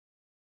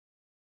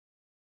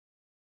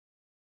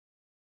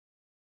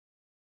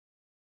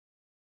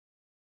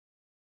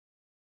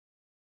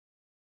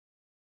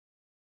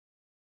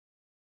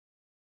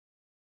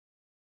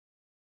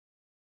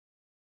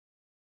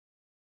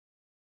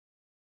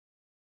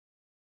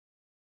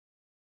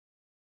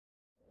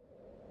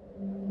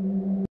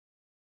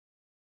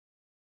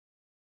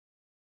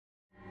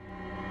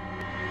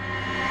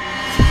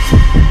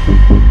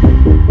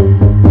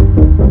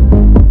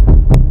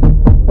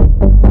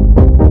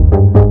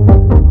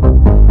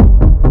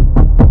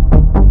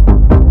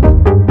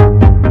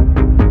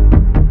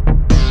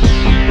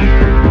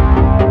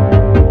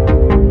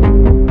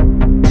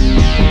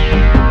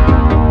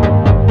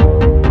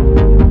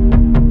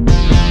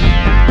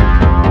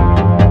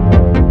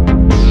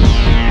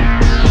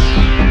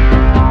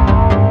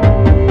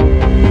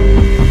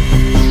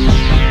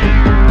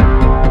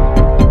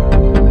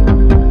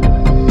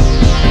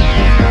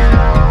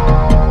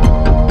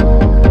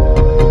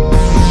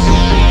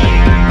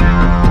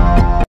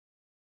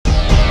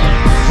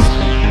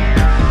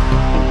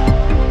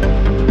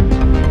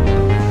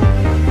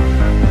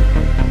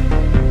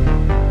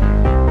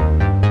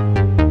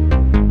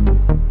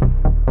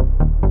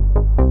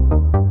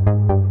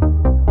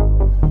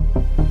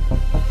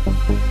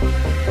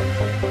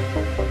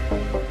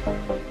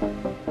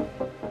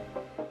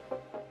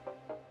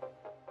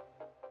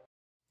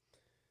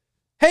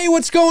Hey,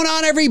 what's going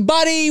on,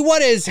 everybody?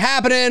 What is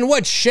happening?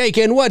 What's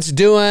shaking? What's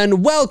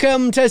doing?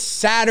 Welcome to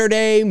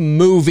Saturday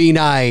Movie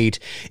Night.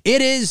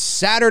 It is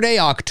Saturday,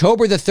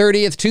 October the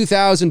 30th,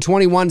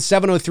 2021,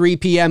 7:03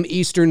 p.m.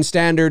 Eastern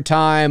Standard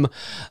Time,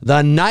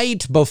 the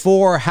night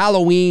before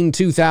Halloween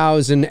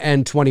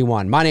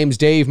 2021. My name's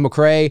Dave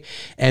McRae,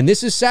 and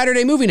this is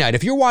Saturday Movie Night.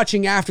 If you're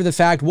watching after the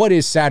fact, what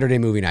is Saturday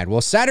Movie Night?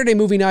 Well, Saturday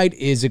Movie Night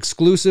is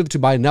exclusive to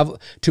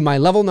my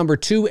level number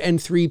 2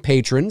 and 3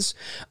 patrons.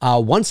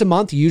 Once a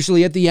month,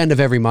 usually at the end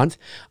of every month,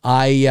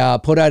 I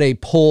put out a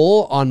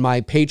poll on my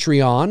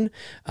Patreon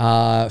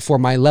for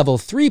my level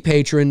 3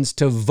 patrons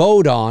to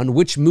vote on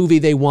which movie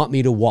they want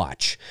me to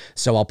watch.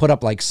 So I'll put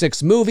up like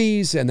 6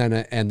 movies, and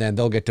then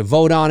they'll get to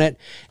vote on it,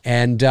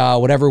 and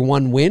whatever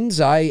one wins,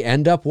 I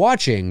end up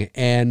watching.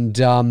 And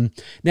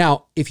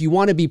now, if you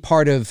want to be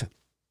part of...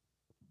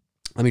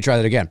 Let me try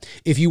that again.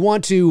 If you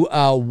want to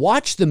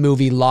watch the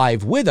movie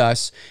live with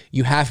us,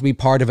 you have to be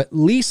part of at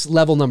least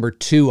level number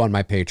 2 on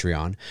my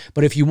Patreon.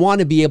 But if you want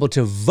to be able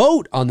to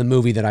vote on the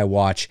movie that I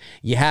watch,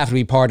 you have to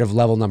be part of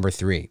level number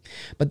 3.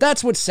 But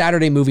that's what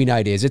Saturday Movie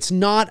Night is. It's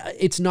not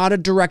a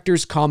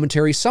director's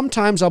commentary.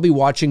 Sometimes I'll be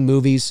watching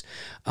movies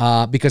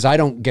because I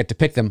don't get to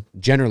pick them,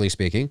 generally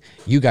speaking.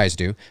 You guys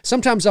do.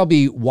 Sometimes I'll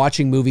be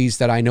watching movies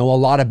that I know a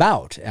lot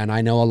about, and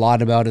I know a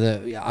lot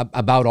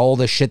about all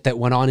the shit that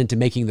went on into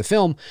making the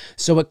film.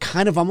 So it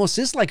kind of almost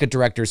is like a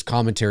director's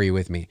commentary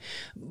with me.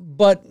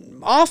 But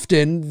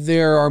often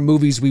there are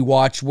movies we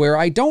watch where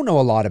I don't know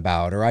a lot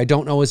about, or I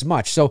don't know as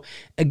much. So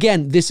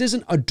again, this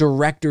isn't a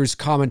director's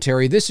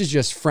commentary. This is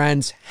just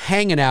friends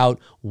hanging out,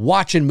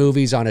 watching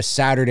movies on a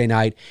Saturday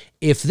night.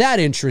 If that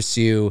interests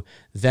you,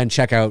 then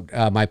check out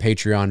my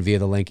Patreon via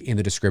the link in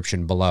the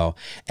description below.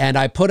 And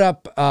I put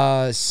up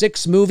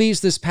 6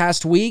 movies this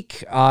past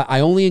week. I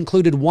only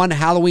included one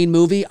Halloween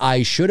movie.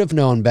 I should have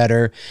known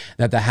better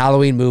that the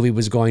Halloween movie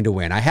was going to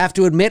win. I have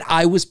to admit,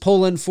 I was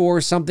pulling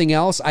for something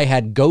else. I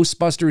had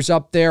Ghostbusters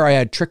up there. I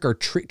had Trick or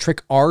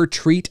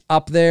Treat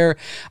up there.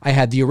 I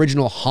had the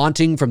original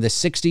Haunting from the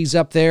 60s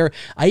up there.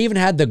 I even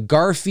had the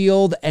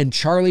Garfield and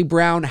Charlie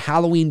Brown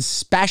Halloween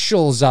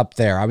specials up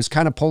there. I was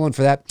kind of pulling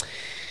for that.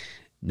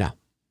 No.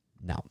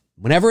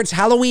 Whenever it's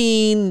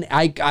Halloween,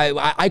 I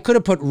could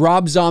have put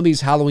Rob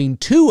Zombie's Halloween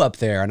 2 up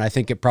there, and I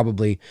think it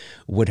probably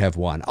would have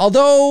won.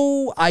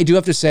 Although, I do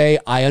have to say,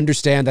 I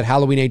understand that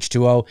Halloween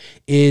H20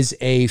 is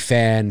a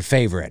fan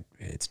favorite.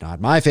 It's not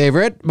my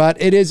favorite,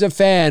 but it is a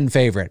fan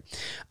favorite.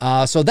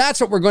 So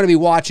that's what we're going to be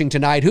watching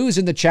tonight. Who's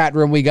in the chat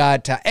room? We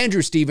got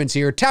Andrew Stevens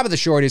here. Tabitha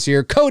Short is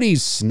here. Cody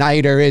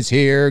Snyder is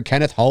here.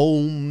 Kenneth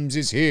Holmes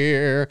is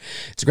here.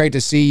 It's great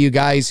to see you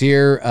guys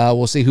here.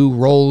 We'll see who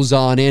rolls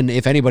on in,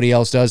 if anybody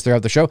else does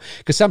throughout the show,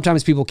 because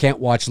sometimes people can't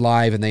watch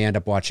live and they end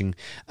up watching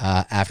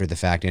after the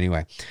fact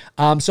anyway.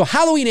 So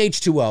Halloween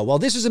H20. Well,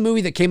 this is a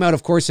movie that came out,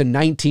 of course, in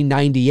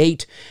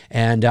 1998,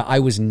 and I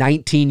was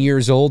 19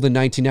 years old in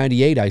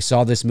 1998. I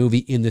saw this movie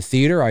in the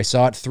theater. I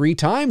saw it 3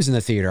 times in the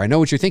theater. I know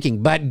what you're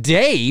thinking, but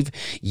Dave,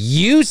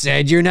 you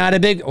said you're not a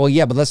big... Well,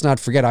 yeah, but let's not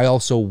forget, I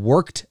also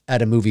worked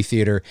at a movie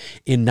theater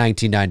in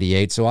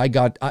 1998, so I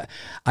got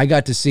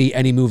to see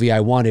any movie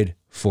I wanted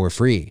for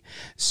free.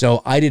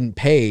 So I didn't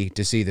pay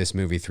to see this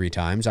movie 3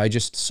 times. I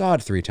just saw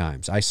it 3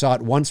 times. I saw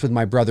it once with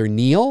my brother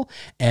Neil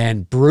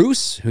and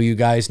Bruce, who you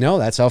guys know.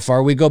 That's how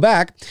far we go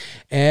back.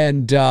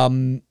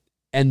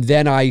 And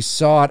then I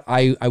saw it,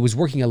 I was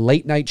working a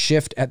late night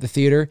shift at the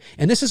theater.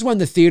 And this is when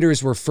the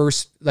theaters were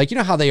first, like, you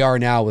know how they are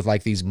now with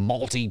like these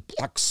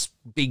multiplex,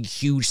 big,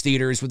 huge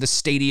theaters with the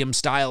stadium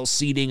style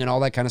seating and all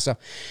that kind of stuff.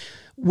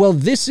 Well,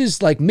 this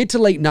is like mid to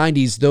late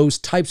 90s, those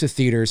types of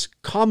theaters,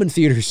 common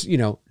theaters, you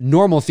know,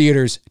 normal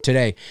theaters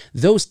today,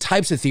 those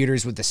types of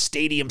theaters with the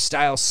stadium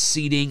style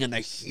seating and the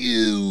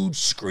huge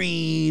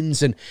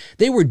screens, and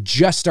they were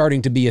just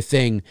starting to be a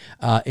thing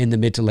in the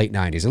mid to late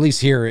 90s, at least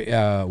here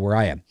where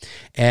I am.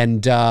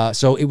 And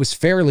so it was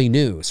fairly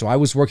new. So I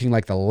was working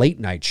like the late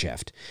night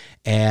shift,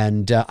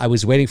 and I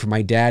was waiting for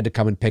my dad to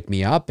come and pick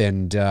me up,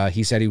 and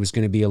he said he was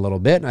going to be a little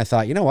bit, and I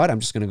thought, you know what, I'm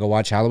just going to go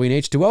watch Halloween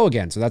H20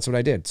 again. So that's what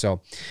I did.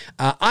 So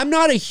I'm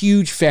not a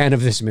huge fan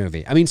of this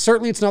movie. I mean,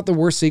 certainly it's not the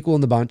worst sequel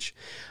in the bunch,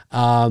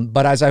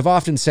 but as I've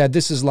often said,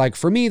 this is like,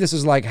 for me, this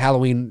is like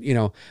Halloween, you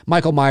know,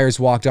 Michael Myers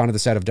walked onto the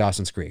set of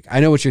Dawson's Creek. I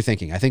know what you're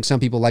thinking. I think some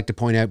people like to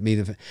point out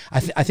I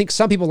think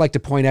some people like to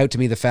point out to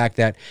me the fact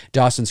that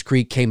Dawson's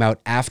Creek came out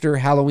after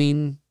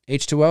Halloween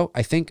H20.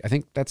 I think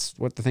that's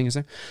what the thing is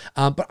there.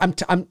 But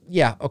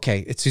yeah, okay.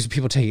 It's just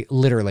people take it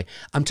literally.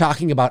 I'm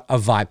talking about a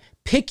vibe.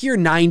 Pick your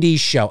 90s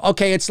show.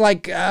 Okay, it's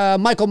like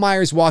Michael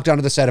Myers walked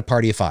onto the set of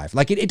Party of Five.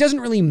 Like, it doesn't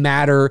really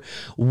matter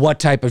what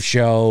type of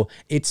show.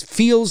 It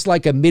feels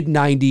like a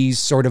mid-90s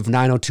sort of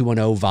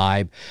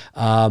 90210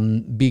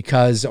 vibe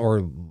because,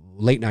 or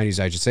late 90s,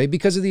 I should say,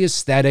 because of the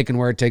aesthetic and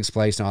where it takes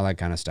place and all that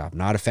kind of stuff.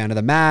 Not a fan of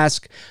The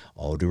Mask.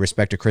 All due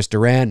respect to Chris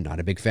Duran, not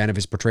a big fan of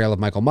his portrayal of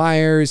Michael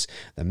Myers.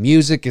 The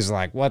music is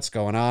like, what's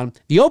going on?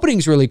 The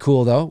opening's really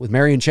cool, though, with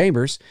Marion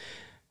Chambers.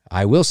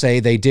 I will say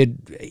they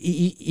did,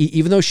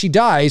 even though she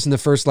dies in the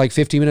first like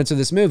 15 minutes of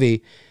this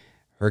movie,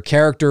 Her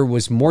character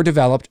was more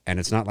developed, and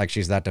it's not like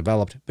she's that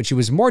developed, but she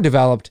was more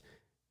developed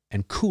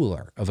and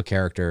cooler of a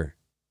character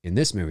in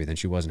this movie than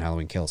she was in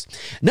Halloween Kills.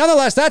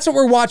 Nonetheless, that's what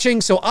we're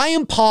watching. So I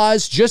am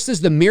paused just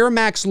as the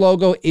Miramax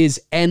logo is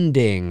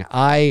ending.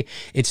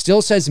 It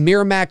still says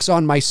Miramax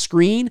on my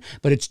screen,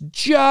 but it's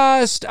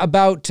just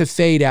about to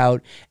fade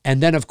out.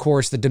 And then, of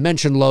course, the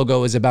Dimension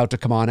logo is about to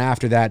come on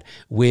after that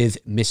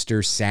with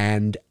Mr.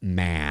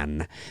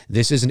 Sandman.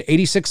 This is an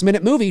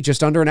 86-minute movie,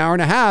 just under an hour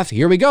and a half.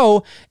 Here we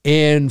go.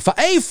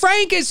 Hey,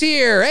 Frank is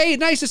here. Hey,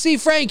 nice to see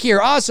Frank here.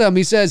 Awesome.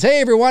 He says,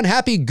 hey, everyone,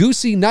 happy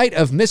Goosey Night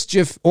of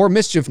Mischief or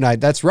Mischief Night.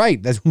 That's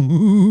right.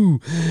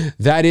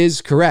 That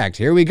is correct.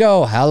 Here we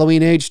go.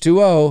 Halloween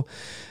H20.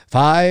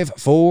 5,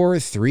 4,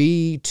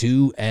 3,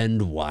 2,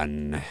 and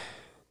 1.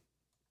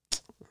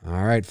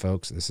 All right,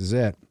 folks, this is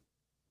it.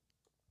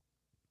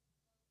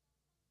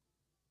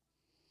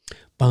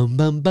 Bum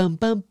bum bum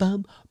bum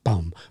bum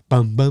bum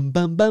bum bum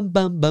bum bum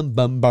bum bum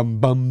bum bum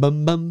bum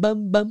bum bum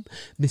bum bum.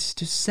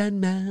 Mr.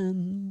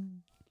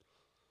 Sandman.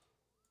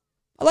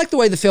 I like the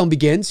way the film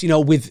begins, you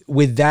know,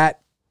 with that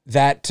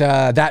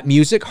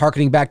music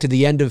harkening back to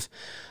the end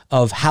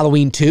of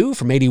Halloween 2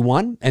 from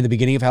 81 and the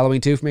beginning of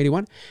Halloween 2 from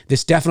 81.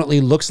 This definitely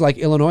looks like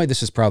Illinois.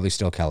 This is probably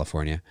still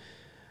California.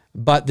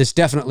 But this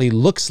definitely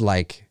looks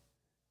like,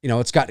 you know,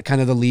 it's got kind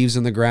of the leaves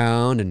in the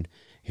ground. And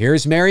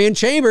here's Marion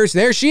Chambers.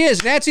 There she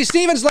is. Nancy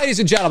Stevens, ladies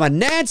and gentlemen.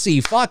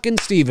 Nancy fucking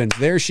Stevens.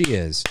 There she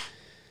is.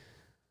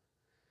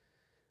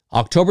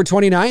 October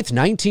 29th,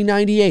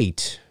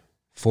 1998.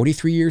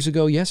 43 years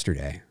ago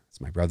yesterday.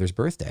 It's my brother's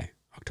birthday,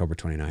 October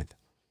 29th.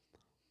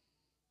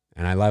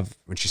 And I love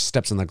when she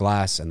steps on the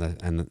glass and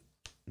the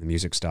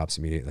music stops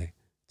immediately.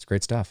 It's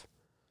great stuff.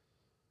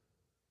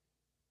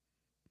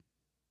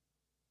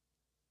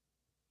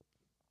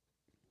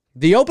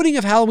 The opening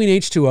of Halloween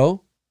H20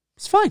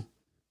 is fine.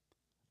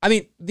 I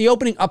mean, the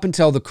opening up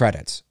until the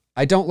credits.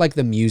 I don't like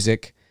the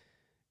music.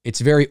 It's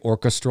very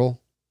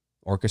orchestral.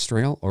 Orchestra.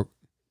 I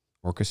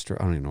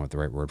don't even know what the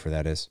right word for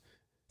that is.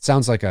 It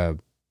sounds like a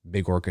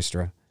big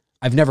orchestra.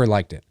 I've never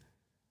liked it.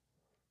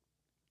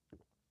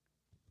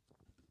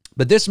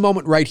 But this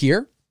moment right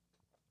here,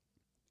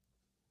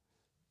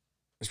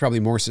 there's probably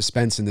more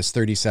suspense in this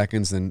 30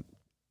 seconds than,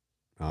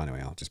 oh,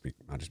 anyway, I'll just be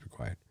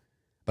quiet.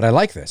 But I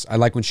like this. I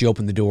like when she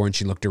opened the door and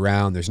she looked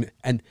around.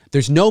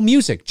 There's no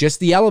music,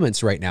 just the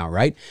elements right now,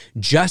 right?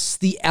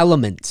 Just the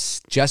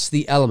elements,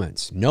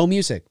 no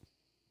music.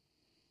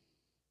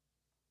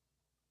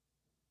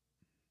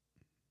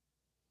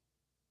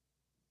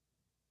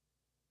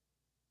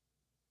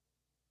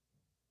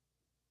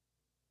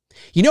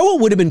 You know what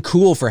would have been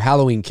cool for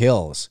Halloween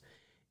Kills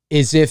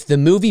is if the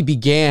movie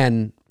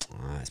began,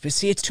 but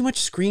see, it's too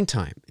much screen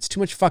time. It's too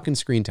much fucking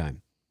screen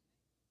time.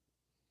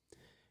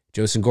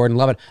 Joseph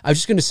Gordon-Levitt. I was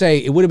just going to say,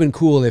 it would have been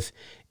cool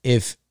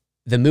if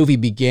the movie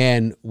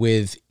began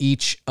with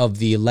each of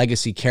the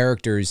legacy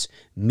characters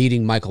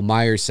meeting Michael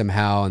Myers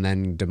somehow, and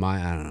then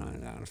I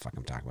don't know what the fuck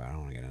I'm talking about. I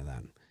don't want to get into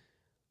that.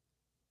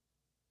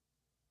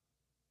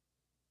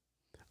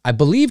 I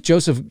believe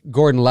Joseph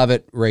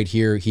Gordon-Levitt right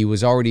here, he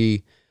was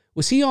already...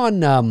 Was he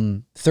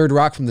on Third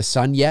Rock from the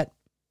Sun yet?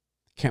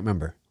 Can't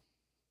remember.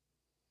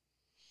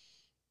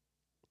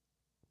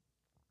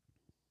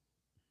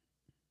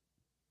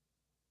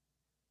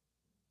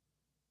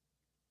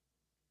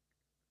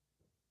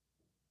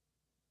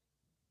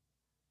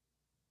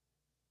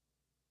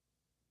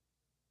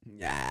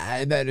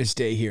 I better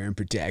stay here and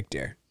protect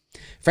her.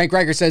 Frank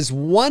Riker says,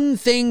 one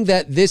thing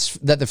that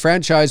the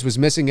franchise was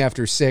missing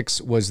after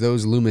 6 was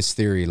those Loomis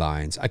theory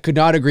lines. I could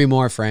not agree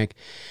more, Frank.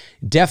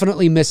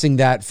 Definitely missing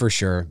that for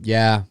sure.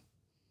 Yeah.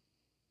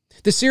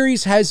 The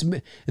series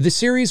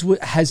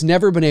has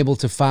never been able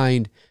to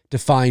find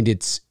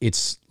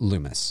its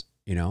Loomis,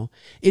 you know?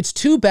 It's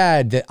too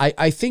bad that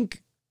I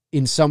think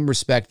in some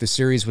respect the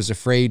series was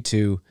afraid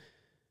to.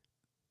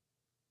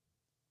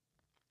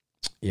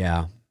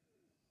 Yeah.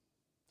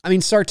 I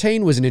mean,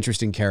 Sartain was an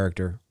interesting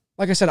character.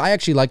 Like I said, I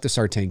actually like the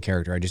Sartain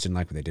character. I just didn't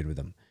like what they did with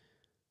him.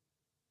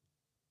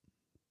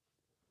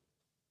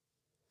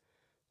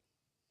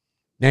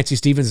 Nancy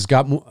Stevens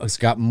has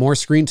got more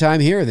screen time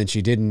here than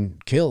she did in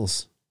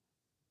Kills.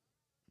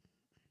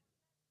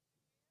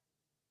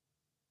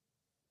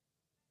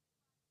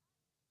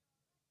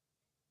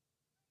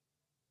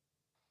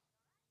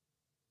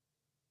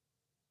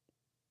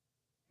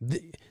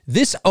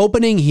 This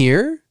opening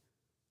here,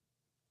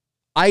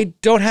 I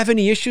don't have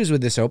any issues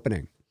with this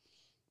opening.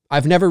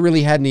 I've never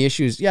really had any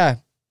issues. Yeah,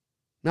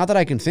 not that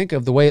I can think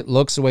of. The way it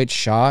looks, the way it's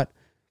shot.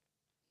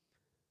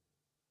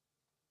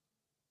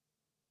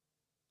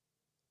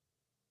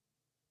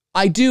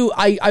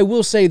 I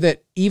will say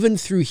that even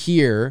through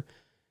here,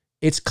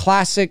 it's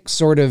classic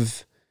sort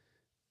of,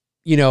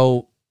 you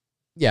know,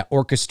 yeah,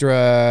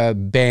 orchestra,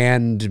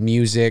 band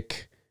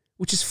music,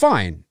 which is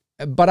fine.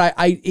 But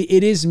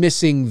it is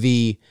missing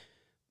the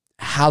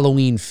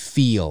Halloween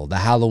feel, the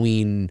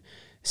Halloween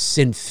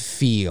synth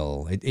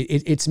feel.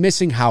 It's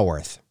missing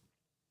Howarth.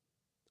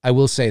 I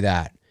will say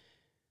that.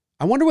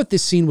 I wonder what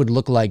this scene would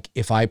look like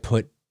if I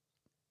put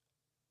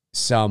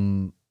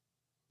some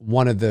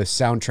one of the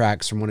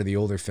soundtracks from one of the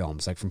older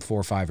films, like from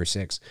 4, 5, or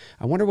 6.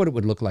 I wonder what it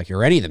would look like,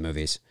 or any of the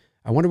movies.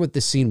 I wonder what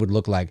this scene would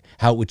look like,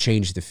 how it would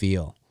change the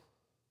feel.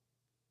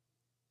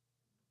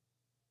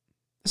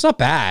 It's not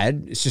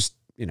bad. It's just,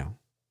 you know.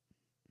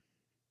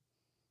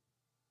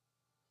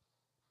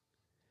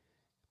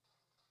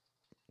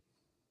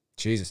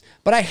 Jesus.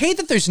 But I hate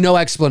that there's no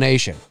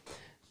explanation.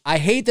 I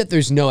hate that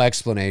there's no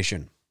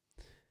explanation,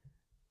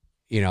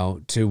 you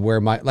know, to where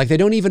like they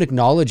don't even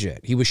acknowledge it.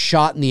 He was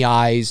shot in the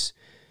eyes.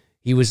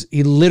 He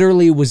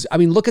literally was, I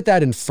mean, look at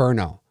that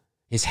inferno.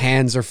 His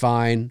hands are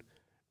fine.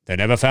 They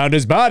never found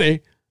his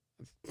body.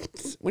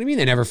 What do you mean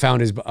they never found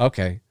his body?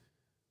 Okay.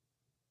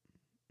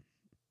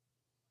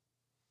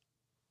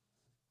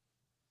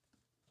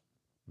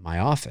 My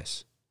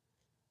office.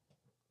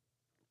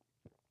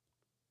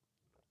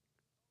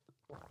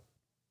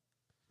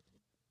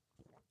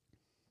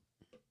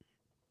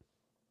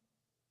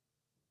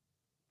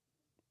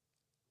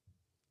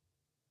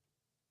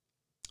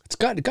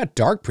 It got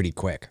dark pretty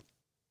quick.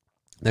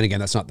 Then again,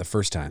 that's not the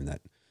first time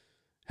that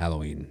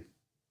Halloween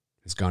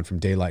has gone from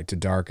daylight to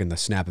dark in the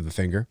snap of a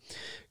finger.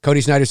 Cody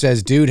Snyder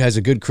says, dude has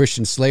a good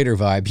Christian Slater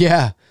vibe.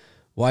 Yeah.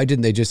 Why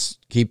didn't they just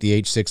keep the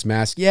H6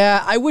 mask?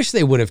 Yeah, I wish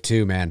they would have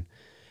too, man.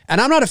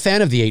 And I'm not a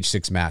fan of the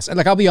H6 mask. And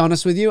like, I'll be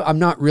honest with you, I'm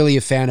not really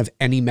a fan of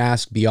any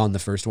mask beyond the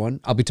first one.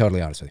 I'll be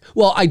totally honest with you.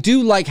 Well, I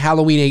do like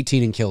Halloween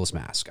 18 and Kills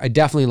mask. I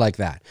definitely like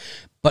that.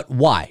 But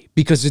why?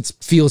 Because it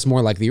feels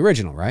more like the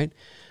original, right?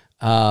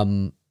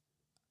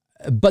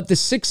 But the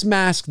 6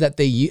 mask that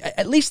they use,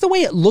 at least the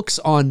way it looks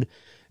on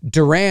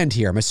Durand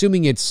here, I'm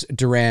assuming it's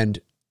Durand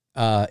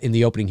in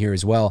the opening here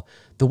as well.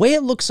 The way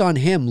it looks on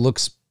him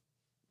looks,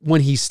 when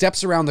he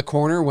steps around the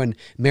corner, when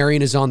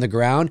Marion is on the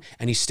ground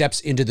and he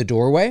steps into the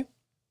doorway,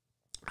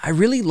 I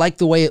really like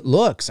the way it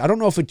looks. I don't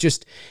know if it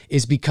just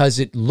is because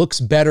it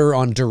looks better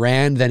on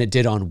Durand than it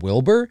did on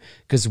Wilbur,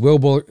 because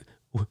Wilbur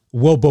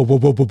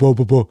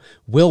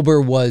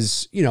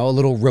was, you know, a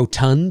little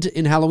rotund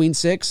in Halloween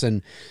 6,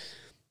 and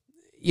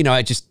you know,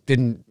 I just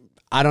didn't,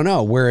 I don't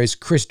know. Whereas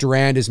Chris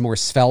Durand is more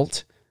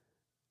svelte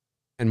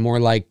and more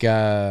like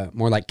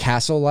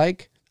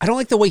Castle-like. I don't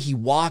like the way he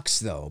walks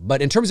though,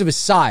 but in terms of his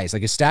size,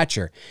 like his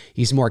stature,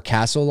 he's more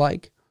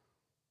Castle-like.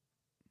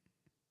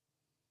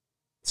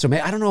 So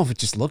I don't know if it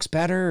just looks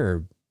better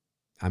or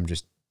I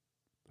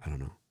don't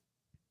know.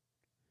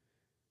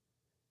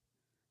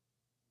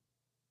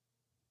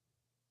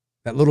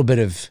 That little bit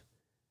of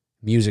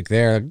music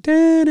there, like,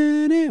 da,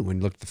 da, da, when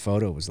you looked at the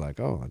photo, it was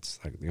like, oh, that's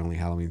like the only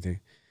Halloween thing.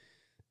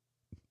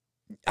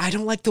 I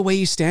don't like the way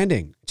he's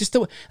standing. Just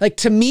the way, like,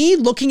 to me,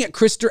 looking at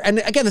Chris, and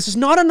again, this is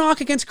not a knock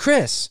against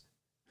Chris,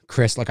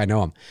 like I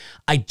know him.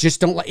 I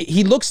just don't like,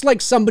 he looks like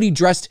somebody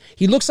dressed,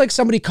 he looks like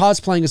somebody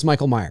cosplaying as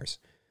Michael Myers.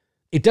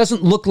 It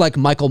doesn't look like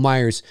Michael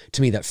Myers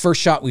to me. That first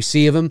shot we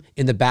see of him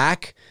in the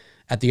back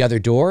at the other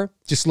door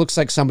just looks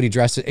like somebody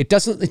dressed. It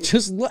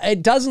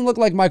doesn't look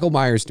like Michael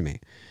Myers to me.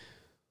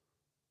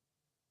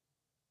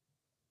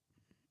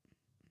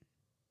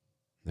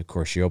 Of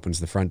course, she opens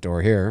the front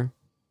door here.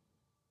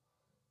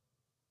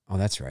 Oh,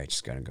 that's right.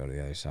 She's got to go to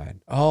the other side.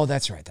 Oh,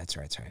 that's right. That's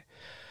right.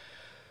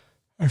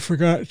 I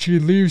forgot. She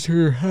leaves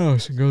her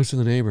house and goes to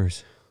the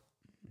neighbors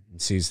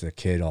and sees the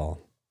kid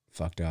all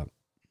fucked up.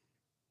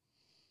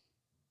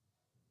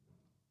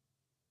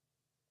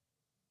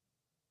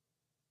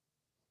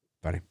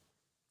 Buddy.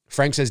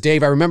 Frank says,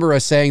 Dave, I remember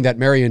us saying that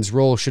Marion's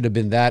role should have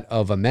been that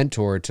of a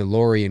mentor to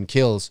Laurie in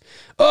Kills.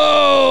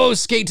 Oh,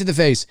 skate to the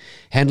face.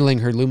 Handling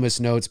her Loomis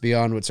notes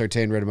beyond what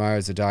Sartain read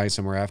admires the dying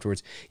somewhere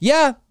afterwards.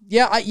 Yeah,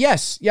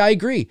 I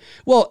agree.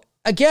 Well,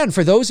 again,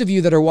 for those of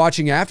you that are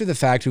watching after the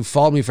fact who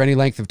followed me for any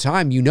length of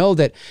time, you know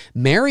that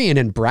Marion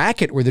and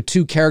Brackett were the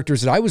two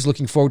characters that I was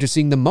looking forward to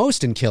seeing the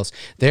most in Kills.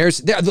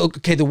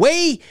 Okay, the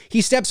way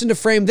he steps into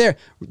frame there,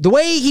 the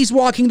way he's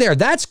walking there,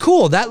 that's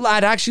cool. That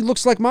lad actually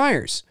looks like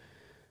Myers.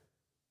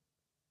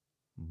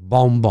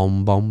 Boom,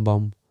 boom, boom,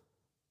 boom.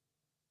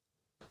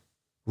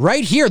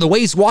 Right here, the way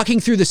he's walking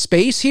through the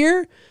space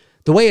here,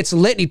 the way it's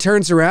lit and he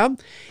turns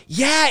around.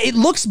 Yeah,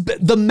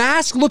 the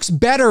mask looks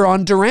better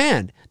on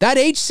Durand. That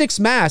H6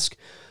 mask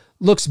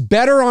looks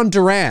better on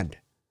Durand.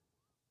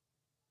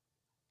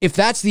 If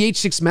that's the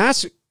H6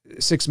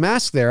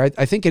 mask there,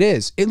 I think it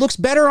is. It looks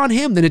better on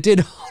him than it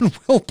did on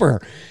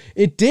Wilbur.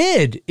 It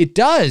did. It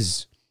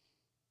does.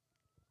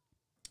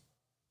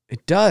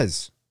 It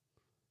does.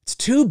 It's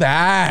too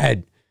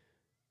bad.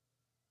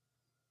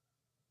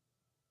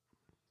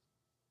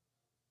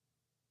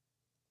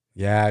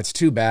 Yeah, it's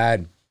too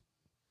bad.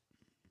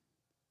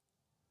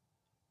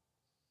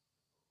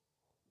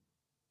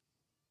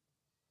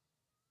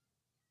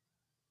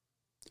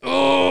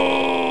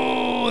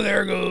 Oh,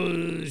 there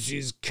goes.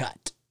 She's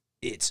cut.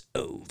 It's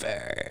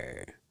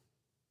over.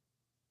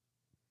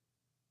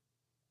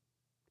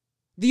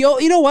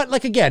 You know what?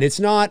 Like, again, it's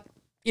not,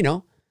 you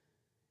know,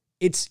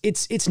 it's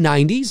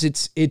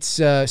 90s.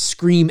 It's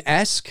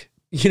Scream-esque,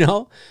 you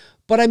know?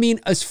 But I mean,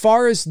 as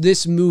far as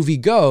this movie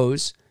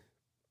goes,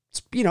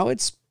 you know,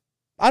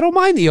 I don't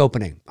mind the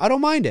opening. I don't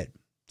mind it.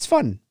 It's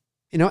fun,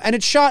 you know, and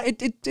it's shot.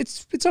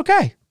 It's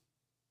okay.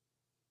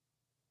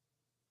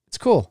 It's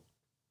cool.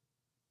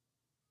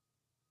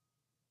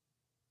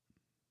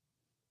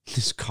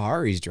 This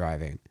car he's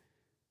driving.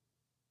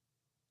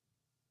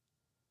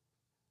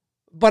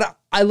 But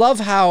I love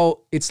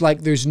how it's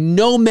like there's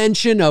no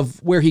mention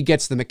of where he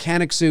gets the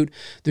mechanic suit.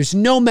 There's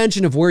no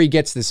mention of where he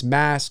gets this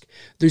mask.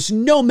 There's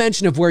no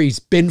mention of where he's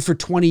been for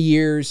 20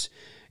 years.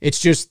 It's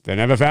just, they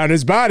never found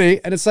his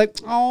body. And it's like,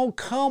 oh,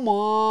 come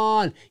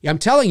on. Yeah, I'm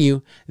telling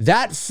you,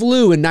 that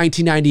flew in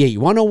 1998. You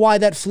want to know why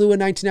that flew in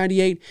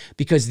 1998?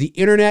 Because the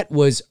internet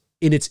was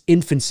in its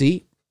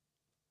infancy.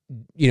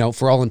 You know,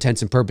 for all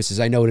intents and purposes.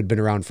 I know it had been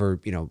around for,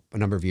 you know, a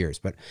number of years,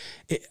 but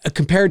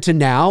compared to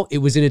now, it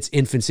was in its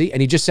infancy. And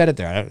he just said it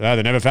there.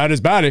 They never found his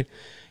body.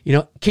 You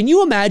know, can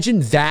you imagine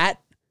that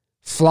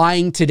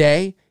flying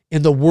today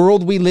in the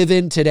world we live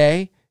in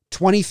today,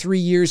 23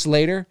 years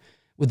later,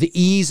 with the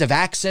ease of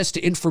access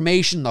to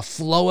information, the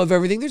flow of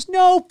everything? There's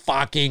no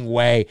fucking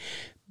way.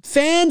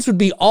 Fans would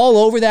be all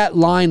over that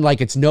line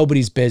like it's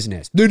nobody's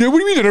business. What do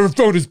you mean they never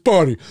found his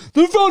body?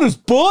 They found his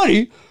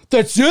body?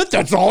 That's it?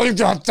 That's all he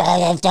got?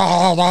 I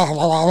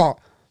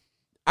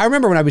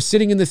remember when I was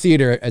sitting in the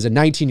theater as a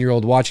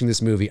 19-year-old watching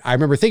this movie, I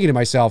remember thinking to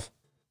myself,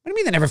 what do you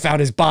mean they never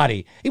found his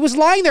body? He was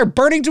lying there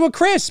burning to a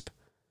crisp.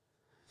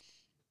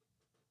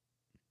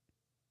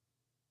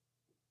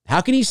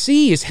 How can he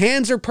see? His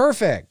hands are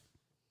perfect.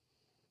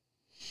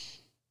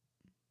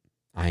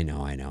 I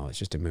know. It's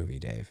just a movie,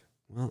 Dave.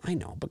 Well, I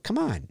know, but come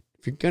on.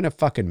 If you're going to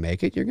fucking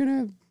make it, you're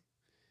going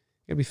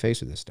to be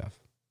faced with this stuff.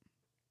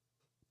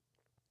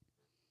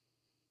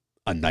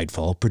 A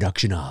Nightfall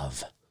production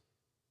of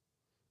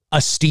a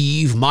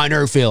Steve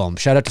Miner film.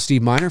 Shout out to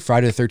Steve Miner,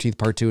 Friday the 13th,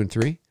 part 2 and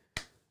 3.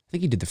 I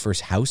think he did the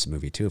first House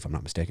movie too, if I'm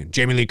not mistaken.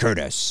 Jamie Lee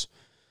Curtis.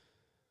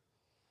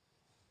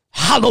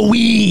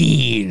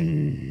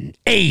 Halloween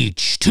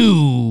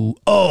H20.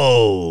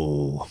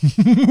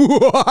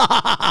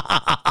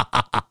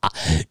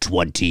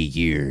 20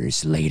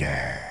 years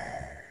later.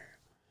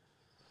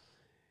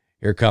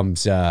 Here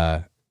comes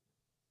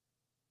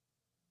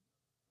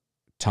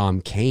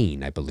Tom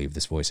Kane, I believe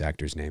this voice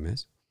actor's name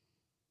is.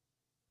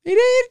 He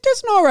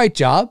does an all right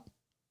job.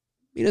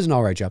 He does an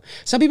all right job.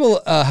 Some people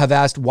have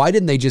asked, why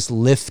didn't they just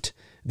lift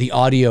the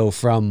audio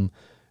from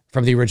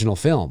the original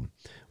film?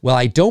 Well,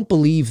 I don't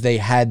believe they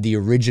had the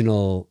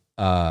original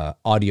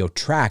audio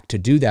track to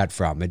do that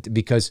from it,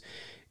 because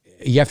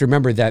you have to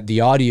remember that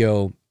the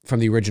audio from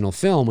the original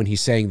film, when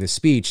he's saying the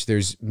speech,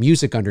 there's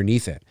music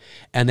underneath it,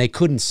 and they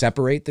couldn't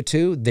separate the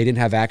two. They didn't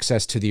have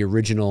access to the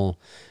original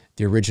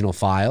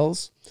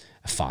files,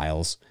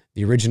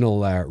 the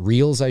original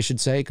reels, I should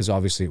say, because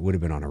obviously it would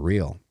have been on a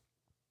reel.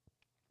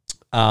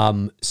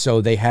 So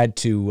they had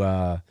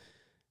to,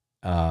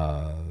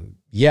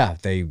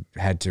 they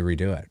had to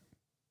redo it,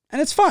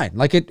 and it's fine.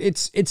 Like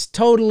it's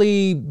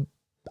totally,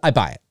 I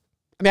buy it.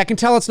 I mean, I can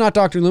tell it's not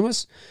Dr.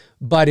 Loomis,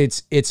 but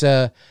it's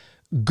a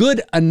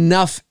good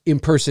enough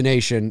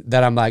impersonation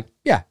that I'm like,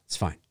 yeah, it's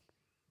fine.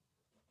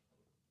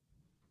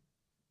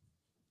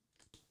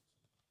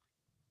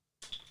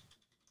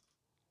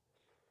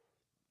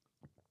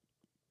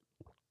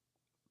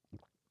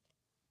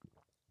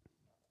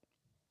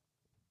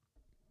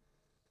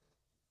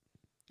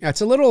 Yeah,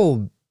 it's a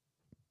little,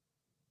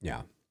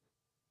 yeah.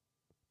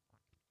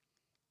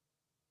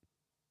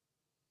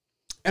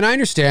 And I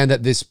understand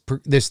that this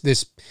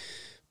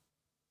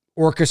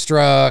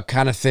orchestra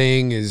kind of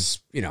thing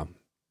is, you know,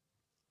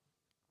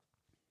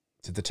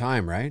 it's at the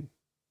time, right?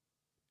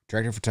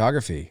 Director of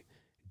photography,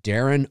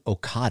 Darren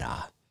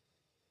Okada.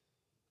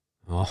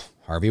 Oh,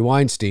 Harvey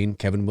Weinstein,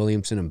 Kevin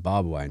Williamson, and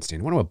Bob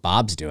Weinstein. I wonder what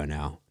Bob's doing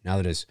now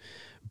that his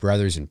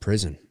brother's in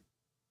prison.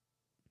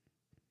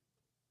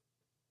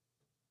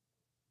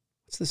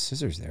 What's the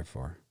scissors there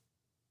for?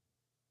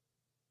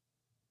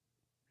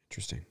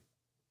 Interesting.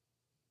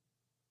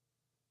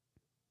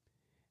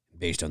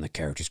 Based on the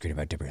characters created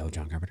by Deborah Hill and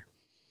John Carpenter.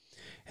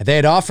 And they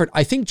had offered,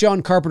 I think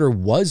John Carpenter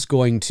was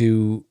going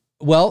to,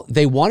 well,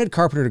 they wanted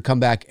Carpenter to come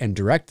back and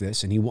direct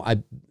this,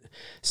 and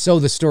so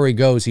the story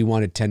goes, he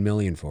wanted $10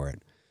 million for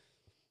it.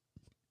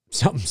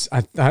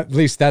 At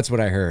least that's what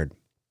I heard.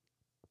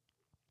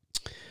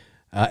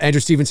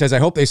 Andrew Stevens says, I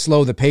hope they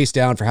slow the pace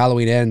down for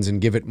Halloween Ends and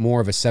give it more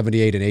of a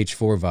 78 and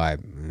H4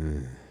 vibe.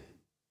 I'm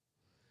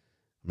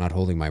not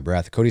holding my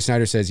breath. Cody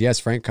Snyder says, yes,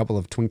 Frank, couple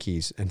of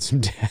Twinkies and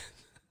some death.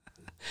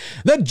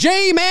 The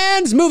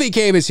J-Man's Movie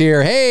Cave is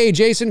here. Hey,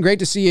 Jason, great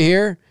to see you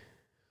here.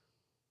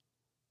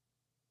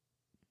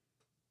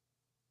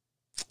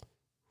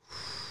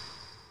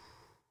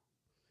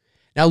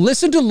 Now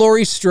listen to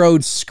Laurie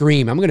Strode's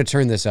scream. I'm going to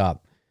turn this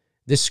up.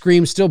 This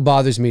scream still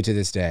bothers me to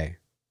this day.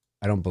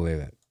 I don't believe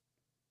it.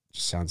 It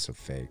just sounds so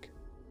fake.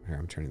 Here,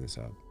 I'm turning this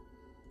up.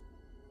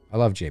 I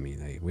love Jamie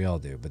Lee. We all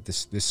do. But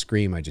this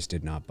scream I just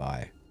did not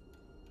buy.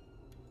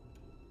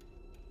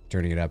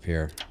 Turning it up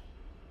here.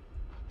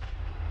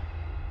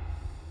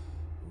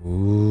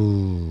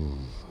 Ooh.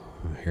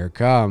 Here it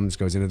comes.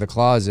 Goes into the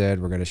closet.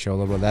 We're going to show a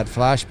little bit of that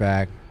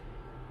flashback.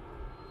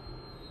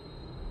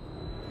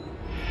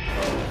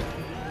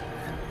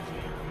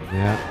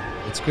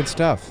 Yeah, it's good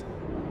stuff.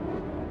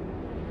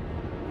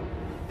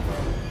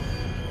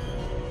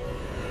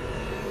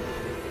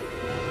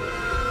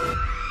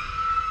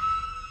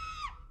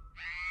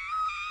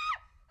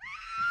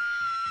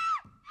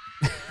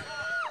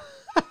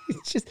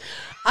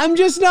 I'm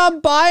just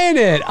not buying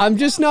it. I'm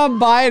just not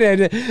buying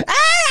it.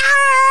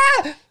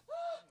 Ah!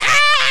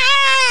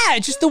 Ah!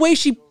 Just the way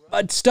she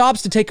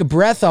stops to take a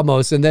breath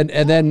almost, and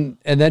then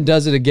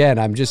does it again.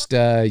 I'm just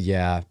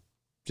yeah,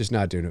 just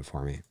not doing it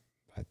for me.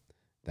 But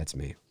that's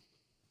me.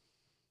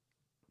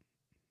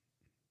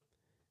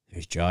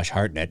 There's Josh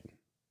Hartnett.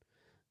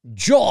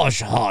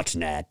 Josh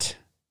Hartnett.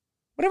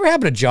 Whatever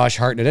happened to Josh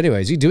Hartnett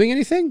anyway? Is he doing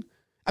anything?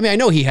 I mean, I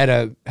know he had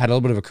a little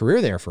bit of a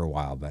career there for a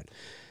while, but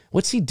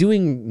what's he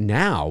doing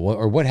now?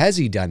 Or what has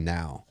he done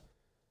now?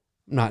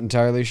 I'm not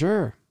entirely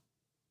sure.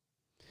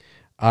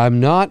 I'm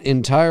not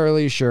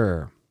entirely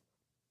sure.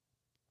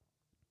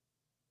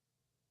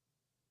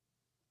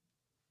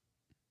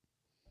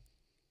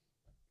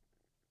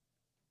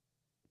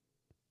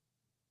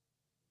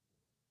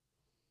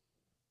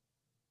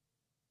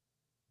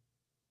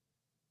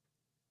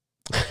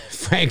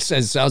 Frank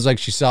says, sounds like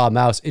she saw a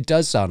mouse. It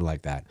does sound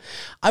like that.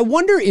 I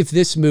wonder if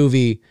this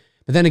movie,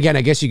 but then again,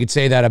 I guess you could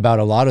say that about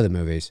a lot of the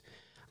movies.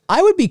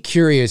 I would be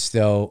curious,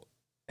 though.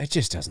 It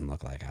just doesn't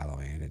look like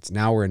Halloween. It's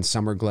now we're in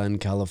Summer Glen,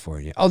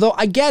 California. Although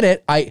I get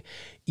it.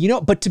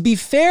 But to be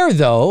fair,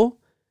 though,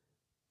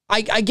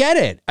 I get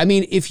it. I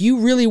mean, if you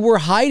really were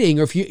hiding,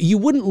 or if you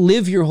wouldn't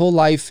live your whole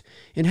life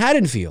in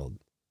Haddonfield.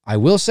 I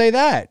will say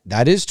that.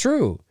 That is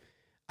true.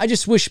 I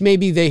just wish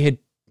maybe they had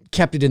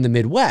kept it in the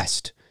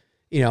Midwest.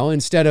 You know,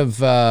 instead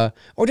of, or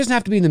it doesn't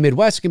have to be in the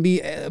Midwest. It can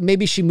be,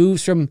 maybe she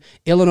moves from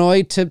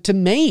Illinois to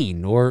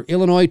Maine, or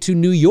Illinois to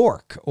New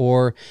York,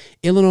 or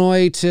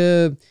Illinois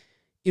to,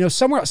 you know,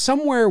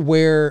 somewhere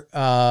where,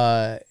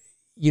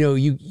 you know,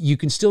 you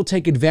can still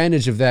take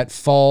advantage of that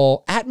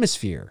fall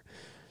atmosphere.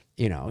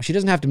 You know, she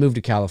doesn't have to move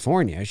to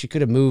California. She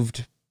could have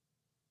moved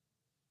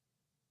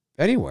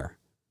anywhere.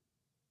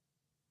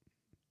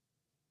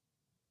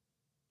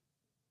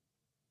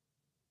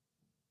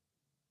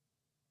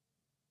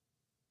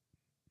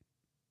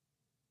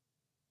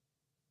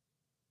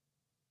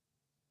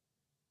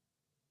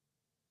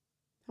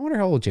 I wonder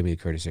how old Jamie Lee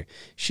Curtis is.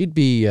 She'd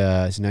be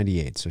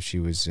 98, so she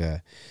was,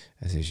 I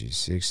think she's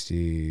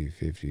 60,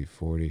 50,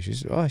 40.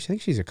 She's, I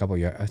think she's a couple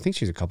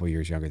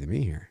years younger than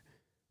me here.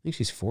 I think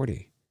she's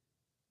 40.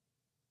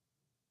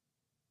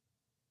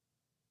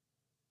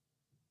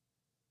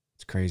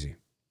 It's crazy.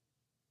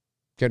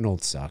 Getting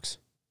old sucks.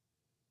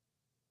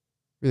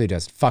 Really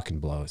does. It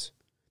fucking blows.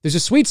 There's a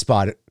sweet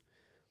spot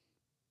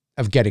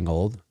of getting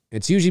old.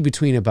 It's usually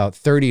between about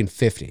 30 and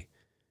 50.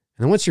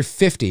 And then once you're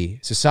 50,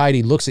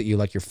 society looks at you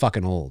like you're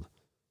fucking old.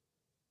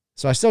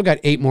 So I still got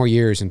 8 more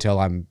years until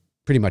I'm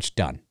pretty much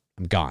done.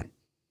 I'm gone.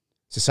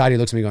 Society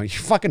looks at me going,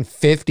 you're fucking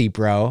 50,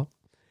 bro.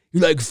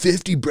 You're like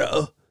 50,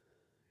 bro.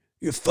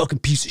 You're a fucking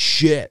piece of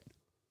shit.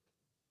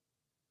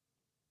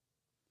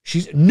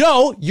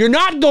 No, you're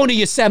not going to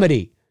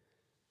Yosemite.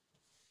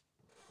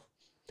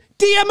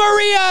 Dia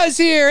Maria is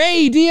here.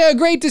 Hey, Dia,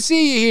 great to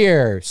see you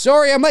here.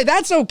 Sorry I'm late.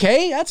 That's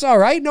okay. That's all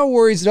right. No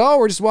worries at all.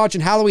 We're just watching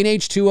Halloween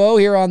H20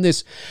 here on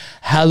this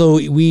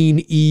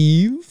Halloween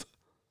Eve.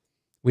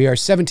 We are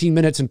 17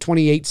 minutes and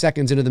 28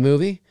 seconds into the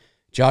movie.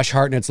 Josh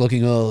Hartnett's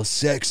looking all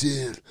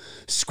sexy and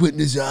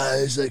squinting his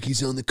eyes like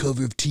he's on the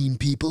cover of Teen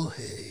People.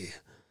 Hey.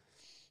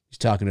 He's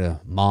talking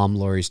to Mom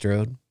Laurie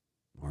Strode,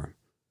 or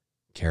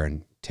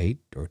Karen Tate,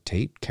 or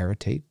Tate, Cara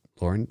Tate,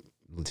 Lauren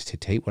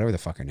Tate, whatever the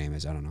fuck her name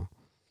is. I don't know.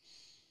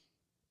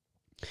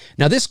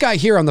 Now, this guy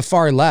here on the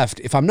far left,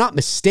 if I'm not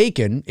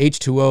mistaken,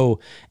 H2O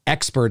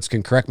experts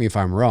can correct me if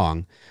I'm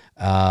wrong.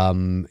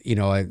 You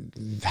know,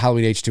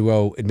 Halloween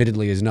H2O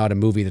admittedly is not a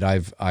movie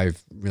that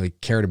I've really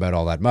cared about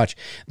all that much,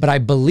 but I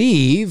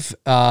believe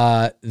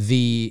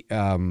the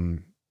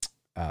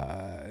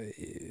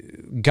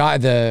guy,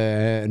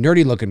 the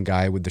nerdy looking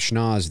guy with the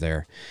schnoz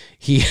there,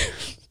 he,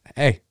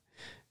 hey,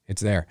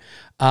 it's there.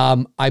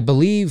 I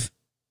believe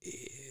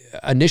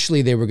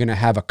initially they were going to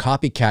have a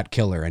copycat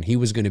killer, and he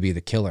was going to be the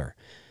killer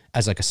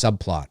as like a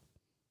subplot.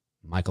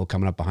 Michael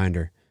coming up behind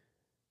her.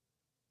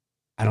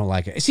 I don't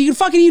like it. See, you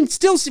can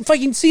still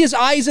fucking see his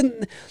eyes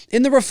in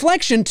the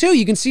reflection too.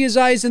 You can see his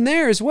eyes in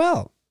there as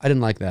well. I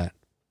didn't like that.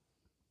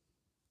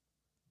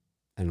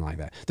 I didn't like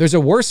that. There's a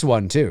worse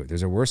one too.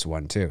 There's a worse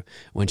one too.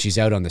 When she's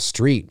out on the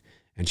street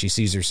and she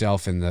sees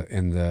herself in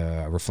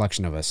the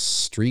reflection of a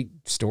street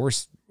store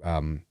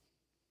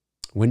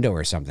window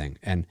or something,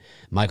 and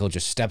Michael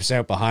just steps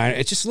out behind.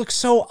 It just looks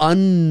so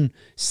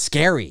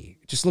unscary.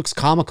 It just looks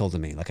comical to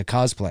me, like a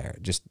cosplayer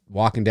just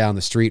walking down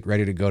the street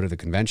ready to go to the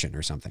convention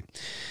or something.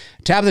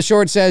 Tab the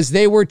Short says,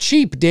 they were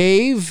cheap,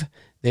 Dave.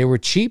 They were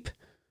cheap?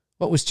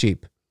 What was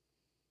cheap?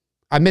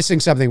 I'm missing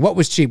something. What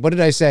was cheap? What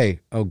did I say?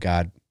 Oh,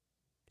 God.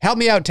 Help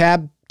me out,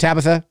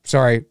 Tabitha.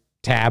 Sorry,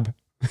 Tab.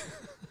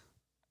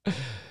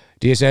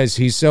 Dia says,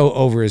 he's so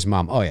over his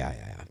mom. Oh, yeah.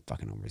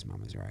 Fucking over his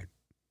mom is right.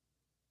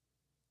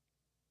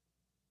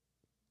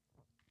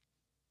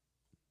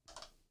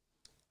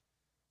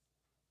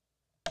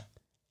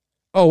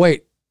 Oh,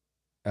 wait.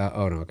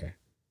 Oh, no, okay.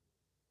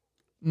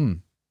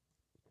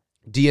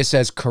 Dia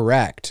says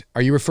correct.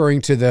 Are you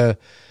referring to the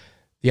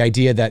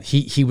idea that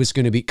he was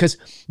going to be... Because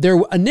there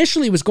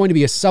initially was going to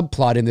be a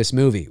subplot in this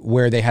movie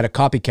where they had a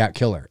copycat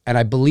killer. And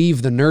I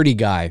believe the nerdy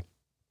guy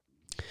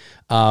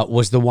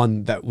was the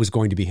one that was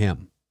going to be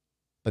him.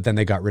 But then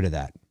they got rid of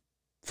that,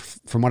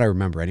 from what I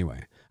remember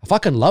anyway. I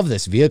fucking love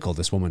this vehicle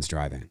this woman's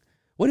driving.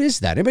 What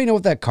is that? Anybody know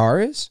what that car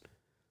is?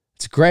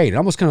 It's great. It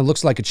almost kind of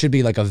looks like it should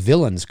be like a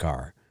villain's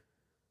car.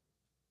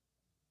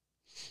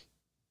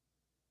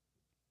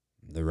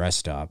 The rest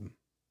stop,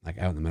 like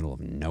out in the middle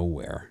of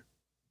nowhere.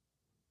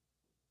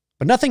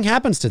 But nothing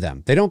happens to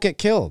them. They don't get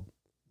killed.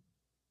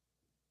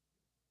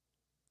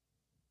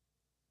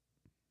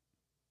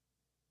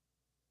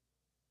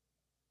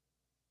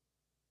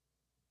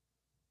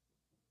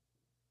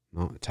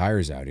 Oh, the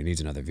tire's out. He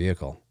needs another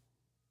vehicle.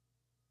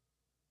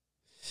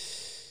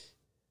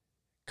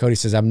 Cody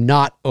says, I'm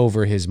not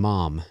over his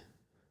mom.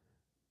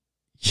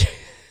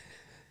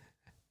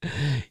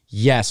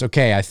 Yes,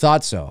 okay, I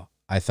thought so.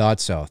 I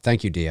thought so.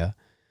 Thank you, Dia.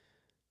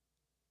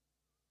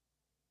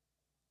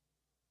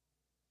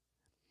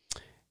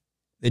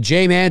 The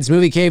J-Man's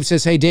Movie Cave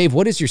says, hey, Dave,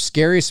 what is your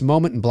scariest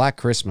moment in Black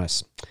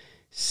Christmas?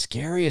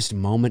 Scariest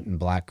moment in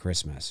Black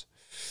Christmas?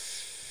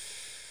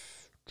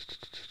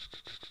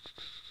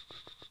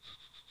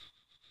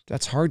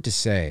 That's hard to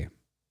say.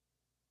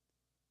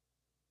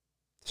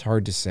 It's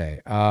hard to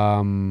say.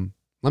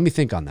 Let me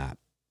think on that.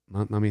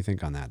 Let me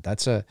think on that.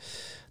 That's a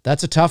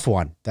tough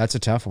one. That's a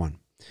tough one.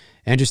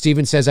 Andrew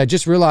Stevens says, I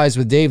just realized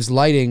with Dave's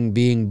lighting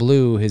being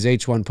blue, his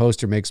H1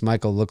 poster makes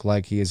Michael look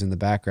like he is in the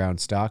background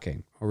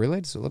stalking. Oh,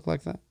 really? Does it look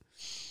like that?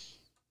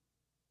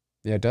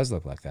 Yeah, it does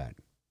look like that.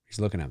 He's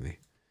looking at me.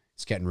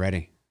 He's getting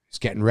ready. He's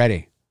getting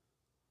ready.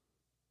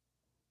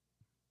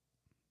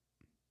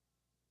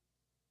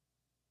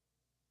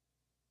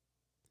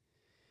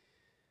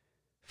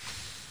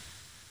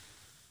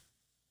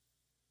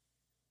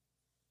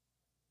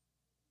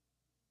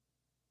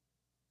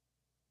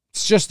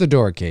 It's just the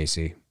door,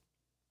 Casey.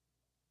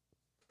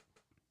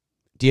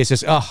 Dia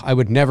says, oh, I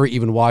would never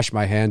even wash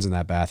my hands in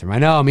that bathroom. I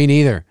know, me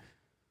neither.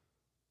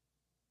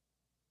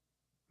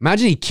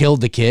 Imagine he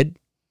killed the kid,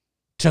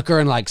 took her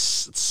and like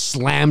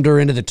slammed her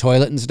into the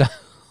toilet and stuff.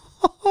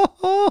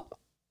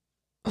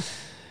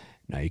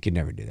 No, you could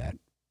never do that.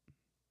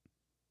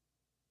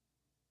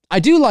 I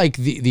do like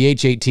the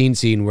H18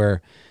 scene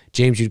where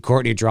James Jude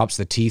Courtney drops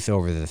the teeth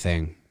over the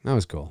thing. That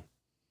was cool.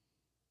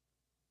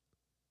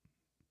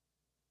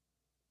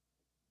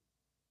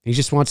 He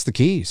just wants the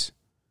keys.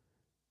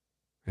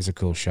 There's a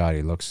cool shot.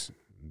 He looks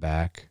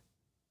back.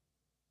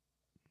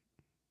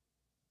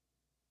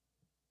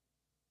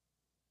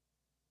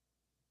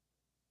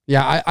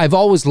 Yeah, I've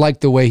always liked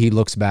the way he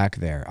looks back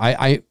there.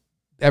 I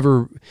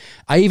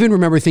even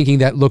remember thinking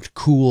that looked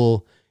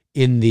cool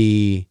in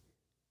the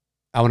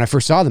when I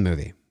first saw the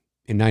movie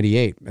in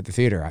 '98 at the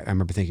theater. I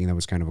remember thinking that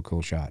was kind of a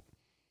cool shot.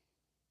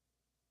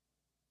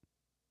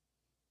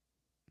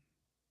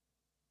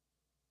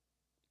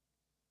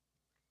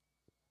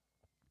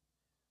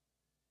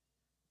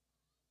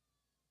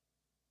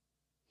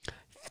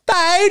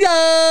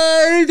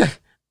 Spiders!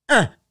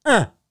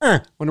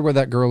 Wonder where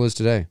that girl is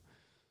today.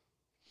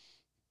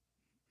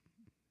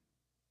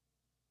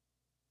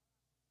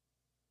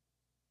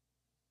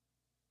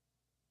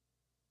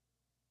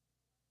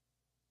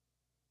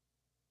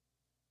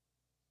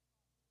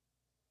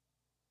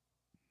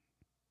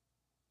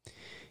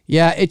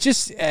 Yeah, it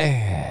just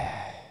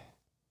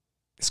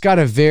it's got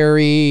a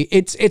very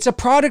it's a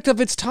product of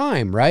its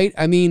time, right?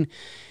 I mean,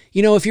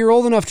 you know, if you're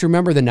old enough to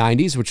remember the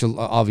 90s, which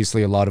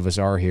obviously a lot of us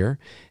are here,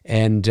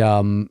 and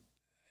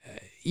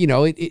you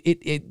know,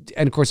 and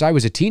of course I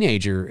was a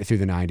teenager through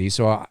the 90s,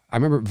 so I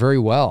remember it very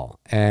well.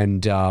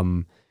 And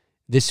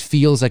this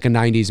feels like a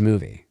 90s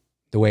movie.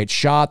 The way it's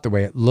shot, the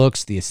way it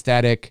looks, the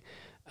aesthetic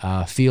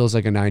feels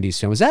like a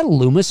 90s film. Is that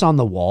Loomis on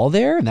the wall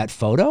there in that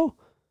photo?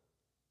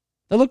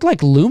 That looked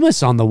like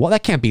Loomis on the wall.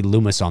 That can't be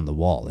Loomis on the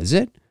wall, is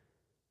it?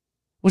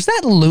 Was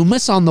that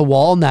Loomis on the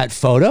wall in that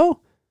photo?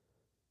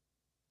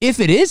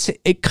 If it is,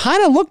 it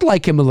kind of looked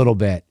like him a little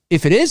bit.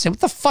 If it is, what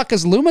the fuck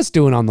is Loomis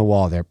doing on the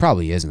wall there?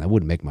 Probably isn't. That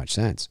wouldn't make much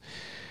sense.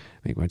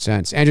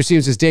 Andrew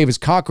Stevens says, Davis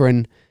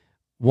Cochran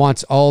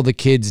wants all the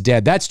kids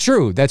dead. That's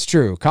true. That's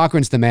true.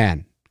 Cochran's the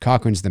man.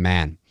 Cochran's the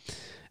man.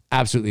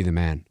 Absolutely the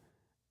man.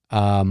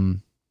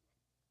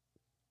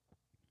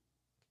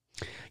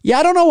 Yeah,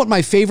 I don't know what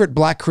my favorite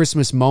Black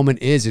Christmas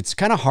moment is. It's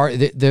kind of hard.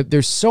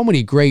 There's so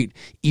many great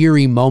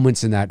eerie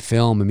moments in that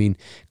film. I mean,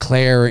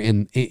 Claire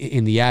in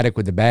the attic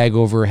with the bag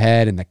over her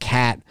head and the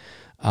cat,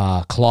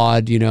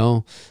 Claude, you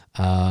know,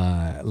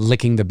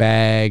 licking the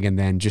bag, and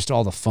then just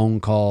all the phone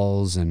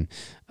calls and,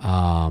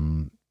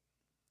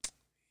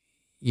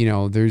 you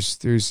know,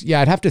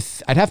 yeah, I'd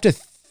have to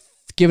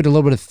give it a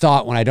little bit of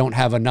thought when I don't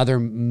have another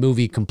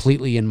movie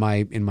completely in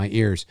my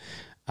ears.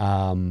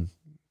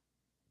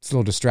 It's a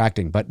little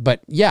distracting,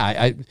 but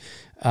yeah,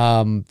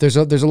 there's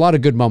a lot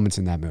of good moments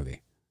in that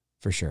movie,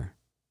 for sure.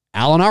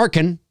 Alan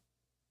Arkin,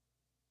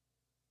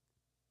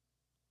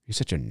 you're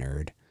such a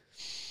nerd.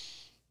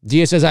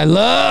 Dia says, I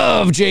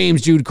love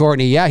James Jude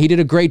Courtney. Yeah, he did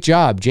a great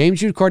job. James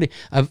Jude Courtney.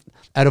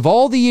 Out of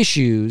all the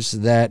issues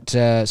that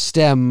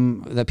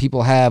that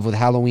people have with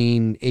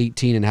Halloween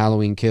 18 and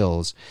Halloween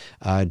Kills,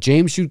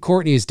 James Jude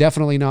Courtney is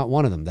definitely not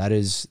one of them. That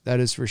is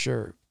for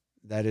sure.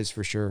 That is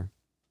for sure.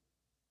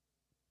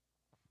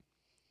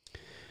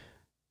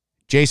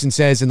 Jason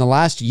says, in the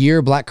last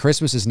year, Black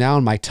Christmas is now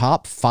in my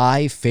top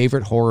 5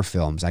 favorite horror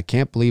films. I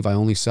can't believe I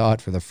only saw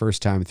it for the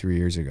first time 3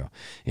 years ago.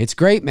 It's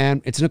great,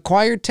 man. It's an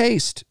acquired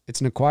taste.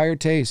 It's an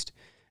acquired taste.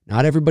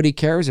 Not everybody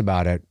cares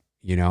about it,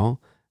 you know.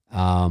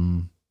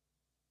 I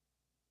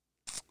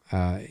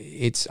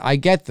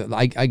get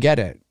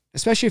it,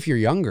 especially if you're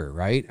younger,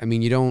 right? I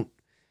mean, you don't,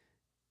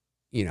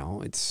 you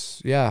know,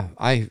 it's, yeah,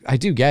 I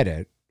do get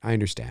it. I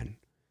understand.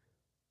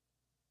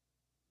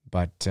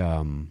 But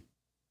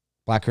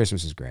Black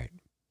Christmas is great.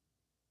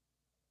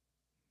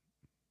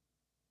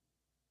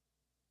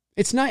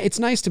 It's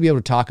nice to be able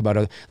to talk about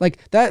it.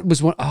 Like, that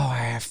was one, oh,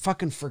 I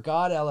fucking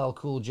forgot LL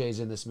Cool J's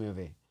in this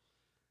movie.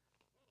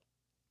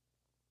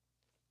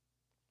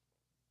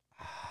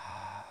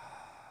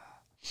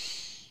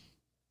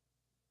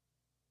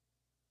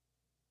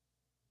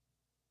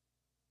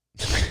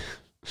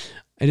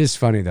 It is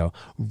funny, though.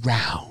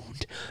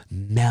 Round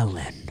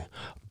melon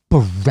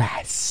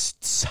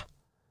breasts.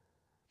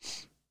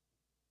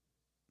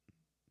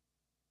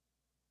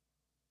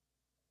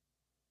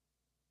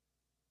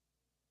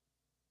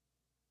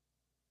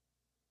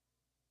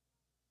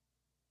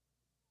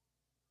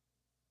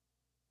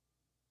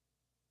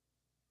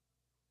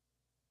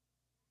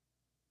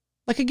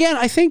 Like, again,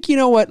 I think, you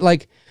know what,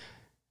 like,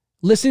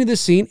 listening to this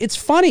scene, it's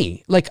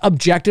funny. Like,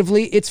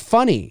 objectively, it's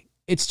funny.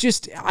 It's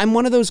just, I'm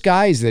one of those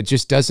guys that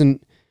just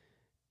doesn't,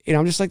 you know,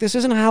 I'm just like, this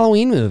isn't a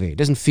Halloween movie. It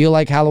doesn't feel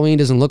like Halloween,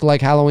 doesn't look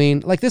like Halloween.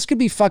 Like, this could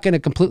be fucking a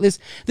complete,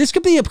 this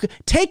could be a,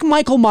 take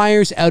Michael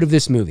Myers out of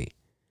this movie.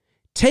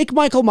 Take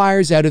Michael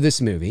Myers out of this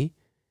movie.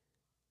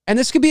 And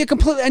this could be a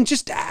complete, and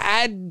just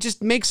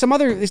make some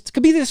other, this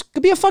could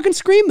be a fucking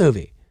Scream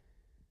movie.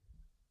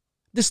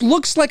 This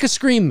looks like a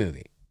Scream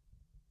movie.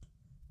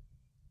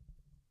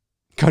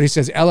 Cody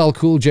says, LL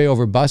Cool J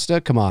over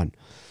Busta? Come on.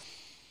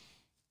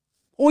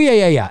 Oh,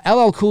 yeah.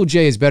 LL Cool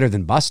J is better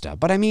than Busta.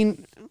 But I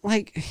mean,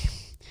 like,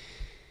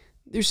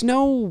 there's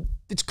no,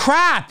 it's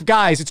crap,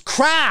 guys. It's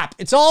crap.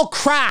 It's all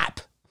crap.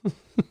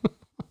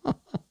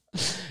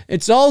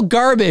 It's all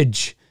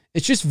garbage.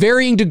 It's just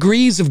varying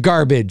degrees of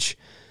garbage.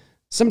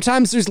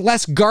 Sometimes there's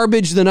less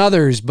garbage than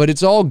others, but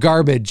it's all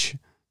garbage.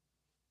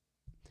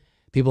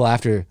 People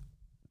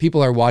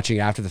are watching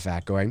after the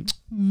fact going,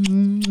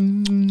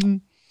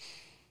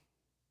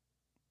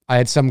 I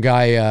had some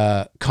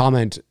guy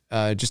comment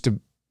I don't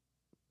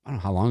know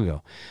how long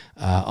ago,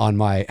 on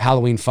my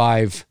Halloween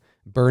 5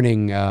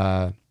 burning.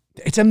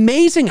 It's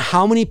amazing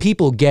how many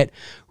people get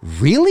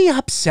really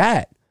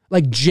upset,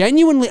 like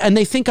genuinely, and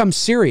they think I'm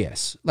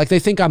serious. Like they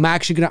think I'm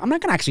not going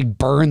to actually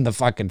burn the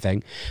fucking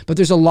thing. But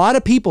there's a lot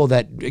of people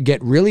that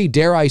get really,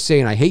 dare I say,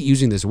 and I hate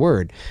using this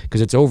word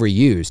because it's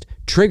overused,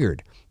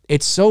 triggered.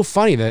 It's so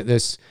funny that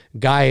this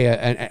guy,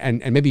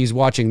 and maybe he's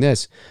watching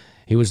this,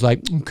 he was like,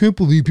 I can't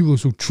believe people are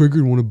so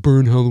triggered and want to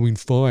burn Halloween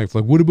 5.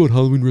 Like, what about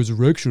Halloween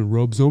Resurrection and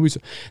Rob Zombie?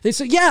 They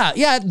said,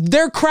 yeah,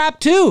 they're crap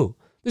too.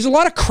 There's a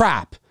lot of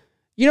crap.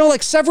 You know,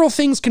 like several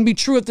things can be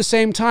true at the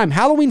same time.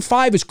 Halloween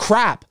 5 is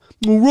crap.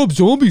 Well, Rob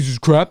Zombies is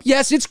crap.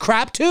 Yes, it's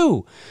crap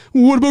too.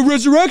 What about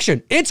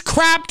Resurrection? It's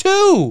crap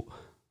too.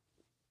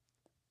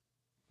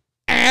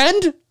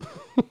 And?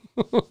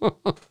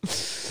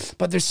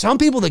 But there's some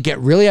people that get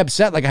really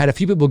upset. Like I had a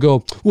few people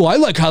go, well, I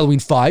like Halloween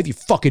 5, you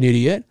fucking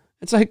idiot.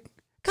 It's like,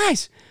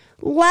 guys,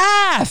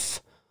 laugh.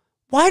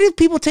 Why do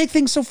people take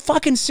things so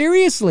fucking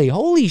seriously?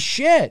 Holy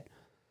shit.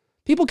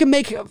 People can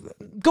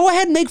go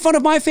ahead and make fun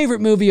of my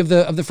favorite movie of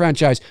the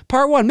franchise.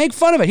 Part 1, make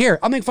fun of it. Here,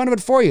 I'll make fun of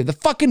it for you. The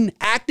fucking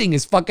acting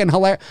is fucking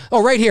hilarious.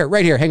 Oh, right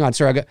here. Hang on,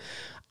 sorry.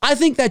 I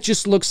think that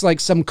just looks like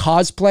some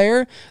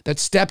cosplayer that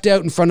stepped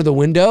out in front of the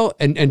window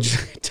and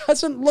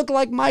doesn't look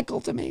like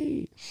Michael to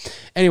me.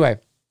 Anyway.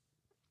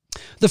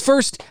 The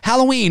first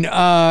Halloween,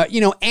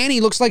 Annie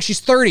looks like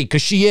she's 30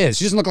 because she is.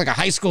 She doesn't look like a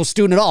high school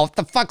student at all. What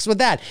the fuck's with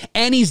that?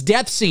 Annie's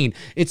death scene.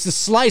 It's the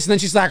slice, and then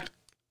she's like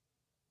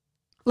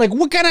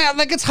what kind of,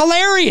 like, it's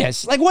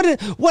hilarious. Like, what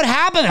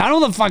happened? I don't know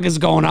what the fuck is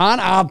going on.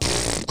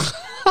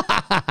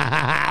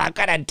 What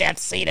kind of death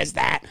scene is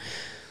that?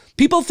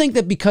 People think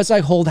that because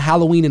I hold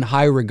Halloween in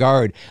high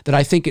regard, that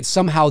I think it's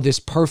somehow this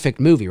perfect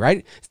movie,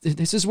 right?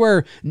 This is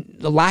where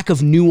the lack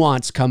of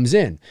nuance comes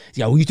in.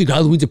 Yeah, well, you think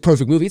Halloween's a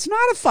perfect movie? It's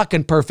not a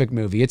fucking perfect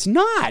movie. It's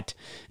not.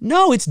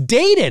 No, it's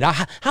dated.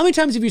 How many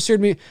times have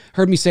you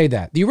heard me say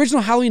that? The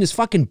original Halloween is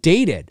fucking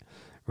dated,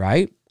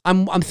 right?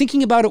 I'm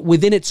thinking about it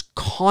within its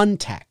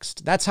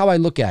context. That's how I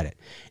look at it,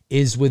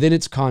 is within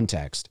its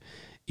context,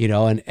 you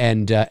know,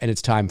 and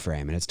its time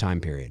frame and its time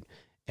period.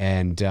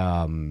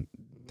 And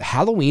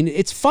Halloween,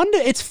 it's fun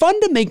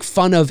to make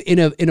fun of in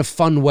a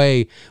fun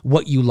way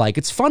what you like.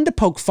 It's fun to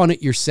poke fun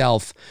at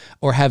yourself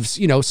or have,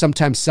 you know,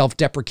 sometimes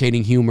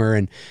self-deprecating humor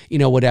and, you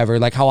know, whatever,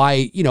 like how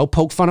I, you know,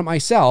 poke fun at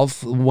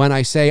myself when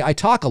I say I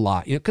talk a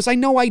lot, you know, because I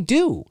know I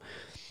do,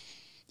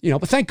 you know,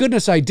 but thank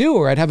goodness I do,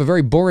 or I'd have a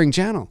very boring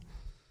channel.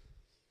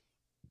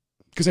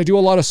 Because I do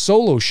a lot of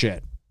solo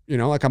shit, you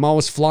know, like I'm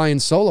always flying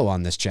solo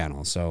on this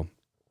channel. So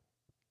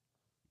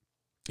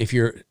if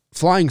you're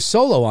flying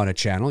solo on a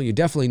channel, you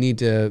definitely need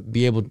to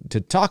be able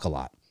to talk a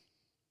lot.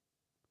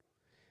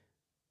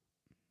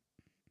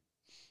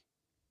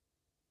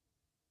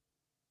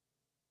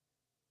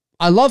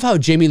 I love how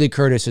Jamie Lee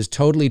Curtis has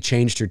totally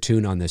changed her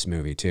tune on this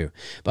movie too.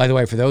 By the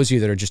way, for those of you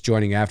that are just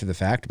joining after the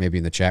fact, maybe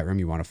in the chat room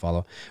you want to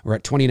follow, we're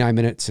at 29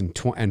 minutes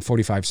and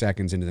 45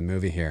 seconds into the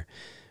movie here.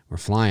 We're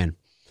flying.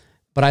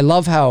 But I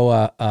love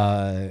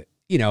how,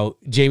 you know,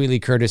 Jamie Lee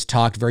Curtis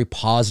talked very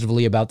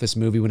positively about this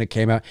movie when it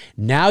came out.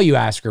 Now you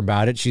ask her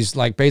about it, she's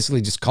like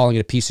basically just calling it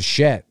a piece of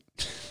shit.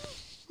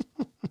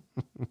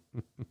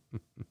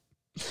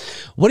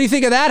 What do you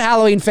think of that,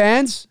 Halloween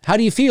fans? How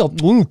do you feel? I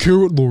don't care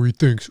what Laurie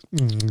thinks. I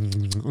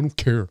don't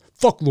care.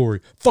 Fuck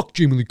Laurie. Fuck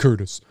Jamie Lee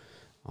Curtis.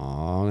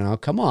 Oh, now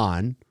come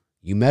on.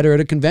 You met her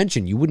at a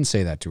convention. You wouldn't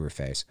say that to her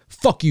face.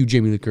 Fuck you,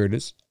 Jamie Lee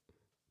Curtis.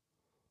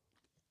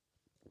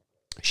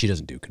 She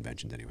doesn't do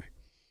conventions anyway.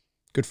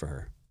 Good for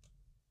her.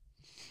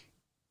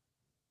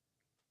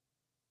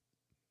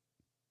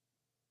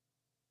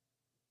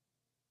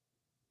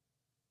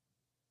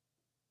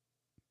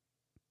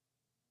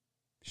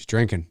 She's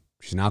drinking.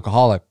 She's an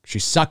alcoholic.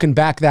 She's sucking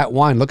back that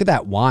wine. Look at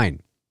that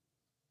wine.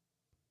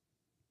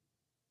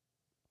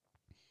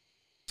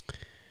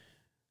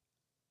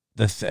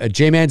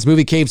 J-Man's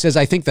Movie Cave says,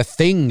 I think The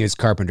Thing is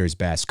Carpenter's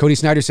best. Cody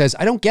Snyder says,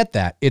 I don't get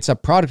that. It's a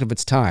product of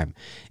its time.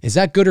 Is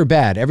that good or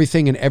bad?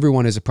 Everything and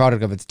everyone is a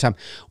product of its time.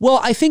 Well,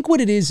 I think what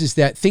it is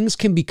that things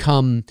can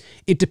become,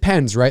 it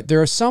depends, right?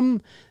 There are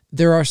some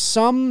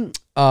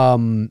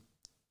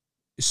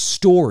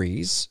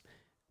stories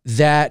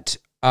that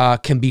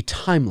can be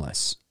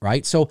timeless,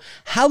 right? So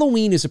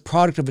Halloween is a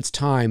product of its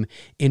time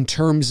in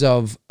terms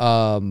of,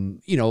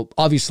 you know,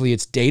 obviously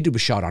it's dated, it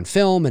was shot on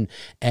film,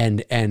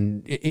 and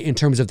in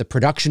terms of the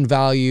production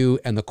value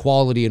and the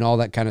quality and all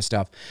that kind of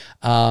stuff,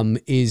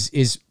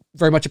 is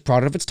very much a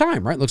product of its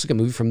time, right? It looks like a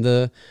movie from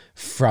the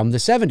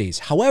 70s.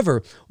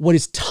 However, what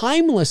is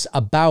timeless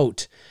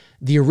about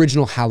the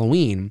original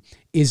Halloween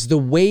is the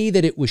way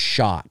that it was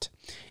shot.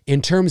 In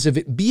terms of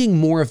it being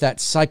more of that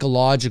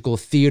psychological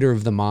theater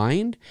of the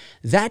mind,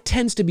 that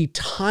tends to be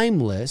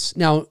timeless.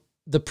 Now,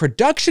 the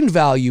production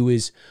value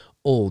is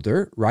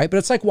older, right? But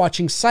it's like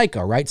watching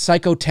Psycho, right?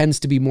 Psycho tends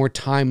to be more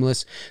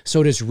timeless.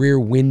 So does Rear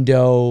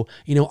Window.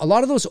 You know, a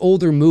lot of those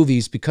older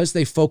movies, because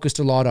they focused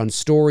a lot on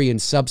story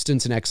and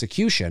substance and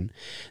execution,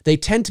 they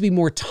tend to be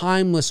more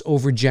timeless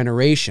over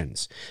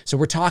generations. So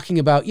we're talking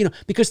about, you know,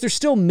 because they're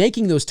still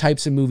making those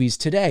types of movies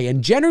today.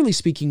 And generally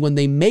speaking, when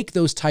they make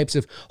those types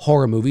of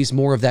horror movies,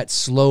 more of that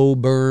slow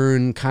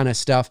burn kind of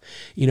stuff,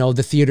 you know,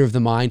 the theater of the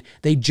mind,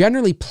 they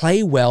generally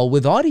play well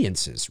with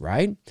audiences,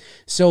 right?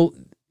 So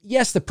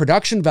yes, the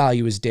production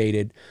value is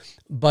dated,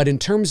 but in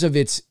terms of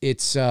its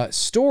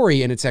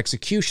story and its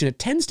execution, it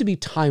tends to be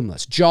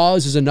timeless.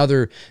 Jaws is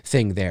another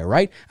thing there,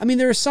 right? I mean,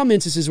 there are some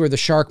instances where the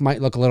shark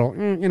might look a little,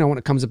 you know, when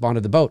it comes up onto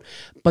the boat,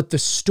 but the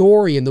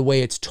story and the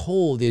way it's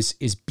told is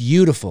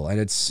beautiful, and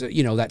it's,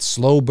 you know, that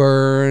slow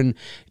burn,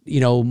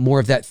 you know, more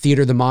of that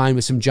theater of the mind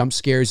with some jump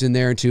scares in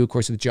there too, of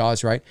course, with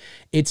Jaws, right?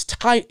 It's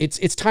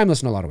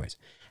timeless in a lot of ways.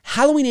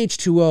 Halloween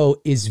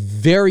H20 is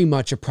very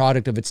much a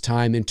product of its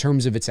time in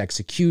terms of its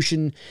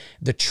execution,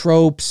 the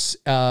tropes,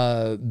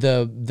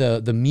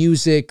 the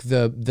music,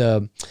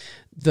 the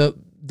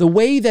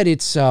way that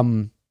it's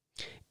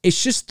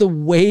just the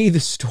way the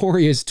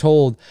story is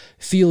told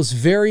feels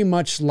very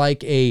much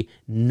like a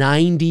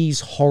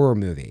 90s horror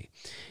movie,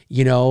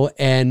 you know,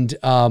 and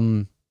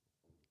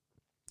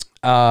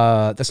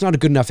that's not a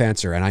good enough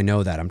answer, and I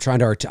know that. I'm trying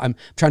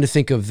to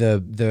think of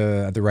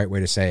the right way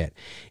to say it.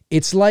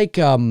 It's like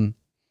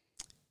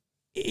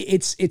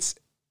it's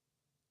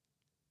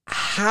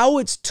how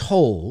it's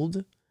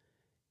told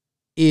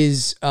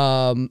is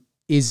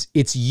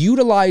it's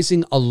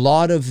utilizing a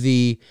lot of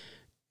the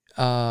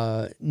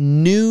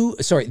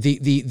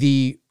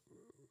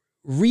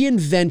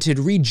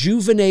reinvented,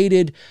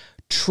 rejuvenated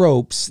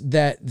tropes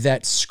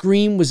that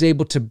Scream was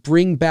able to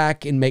bring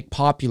back and make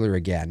popular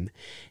again.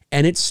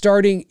 And it's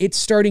starting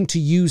to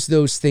use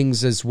those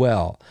things as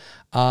well.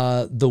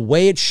 The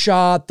way it's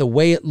shot, the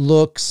way it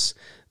looks,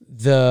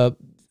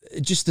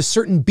 just the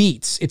certain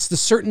beats. It's the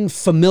certain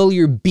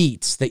familiar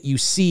beats that you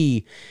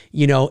see,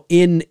 you know,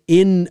 in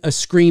a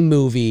Scream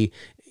movie,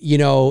 you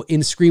know,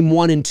 in Scream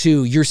 1 and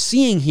 2, you're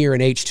seeing here in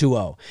H20. You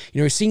know,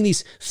 you're seeing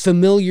these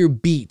familiar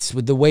beats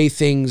with the way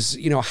things,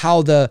 you know,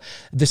 how the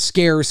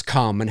scares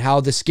come and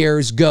how the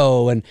scares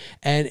go, and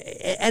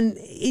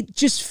it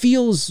just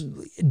feels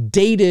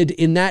dated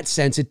in that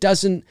sense. It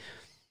doesn't,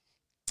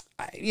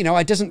 you know,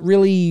 it doesn't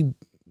really,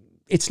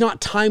 it's not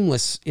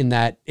timeless in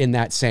that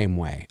same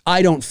way.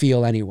 I don't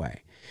feel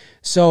anyway.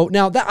 So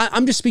now that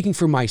I'm just speaking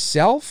for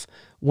myself.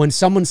 When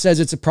someone says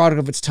it's a product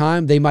of its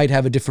time, they might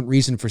have a different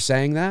reason for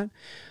saying that.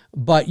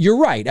 But you're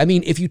right. I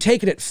mean, if you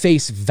take it at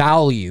face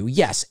value,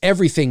 yes,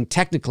 everything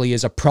technically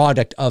is a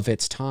product of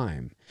its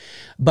time.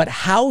 But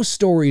how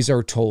stories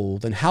are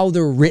told and how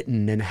they're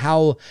written and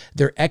how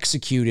they're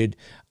executed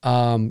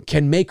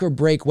can make or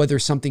break whether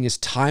something is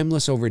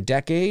timeless over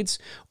decades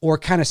or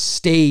kind of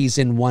stays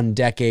in one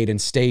decade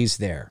and stays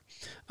there.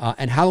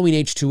 And Halloween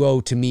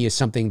H20 to me is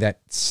something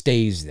that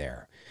stays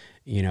there.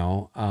 You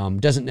know,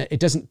 it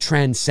doesn't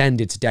transcend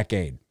its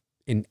decade,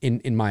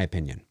 in my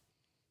opinion.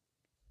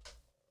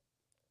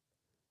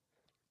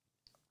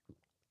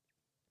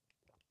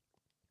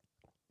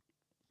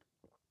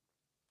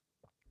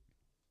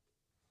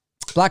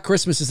 Black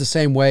Christmas is the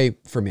same way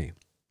for me.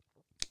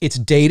 It's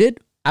dated.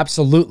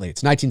 Absolutely.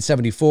 It's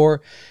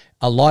 1974.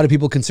 A lot of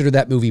people consider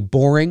that movie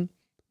boring,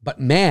 but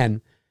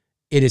man,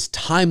 it is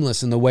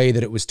timeless in the way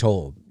that it was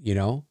told, you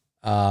know,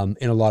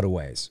 in a lot of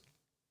ways.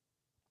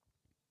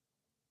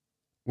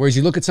 Whereas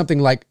you look at something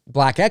like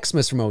Black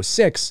Xmas from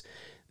 '06,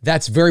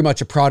 that's very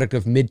much a product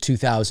of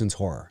mid-2000s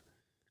horror,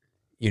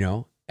 you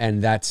know,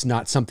 and that's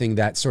not something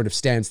that sort of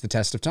stands the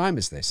test of time,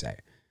 as they say.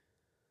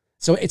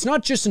 So it's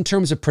not just in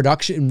terms of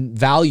production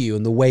value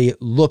and the way it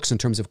looks in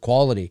terms of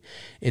quality.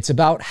 It's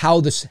about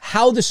how the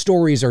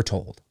stories are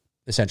told,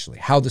 essentially,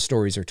 how the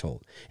stories are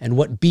told and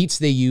what beats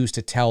they use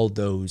to tell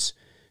those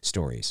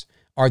stories.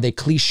 Are they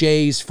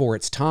cliches for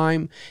its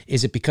time?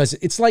 Is it because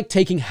it's like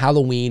taking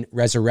Halloween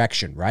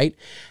Resurrection, right?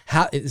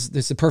 This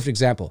is a perfect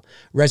example.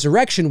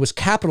 Resurrection was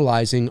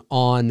capitalizing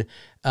on,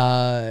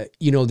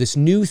 you know, this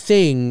new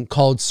thing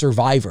called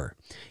Survivor,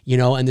 you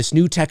know, and this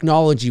new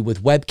technology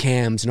with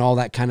webcams and all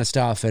that kind of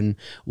stuff and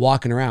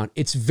walking around.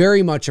 It's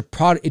very much a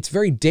product. It's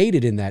very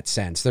dated in that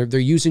sense. They're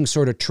using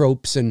sort of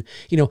tropes and,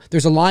 you know,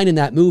 there's a line in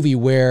that movie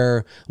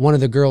where one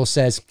of the girls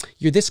says,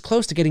 "You're this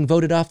close to getting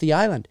voted off the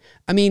island."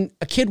 I mean,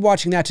 a kid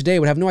watching that today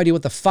would have no idea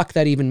what the fuck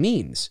that even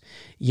means,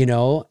 you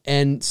know?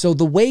 And so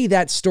the way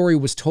that story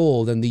was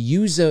told and the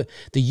use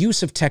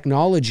of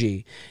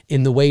technology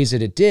in the ways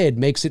that it did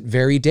makes it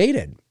very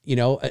dated, you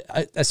know,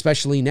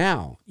 especially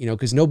now, you know,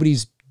 because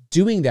nobody's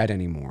doing that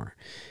anymore,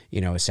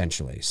 you know,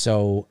 essentially.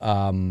 So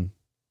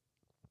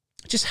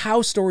just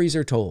how stories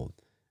are told,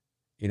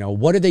 you know,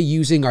 what are they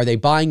using? Are they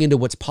buying into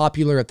what's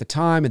popular at the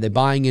time? Are they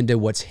buying into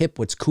what's hip,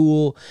 what's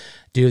cool?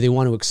 Do they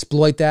want to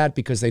exploit that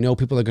because they know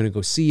people are going to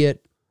go see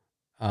it?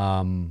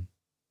 Anyway,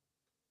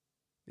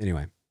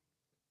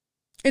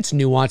 it's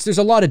nuanced. There's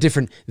a lot of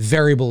different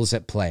variables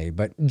at play,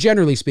 but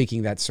generally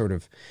speaking, that's sort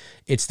of,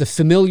 it's the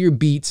familiar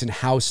beats and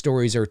how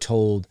stories are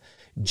told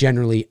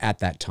generally at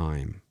that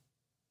time.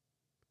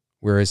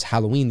 Whereas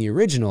Halloween, the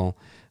original,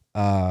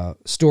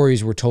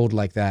 stories were told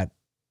like that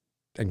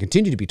and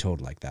continue to be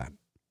told like that.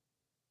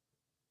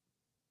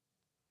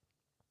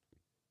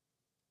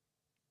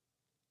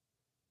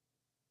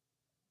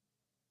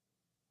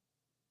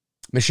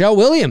 Michelle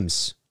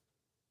Williams.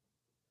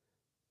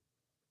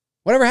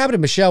 Whatever happened to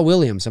Michelle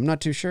Williams? I'm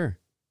not too sure.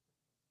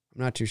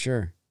 I'm not too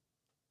sure.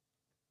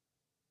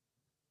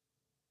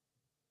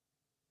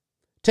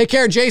 Take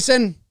care,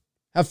 Jason.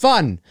 Have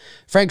fun.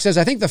 Frank says,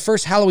 I think the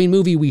first Halloween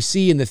movie we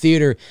see in the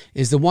theater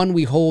is the one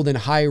we hold in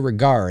high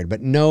regard,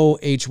 but no,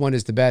 H1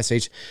 is the best.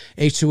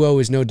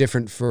 H2O is no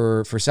different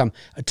for some.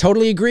 I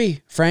totally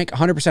agree, Frank,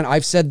 100%.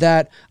 I've said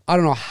that. I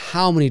don't know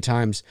how many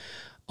times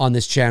on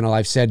this channel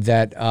I've said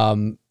that,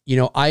 you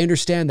know, I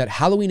understand that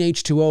Halloween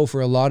H2O for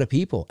a lot of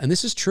people, and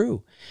this is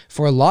true,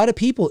 for a lot of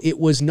people, it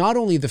was not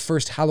only the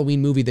first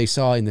Halloween movie they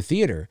saw in the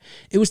theater,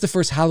 it was the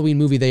first Halloween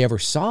movie they ever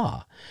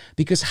saw.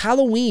 Because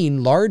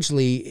Halloween,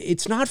 largely,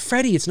 it's not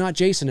Freddy, it's not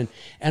Jason.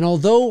 And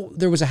although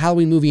there was a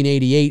Halloween movie in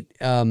 88,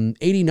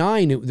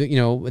 89, you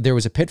know, there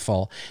was a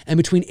pitfall. And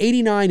between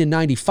 89 and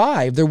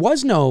 95, there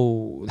was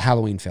no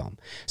Halloween film.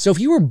 So if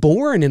you were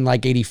born in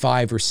like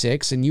 85 or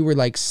 6 and you were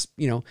like,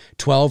 you know,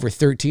 12 or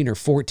 13 or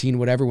 14,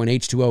 whatever, when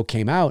H2O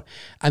came out,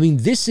 I mean,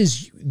 this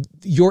is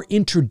your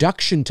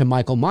introduction to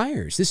Michael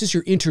Myers. This is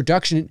your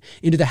introduction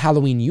into the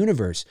Halloween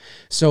universe.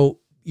 So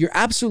you're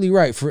absolutely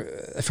right.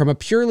 From a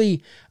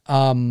purely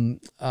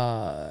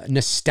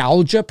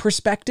nostalgia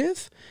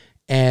perspective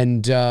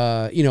and,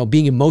 you know,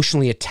 being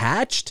emotionally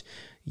attached,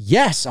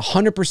 yes,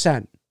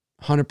 100%,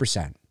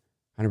 100%,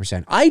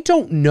 100%. I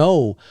don't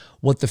know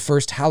what the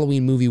first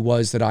Halloween movie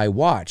was that I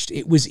watched.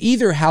 It was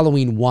either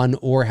Halloween 1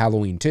 or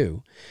Halloween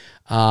 2.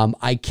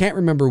 I can't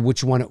remember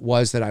which one it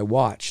was that I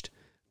watched,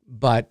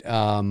 but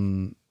I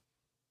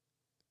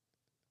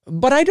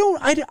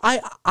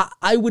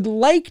would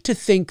like to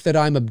think that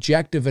I'm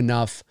objective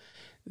enough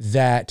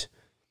that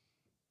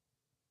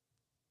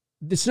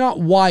it's not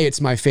why it's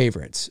my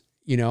favorites.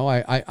 You know,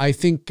 I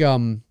think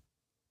they're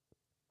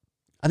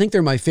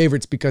my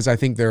favorites because I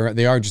think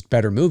they are just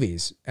better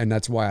movies, and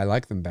that's why I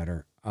like them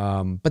better.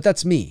 But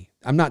that's me.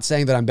 I'm not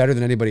saying that I'm better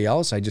than anybody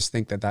else. I just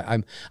think that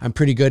I'm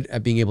pretty good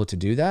at being able to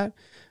do that.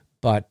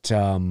 But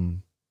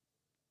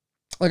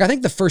like I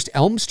think the first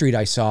Elm Street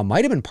I saw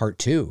might have been part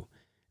 2.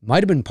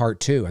 Might have been part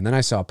 2, and then I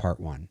saw part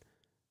 1.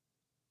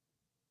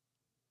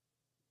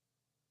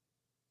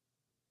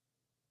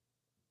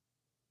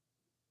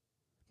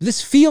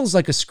 This feels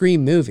like a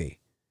Scream movie,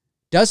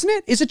 doesn't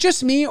it? Is it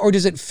just me, or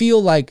does it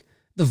feel like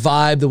the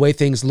vibe, the way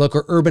things look,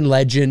 or urban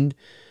legend?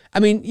 I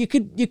mean, you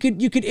could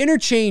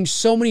interchange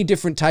so many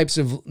different types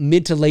of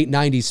mid to late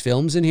 90s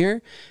films in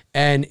here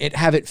and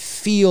have it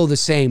feel the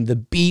same. The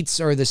beats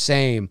are the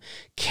same.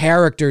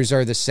 Characters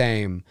are the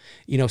same.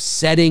 You know,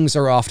 settings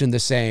are often the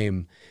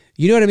same.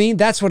 You know what I mean?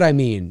 That's what I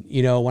mean,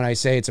 you know, when I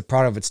say it's a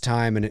product of its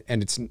time and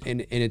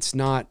it's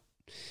not,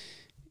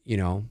 you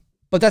know,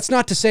 but that's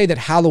not to say that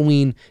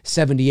Halloween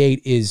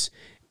 78 is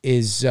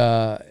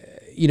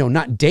you know,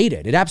 not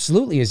dated. It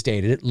absolutely is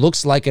dated. It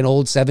looks like an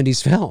old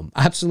 70s film.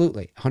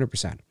 Absolutely.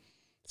 100%.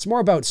 It's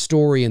more about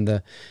story and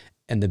the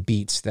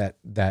beats that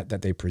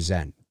they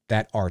present.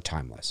 that are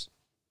timeless.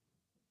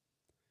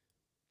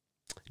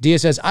 Dia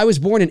says, I was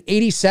born in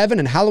 87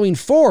 and Halloween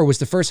 4 was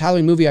the first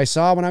Halloween movie I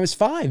saw when I was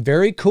 5.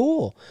 Very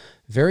cool.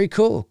 Very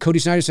cool. Cody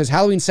Snyder says,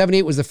 Halloween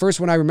 78 was the first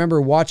one I remember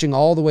watching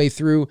all the way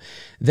through,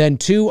 then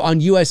 2 on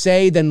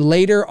USA, then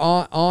later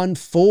on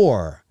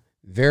 4.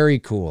 Very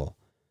cool.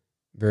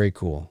 Very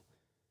cool.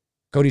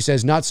 Cody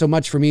says, not so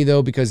much for me,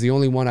 though, because the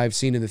only one I've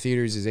seen in the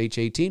theaters is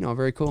H18. Oh,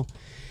 very cool.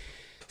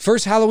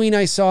 First Halloween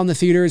I saw in the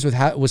theaters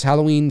was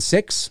Halloween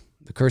 6,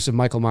 The Curse of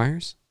Michael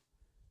Myers.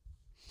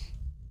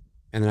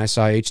 And then I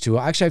saw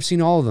H20. Actually, I've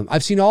seen all of them.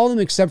 I've seen all of them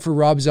except for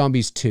Rob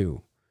Zombie's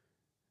 2.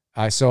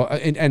 I saw,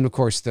 and of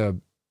course,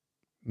 the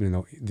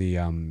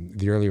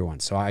earlier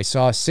ones. So I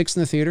saw 6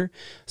 in the theater,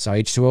 saw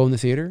H20 in the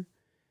theater,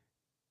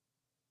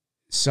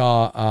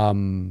 saw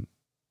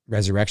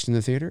Resurrection in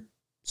the theater,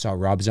 saw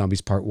Rob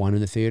Zombie's Part 1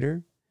 in the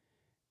theater,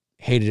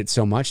 hated it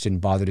so much, didn't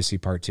bother to see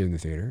Part 2 in the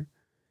theater.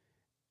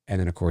 And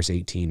then, of course,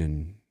 18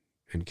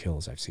 and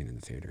Kills I've seen in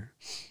the theater.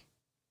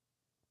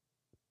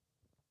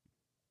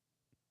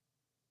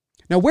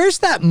 Now, where's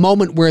that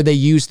moment where they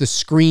use the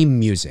Scream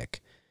music?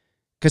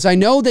 Because I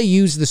know they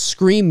use the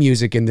Scream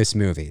music in this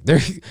movie.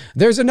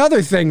 There's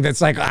another thing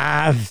that's like,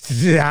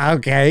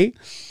 okay.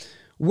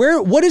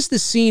 What is the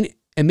scene,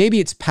 and maybe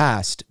it's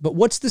past, but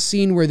what's the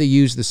scene where they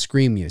use the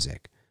Scream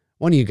music?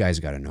 One of you guys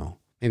got to know.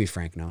 Maybe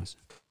Frank knows.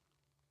 I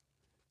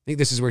think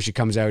this is where she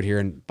comes out here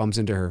and bumps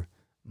into her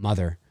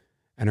mother.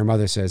 And her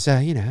mother says,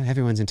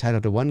 everyone's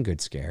entitled to one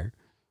good scare.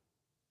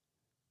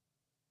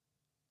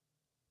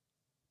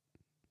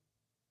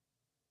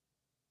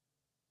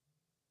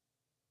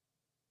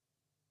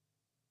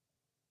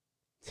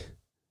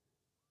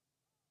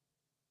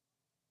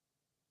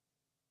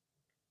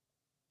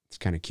 It's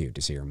kind of cute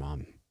to see her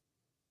mom.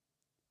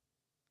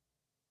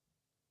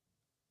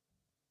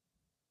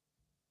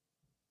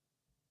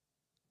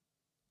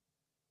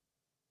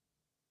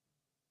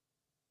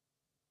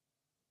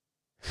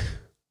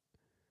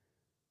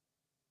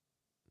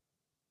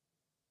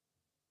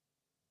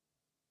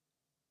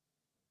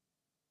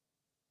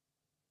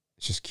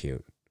 It's just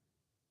cute.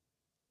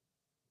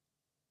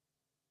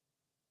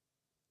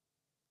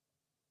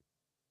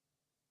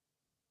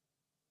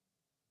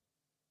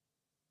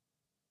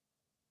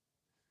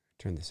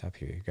 Turn this up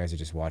here. You guys are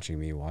just watching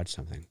me watch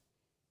something.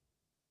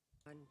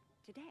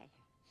 Today.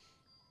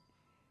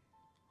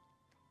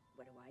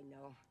 What do I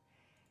know?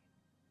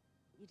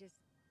 You just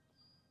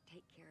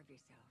take care of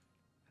yourself,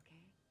 okay?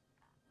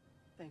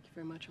 Thank you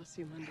very much. I'll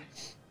see you Monday.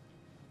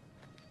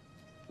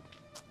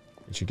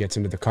 And she gets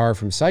into the car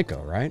from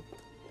Psycho, right?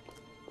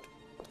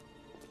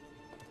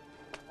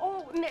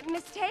 Oh,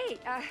 Miss Tate.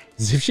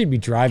 As if she'd be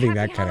driving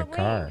that Happy kind of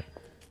Halloween. car.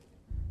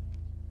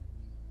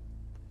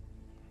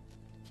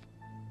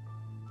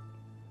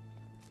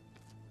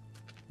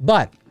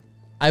 But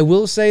I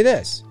will say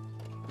this.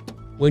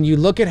 When you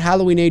look at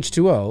Halloween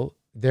H20,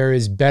 there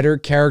is better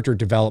character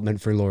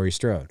development for Laurie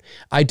Strode.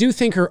 I do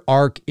think her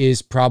arc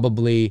is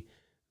probably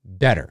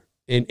better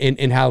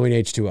in Halloween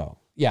H20.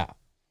 Yeah,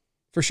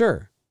 for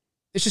sure.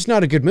 It's just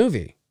not a good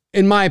movie,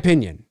 in my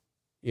opinion.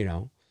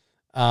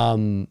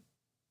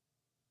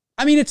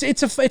 I mean,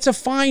 it's a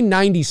fine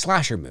 90s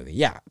slasher movie.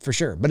 Yeah, for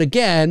sure. But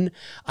again,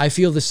 I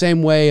feel the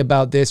same way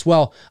about this.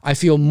 Well, I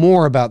feel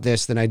more about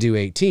this than I do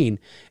 18.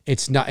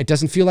 It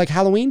doesn't feel like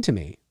Halloween to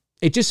me.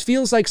 It just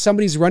feels like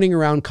somebody's running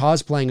around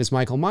cosplaying as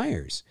Michael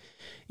Myers.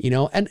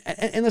 And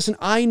listen,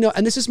 I know,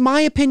 and this is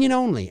my opinion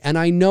only, and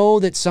I know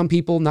that some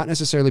people, not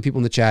necessarily people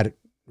in the chat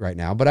right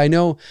now, but I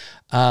know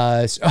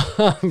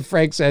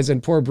Frank says,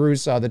 and poor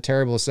Bruce saw the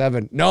terrible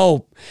 7.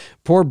 No,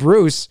 poor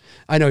Bruce.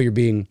 I know you're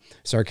being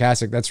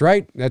sarcastic. That's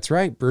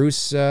right.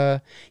 Bruce,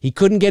 he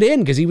couldn't get in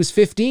because he was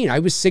 15. I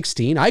was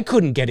 16. I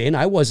couldn't get in.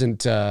 I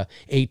wasn't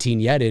 18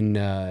 yet in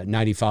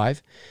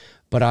 95.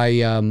 But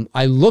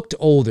I looked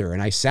older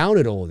and I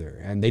sounded older,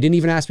 and they didn't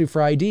even ask me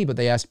for ID, but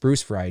they asked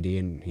Bruce for ID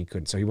and he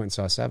couldn't. So he went and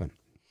saw 7.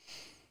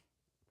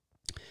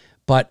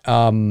 But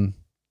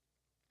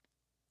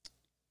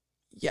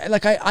yeah,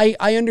 like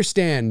I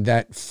understand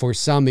that for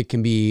some it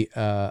can be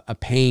a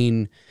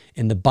pain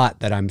in the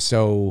butt that I'm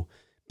so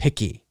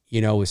picky,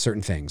 with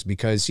certain things,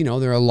 because,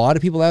 there are a lot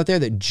of people out there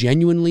that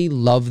genuinely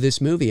love this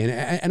movie.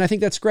 And I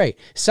think that's great.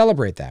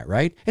 Celebrate that,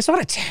 right? It's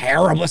not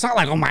it's not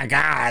like, oh my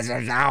God,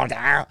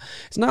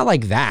 it's not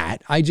like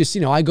that. I just,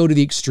 I go to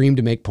the extreme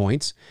to make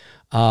points.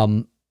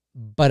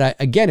 But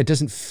again, it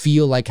doesn't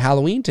feel like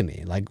Halloween to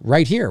me. Like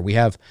right here, we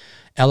have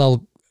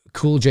LL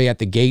Cool J at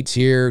the gates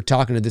here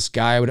talking to this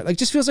guy. Like,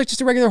 just feels like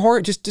just a regular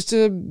horror, just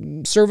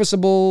a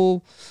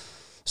serviceable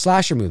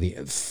slasher movie.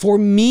 For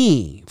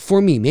me,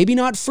 maybe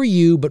not for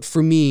you, but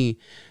for me,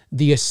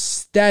 the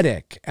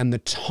aesthetic and the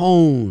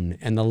tone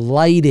and the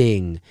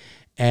lighting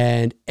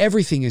and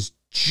everything is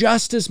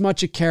just as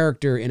much a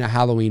character in a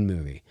Halloween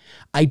movie.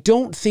 I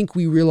don't think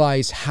we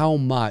realize how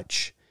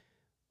much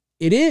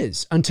it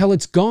is until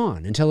it's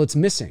gone, until it's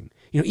missing.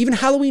 Even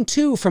Halloween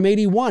 2 from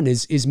 81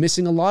 is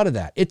missing a lot of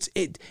that. It's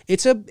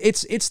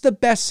the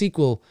best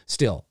sequel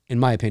still, in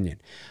my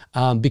opinion,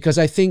 because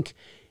I think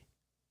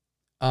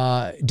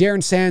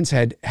Darren Sands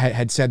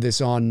had said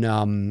this on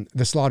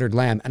The Slaughtered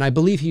Lamb, and I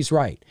believe he's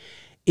right.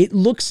 It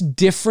looks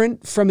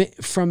different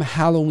from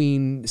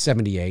Halloween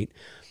 78,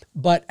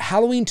 but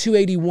Halloween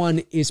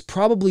 281 is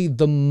probably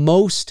the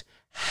most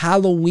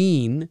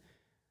Halloween,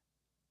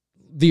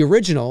 the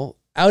original,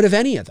 out of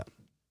any of them,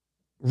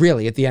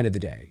 really, at the end of the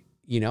day.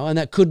 You know, and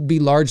that could be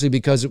largely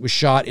because it was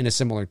shot in a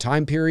similar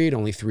time period,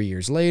 only 3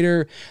 years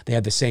later. They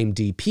had the same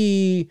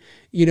DP,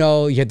 you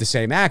know, you had the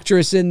same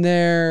actress in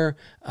there,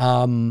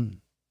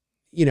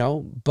 you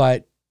know,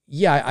 but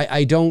yeah,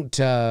 I don't,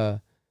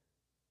 like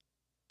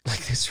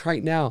this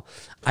right now,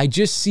 I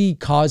just see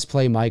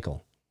cosplay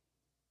Michael.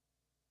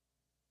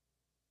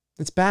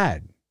 It's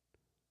bad.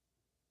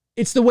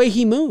 It's the way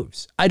he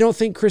moves. I don't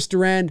think Chris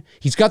Durand,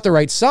 he's got the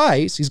right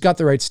size, he's got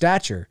the right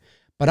stature,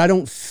 but I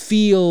don't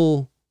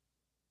feel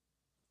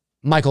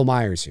Michael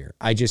Myers here.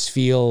 I just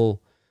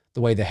feel the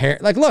way the hair,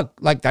 like, look,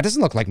 like that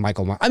doesn't look like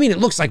Michael Myers. I mean, it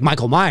looks like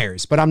Michael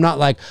Myers, but I'm not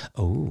like,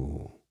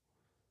 oh.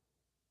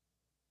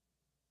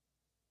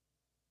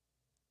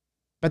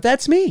 But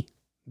that's me.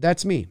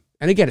 That's me.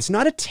 And again, it's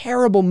not a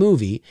terrible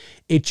movie.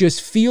 It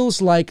just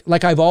feels like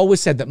I've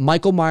always said, that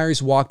Michael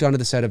Myers walked onto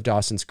the set of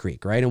Dawson's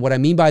Creek, right? And what I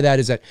mean by that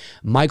is that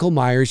Michael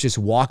Myers just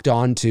walked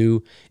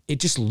onto, it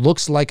just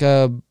looks like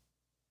the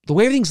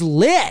way everything's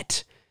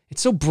lit.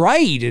 It's so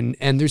bright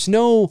and there's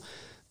no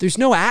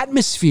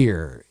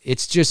atmosphere.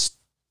 It's just,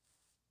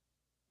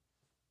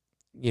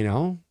 you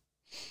know,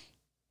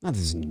 not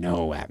there's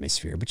no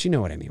atmosphere, but you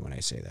know what I mean when I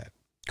say that.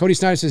 Cody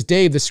Snyder says,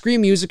 Dave, the Scream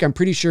music, I'm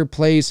pretty sure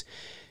plays.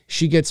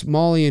 She gets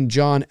Molly and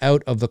John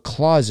out of the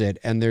closet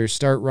and they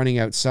start running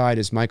outside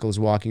as Michael's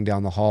walking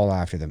down the hall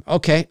after them.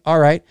 Okay, all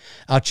right.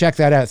 I'll check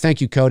that out. Thank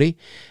you, Cody.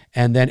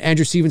 And then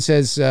Andrew Stevens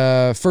says,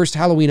 first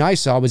Halloween I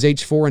saw was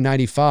age 4 in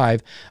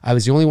 95. I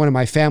was the only one in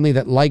my family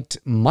that liked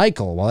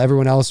Michael, while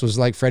everyone else was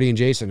like Freddy and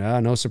Jason.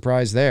 No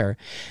surprise there.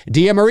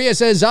 Dia Maria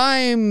says,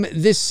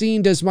 this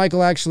scene, does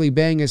Michael actually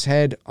bang his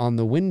head on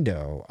the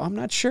window? I'm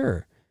not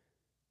sure.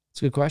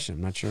 It's a good question.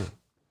 I'm not sure.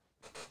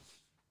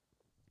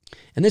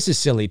 And this is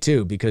silly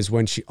too, because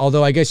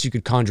although I guess you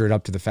could conjure it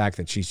up to the fact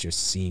that she's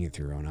just seeing it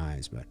through her own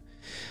eyes, but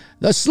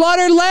the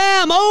slaughtered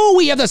lamb. Oh,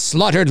 we have the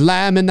slaughtered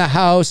lamb in the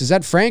house. Is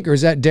that Frank or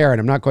is that Darren?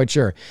 I'm not quite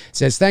sure. It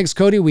says, thanks,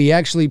 Cody. We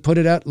actually put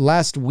it out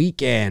last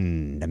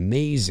weekend.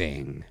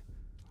 Amazing.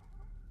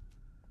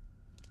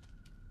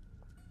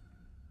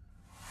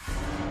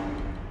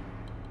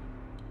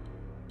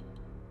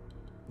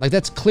 Like,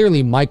 that's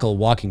clearly Michael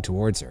walking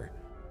towards her.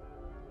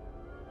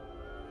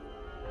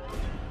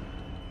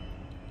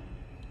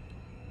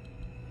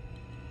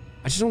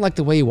 I just don't like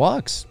the way he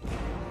walks.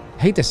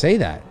 I hate to say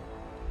that.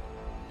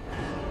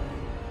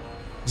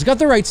 He's got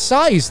the right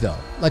size, though.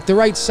 Like, the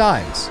right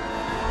size.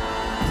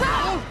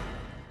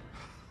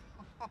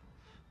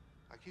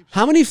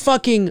 How many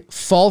fucking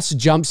false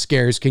jump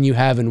scares can you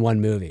have in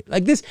one movie?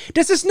 Like this,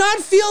 does this not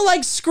feel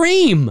like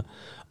Scream?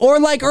 Or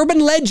like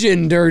Urban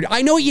Legend? Or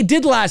I Know What You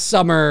Did Last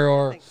Summer?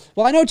 Or,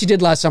 well, I Know What You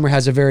Did Last Summer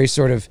has a very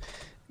sort of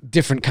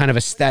different kind of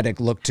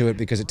aesthetic look to it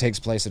because it takes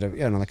place at a,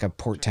 you know, like a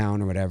port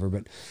town or whatever.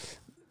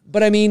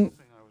 But I mean,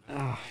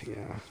 oh,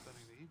 yeah.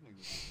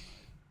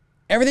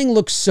 Everything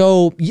looks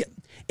so,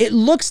 it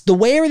looks, the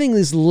way everything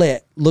is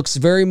lit looks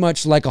very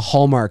much like a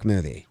Hallmark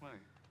movie.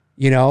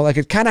 You know, like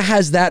it kind of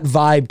has that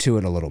vibe to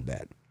it a little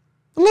bit.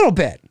 A little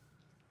bit.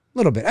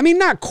 I mean,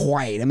 not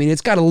quite. I mean,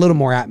 it's got a little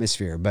more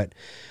atmosphere, but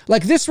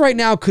like this right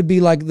now could be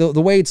like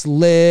the way it's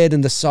lit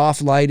and the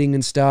soft lighting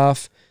and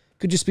stuff.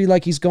 Could just be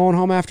like he's going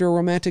home after a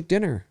romantic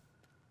dinner.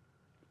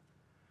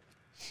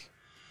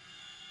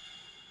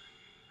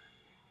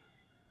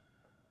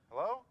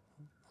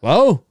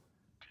 Hello?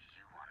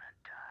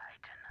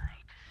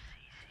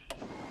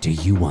 Do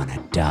you want to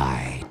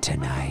die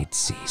tonight,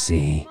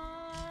 Cece?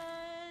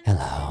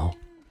 Hello?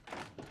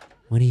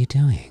 What are you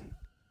doing?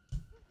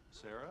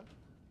 Sarah?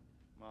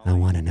 I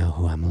want to know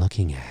who I'm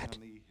looking at.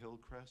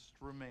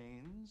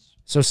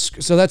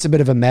 So that's a bit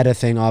of a meta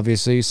thing,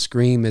 obviously.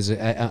 Scream is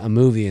a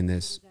movie in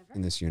this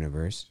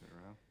universe,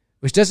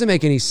 which doesn't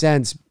make any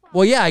sense.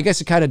 Well, yeah, I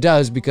guess it kind of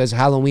does because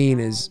Halloween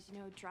is...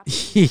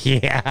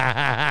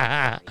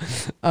 Yeah.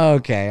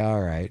 Okay,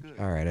 all right.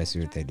 I see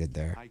what they did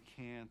there. I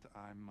can't.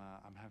 I'm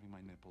having my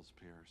nipples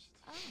pierced.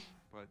 Oh.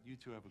 But you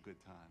two have a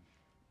good time.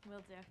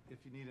 Will do. If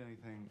you need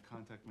anything,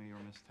 contact me or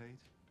Miss Tate,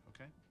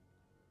 okay?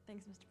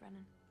 Thanks, Mr.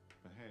 Brennan.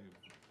 Behave.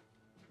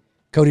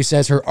 Cody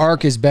says her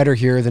arc is better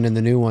here than in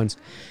the new ones.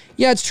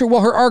 Yeah, it's true.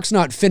 Well, her arc's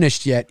not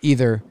finished yet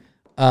either.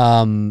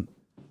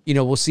 You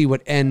know, we'll see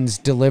what ends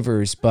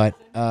delivers, but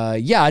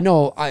yeah,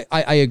 no,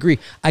 I agree.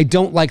 I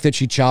don't like that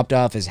she chopped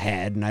off his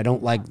head, and I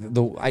don't like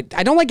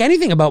I don't like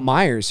anything about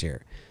Myers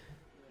here.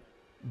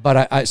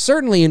 But I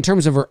certainly, in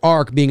terms of her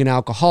arc, being an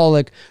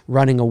alcoholic,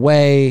 running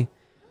away,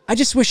 I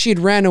just wish she had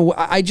ran away.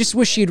 I just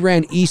wish she had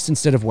ran east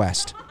instead of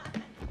west.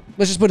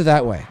 Let's just put it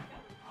that way,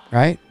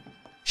 right?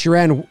 She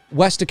ran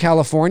west to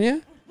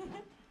California.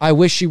 I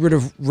wish she would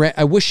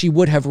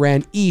have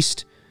ran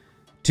east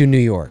to New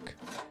York,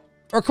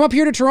 or come up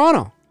here to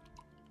Toronto.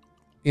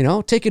 You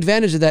know, take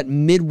advantage of that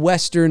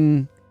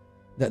Midwestern,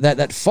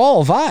 that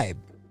fall vibe.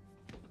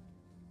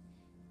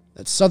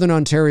 That Southern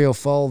Ontario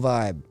fall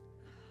vibe.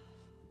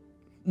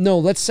 No,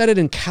 let's set it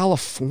in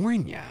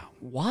California.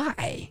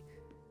 Why?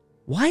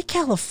 Why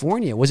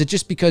California? Was it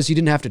just because you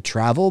didn't have to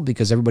travel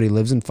because everybody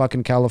lives in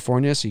fucking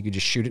California, so you could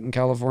just shoot it in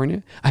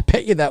California? I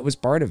bet you that was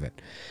part of it.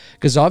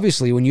 Because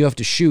obviously when you have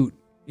to shoot,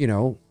 you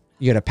know,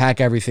 you got to pack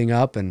everything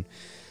up and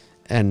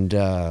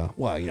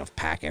well, you don't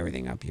pack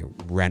everything up. You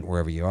rent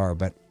wherever you are,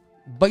 but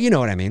you know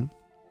what I mean.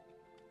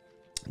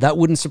 That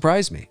wouldn't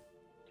surprise me.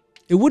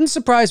 It wouldn't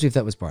surprise me if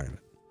that was part of it.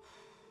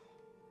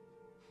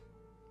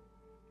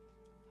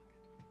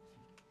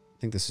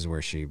 I think this is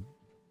where she...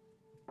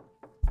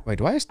 Wait,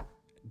 do I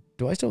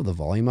still have the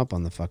volume up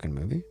on the fucking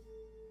movie?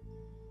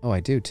 Oh, I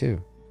do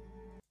too.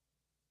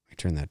 I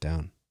turn that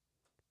down.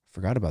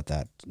 Forgot about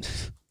that.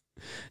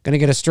 Gonna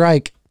get a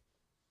strike.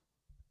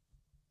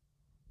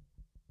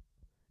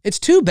 It's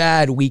too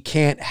bad we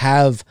can't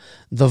have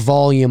the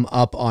volume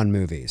up on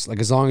movies. Like,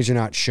 as long as you're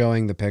not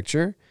showing the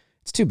picture,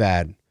 it's too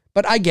bad.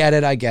 But I get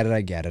it. I do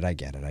get it.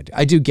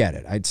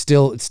 I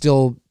still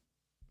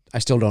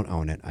don't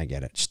own it. I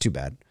get it. It's too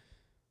bad.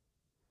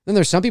 Then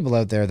there's some people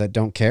out there that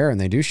don't care and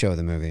they do show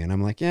the movie. And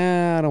I'm like,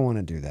 yeah, I don't want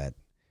to do that.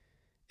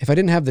 If I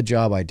didn't have the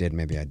job I did,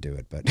 maybe I'd do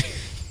it. But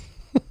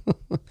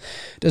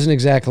doesn't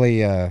exactly,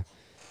 you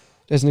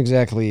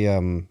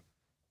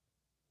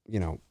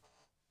know,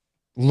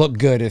 look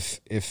good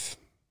if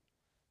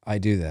I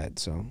do that.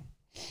 So,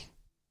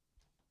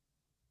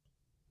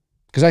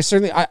 because I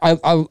certainly,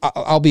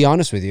 I'll be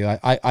honest with you.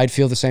 I'd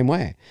feel the same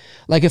way.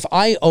 Like if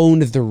I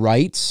owned the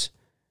rights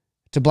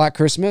to Black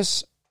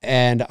Christmas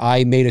and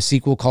I made a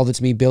sequel called It's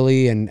Me,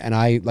 Billy, and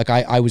I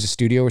was a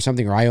studio or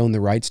something, or I own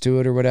the rights to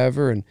it or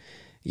whatever. And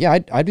yeah,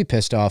 I'd be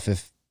pissed off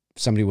if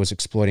somebody was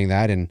exploiting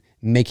that and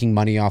making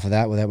money off of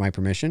that without my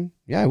permission.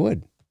 Yeah, I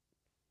would.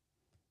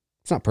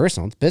 It's not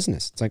personal. It's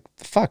business. It's like,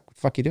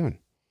 fuck you doing?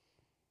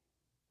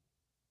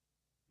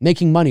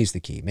 Making money's the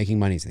key. Making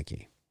money's the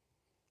key.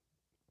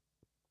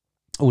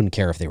 I wouldn't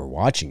care if they were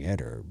watching it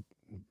or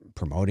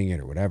promoting it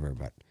or whatever,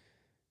 but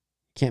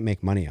you can't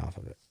make money off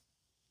of it.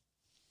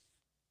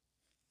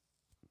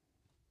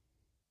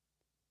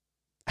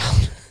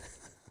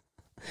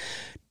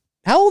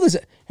 How old is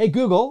it? Hey,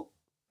 Google,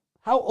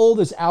 how old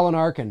is Alan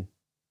Arkin?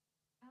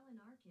 Alan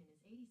Arkin is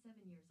 87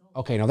 years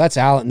old. Okay, no, that's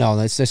Alan. No,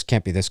 this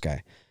can't be this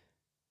guy.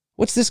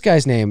 What's this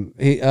guy's name?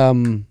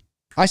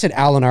 I said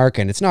Alan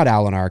Arkin. It's not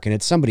Alan Arkin.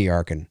 It's somebody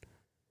Arkin.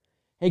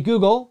 Hey,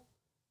 Google,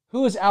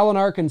 who is Alan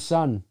Arkin's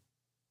son?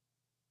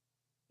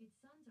 His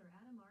sons are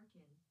Adam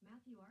Arkin,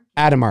 Matthew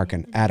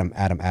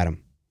Arkin.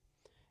 Adam.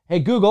 Hey,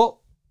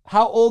 Google,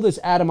 how old is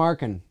Adam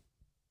Arkin?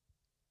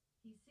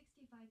 He's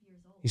 65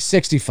 years old. He's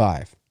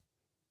 65.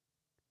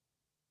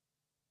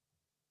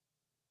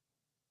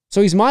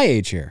 So he's my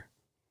age here.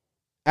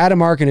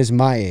 Adam Arkin is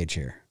my age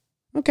here.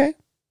 Okay.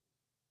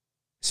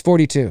 He's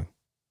 42.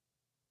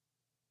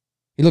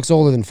 He looks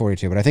older than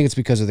 42, but I think it's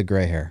because of the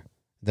gray hair.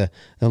 The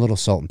little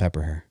salt and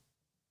pepper hair.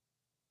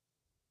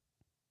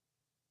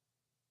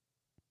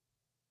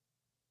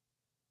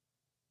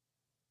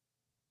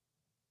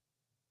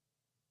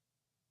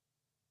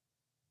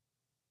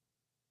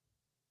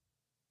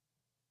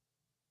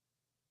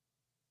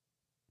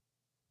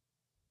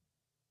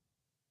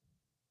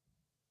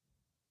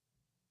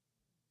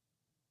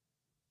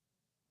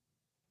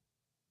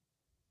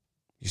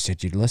 You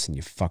said you'd listen,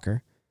 you fucker.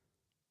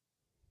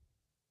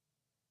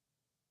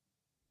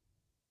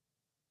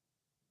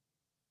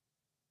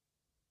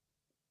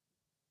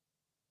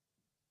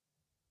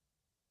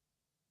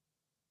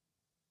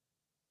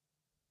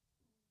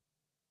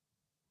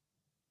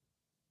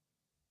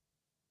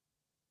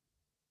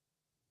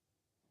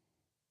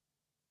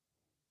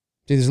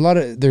 See, there's a lot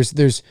of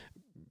there's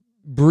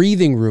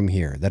breathing room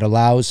here that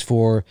allows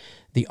for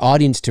the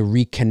audience to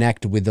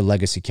reconnect with the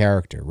legacy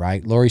character,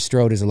 right? Laurie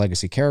Strode is a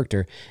legacy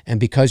character, and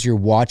because you're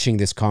watching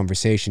this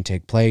conversation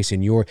take place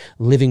and you're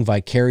living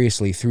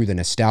vicariously through the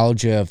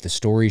nostalgia of the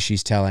story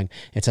she's telling,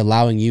 it's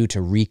allowing you to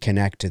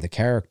reconnect to the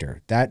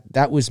character.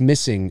 That was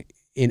missing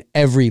in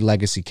every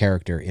legacy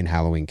character in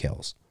Halloween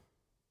Kills.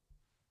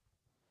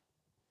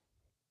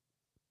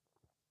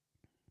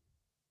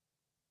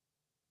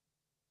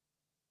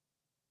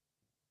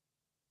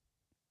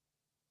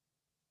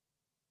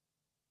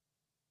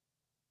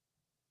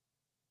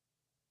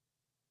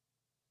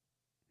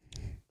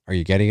 Are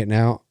you getting it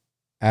now,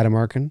 Adam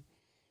Arkin?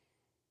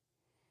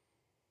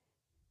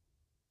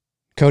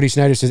 Cody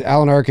Snyder says,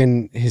 Alan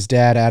Arkin, his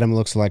dad, Adam,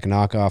 looks like a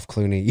knockoff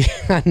Clooney.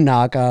 Yeah,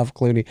 knockoff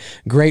Clooney.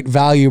 Great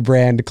value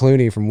brand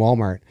Clooney from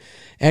Walmart.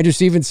 Andrew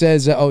Stevens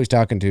says, he's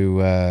talking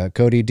to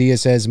Cody.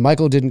 Diaz says,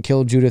 Michael didn't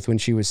kill Judith when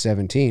she was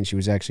 17. She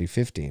was actually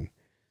 15.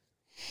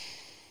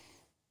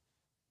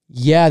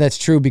 Yeah, that's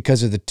true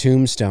because of the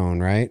tombstone,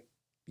 right?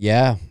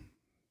 Yeah.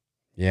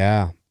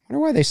 Yeah. I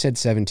wonder why they said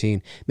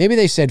 17. Maybe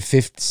they said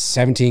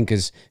 17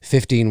 because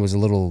 15 was a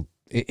little...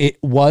 It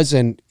was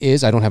and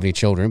is... I don't have any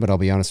children, but I'll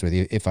be honest with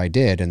you. If I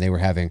did and they were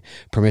having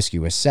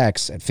promiscuous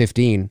sex at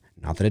 15,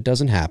 not that it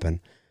doesn't happen,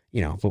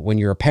 you know, but when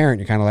you're a parent,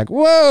 you're kind of like,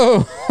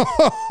 whoa,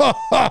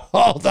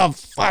 all the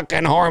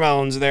fucking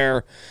hormones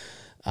there.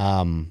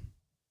 But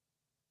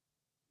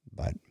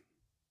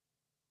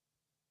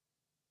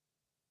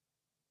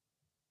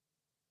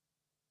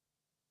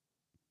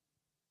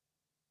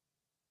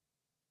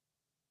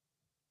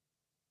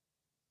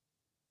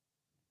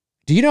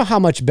Do you know how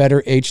much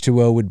better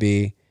H2O would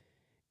be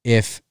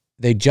if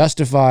they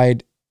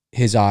justified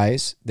his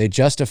eyes, they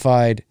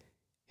justified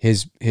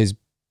his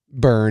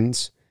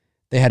burns,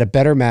 they had a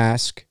better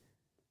mask?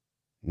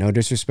 No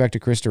disrespect to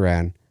Chris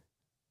Duran.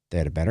 They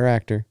had a better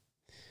actor.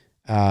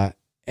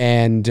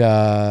 And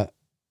it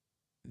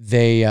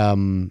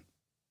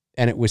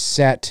was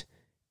set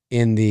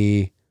in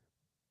the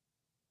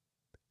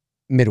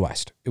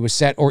Midwest. It was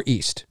set, or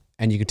East,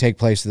 and you could take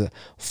place in the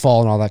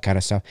fall and all that kind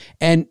of stuff.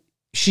 And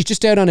she's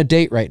just out on a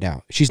date right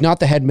now. She's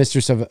not the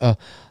headmistress of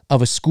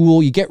a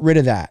school. You get rid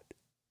of that.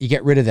 You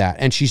get rid of that.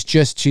 And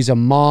she's a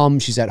mom.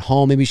 She's at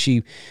home. Maybe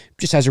she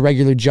just has a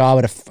regular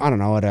job at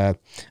a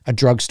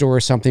drugstore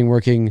or something,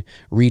 working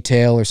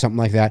retail or something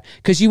like that.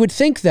 Because you would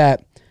think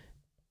that,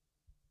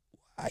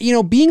 you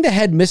know, being the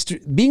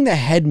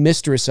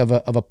headmistress of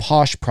a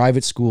posh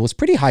private school is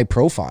pretty high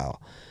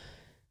profile.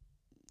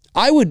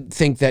 I would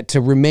think that to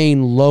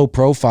remain low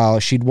profile,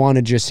 she'd want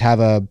to just have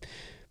a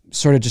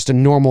sort of just a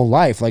normal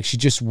life. Like she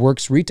just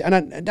works retail.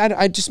 And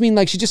I just mean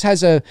like she just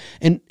has an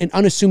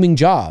unassuming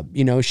job.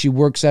 You know, she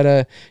works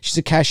she's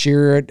a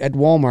cashier at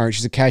Walmart.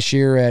 She's a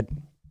cashier at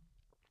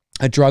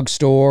a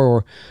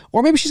drugstore,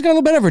 or maybe she's got a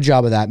little bit of a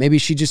job of that. Maybe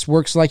she just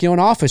works like, you know, an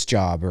office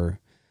job or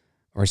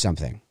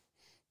something.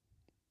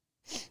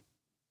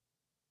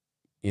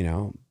 You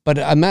know, but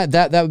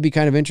that would be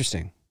kind of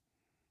interesting.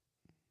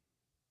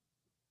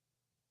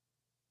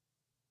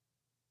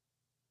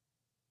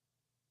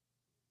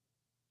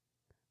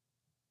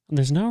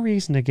 There's no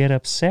reason to get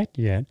upset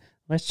yet.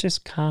 Let's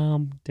just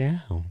calm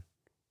down.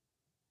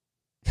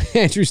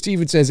 Andrew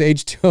Stevens says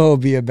H2O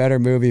would be a better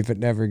movie if it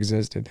never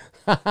existed.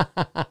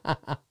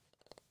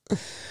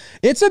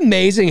 It's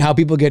amazing how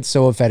people get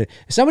so offended.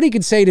 Somebody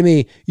could say to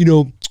me, you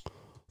know,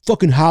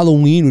 fucking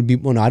Halloween would be,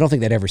 well, no, I don't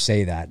think they'd ever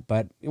say that,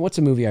 but what's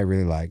a movie I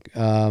really like?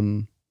 I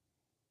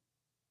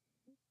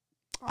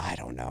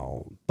don't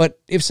know. But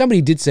if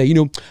somebody did say, you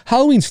know,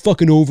 Halloween's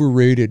fucking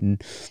overrated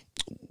and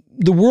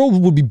the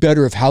world would be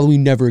better if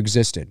Halloween never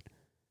existed,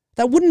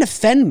 that wouldn't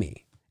offend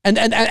me. And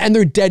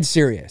they're dead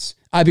serious.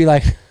 I'd be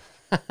like,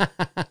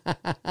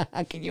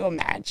 can you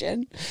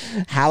imagine?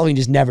 Halloween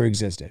just never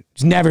existed.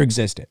 Just never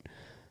existed.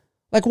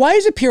 Like, why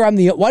does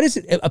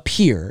it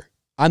appear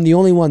I'm the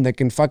only one that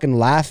can fucking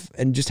laugh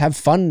and just have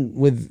fun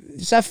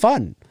just have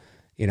fun,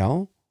 you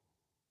know?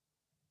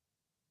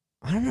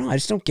 I don't know. I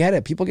just don't get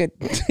it. People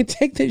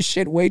take this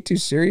shit way too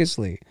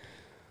seriously.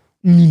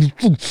 Calm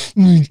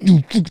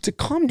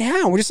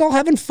down. We're just all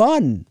having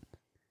fun.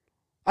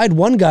 I had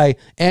one guy,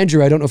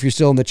 Andrew, I don't know if you're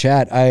still in the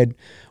chat. I had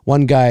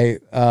one guy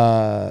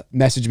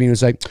message me and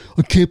was like,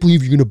 I can't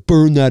believe you're going to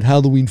burn that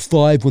Halloween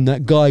 5 when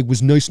that guy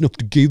was nice enough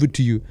to give it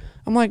to you.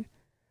 I'm like,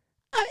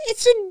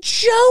 it's a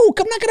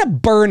joke. I'm not going to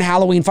burn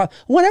Halloween 5.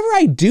 Whenever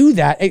I do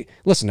that,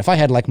 listen, if I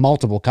had like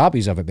multiple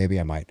copies of it, maybe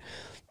I might.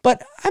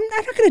 But I'm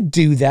not going to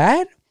do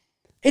that.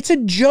 It's a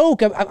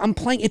joke. I'm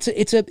playing. It's a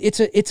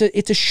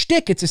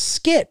shtick. It's a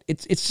skit.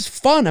 It's just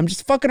fun. I'm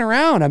just fucking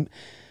around.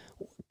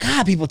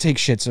 God, people take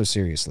shit so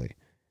seriously.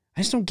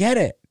 I just don't get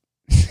it.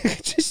 I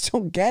just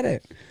don't get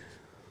it.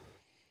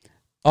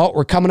 Oh,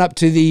 we're coming up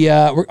to the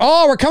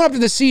we're coming up to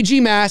the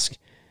CG mask.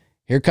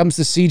 Here comes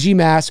the CG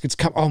mask.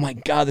 Oh my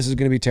God, this is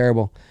going to be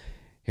terrible.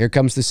 Here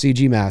comes the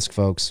CG mask,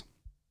 folks.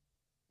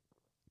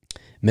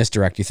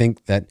 Misdirect. You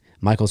think that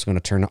Michael's going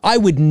to turn on? I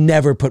would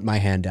never put my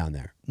hand down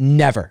there.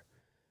 Never.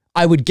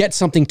 I would get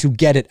something to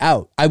get it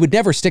out. I would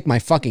never stick my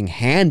fucking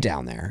hand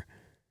down there.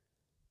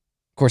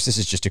 Of course, this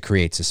is just to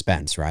create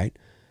suspense, right?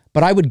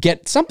 But I would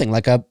get something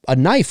like a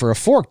knife or a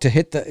fork to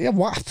hit the...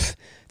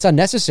 It's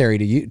unnecessary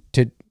to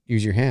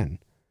use your hand.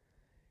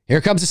 Here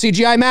comes the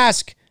CGI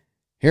mask.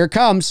 Here it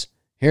comes.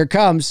 Here it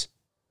comes.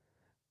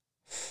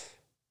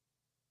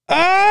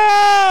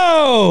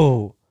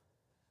 Oh!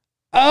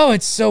 Oh,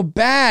 it's so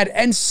bad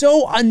and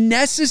so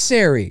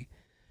unnecessary.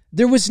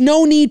 There was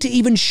no need to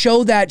even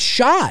show that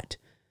shot.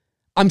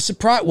 I'm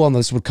surprised. Well, no,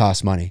 this would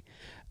cost money.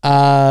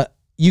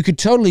 You could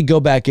totally go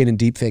back in and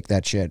deepfake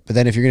that shit. But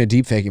then if you're going to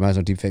deepfake, you might as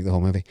well deepfake the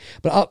whole movie.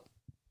 But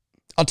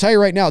I'll tell you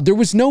right now, there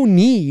was no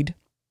need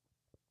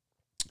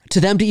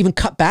to them to even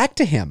cut back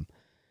to him.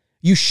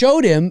 You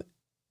showed him.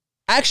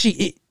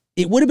 Actually,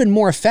 it would have been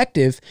more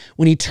effective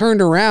when he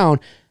turned around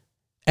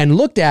and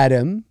looked at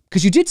him,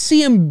 because you did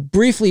see him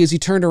briefly as he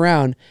turned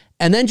around,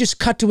 and then just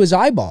cut to his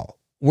eyeball,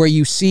 where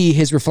you see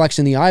his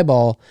reflection in the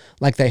eyeball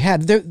like they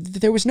had.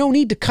 There was no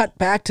need to cut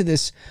back to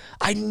this.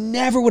 I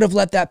never would have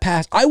let that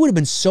pass. I would have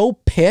been so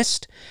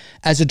pissed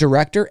as a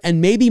director, and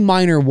maybe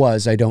Miner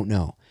was, I don't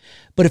know.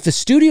 But if the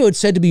studio had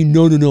said to me,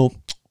 no,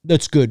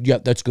 that's good. Yeah,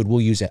 that's good.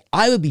 We'll use it.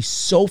 I would be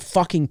so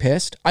fucking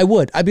pissed. I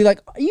would. I'd be like,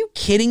 are you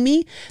kidding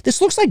me? This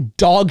looks like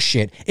dog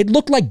shit. It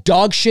looked like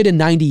dog shit in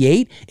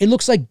 98. It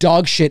looks like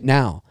dog shit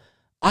now.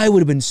 I would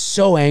have been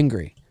so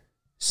angry.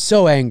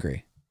 So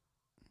angry.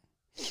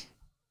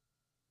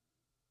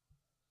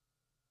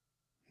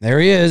 There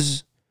he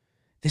is.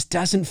 This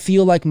doesn't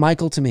feel like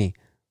Michael to me.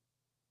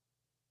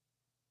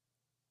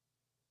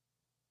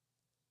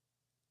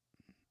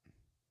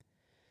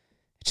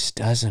 It just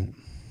doesn't.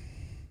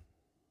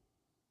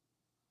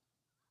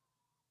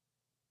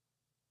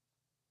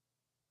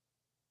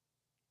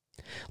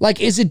 Like,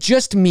 is it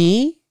just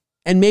me?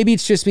 And maybe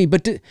it's just me,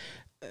 but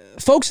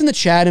folks in the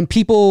chat and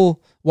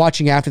people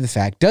watching after the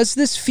fact, does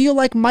this feel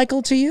like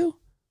Michael to you?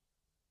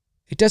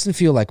 It doesn't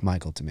feel like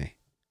Michael to me.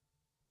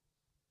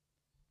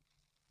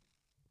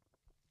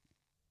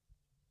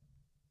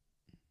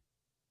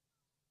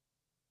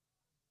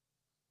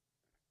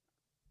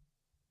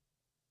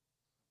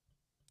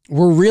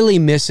 We're really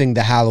missing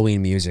the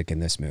Halloween music in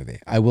this movie.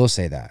 I will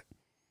say that.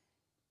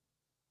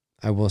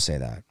 I will say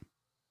that.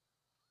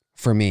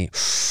 For me.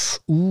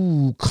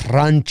 Ooh,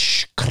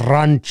 crunch,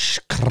 crunch,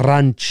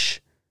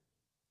 crunch.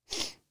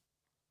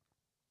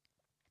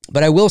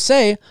 But I will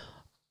say,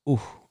 ooh,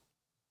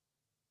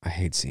 I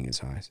hate seeing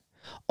his eyes.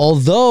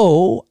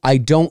 Although I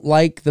don't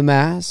like the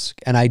mask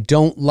and I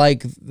don't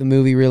like the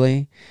movie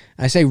really.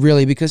 I say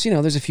really because, you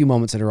know, there's a few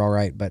moments that are all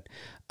right, but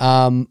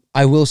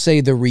I will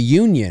say the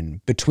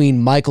reunion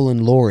between Michael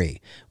and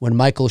Laurie when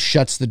Michael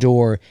shuts the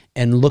door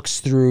and looks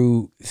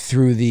through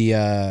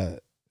the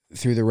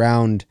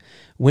round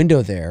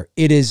window there.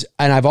 It is,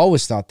 and I've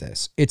always thought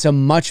this, it's a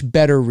much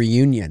better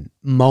reunion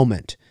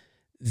moment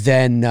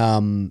than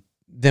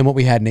what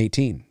we had in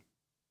 18.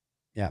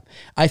 Yeah.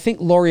 I think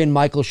Laurie and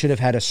Michael should have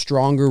had a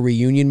stronger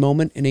reunion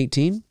moment in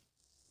 18.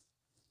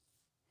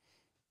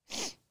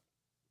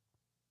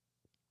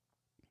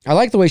 I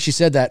like the way she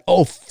said that.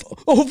 Oh,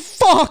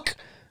 fuck.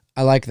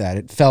 I like that.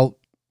 It felt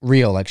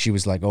real. Like she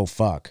was like, oh,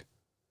 fuck.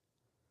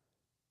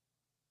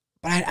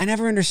 But I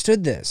never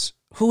understood this.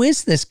 Who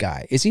is this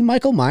guy? Is he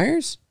Michael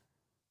Myers?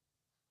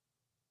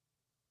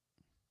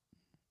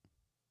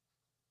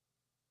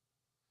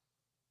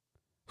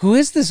 Who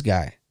is this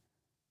guy?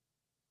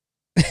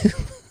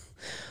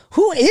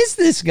 Who is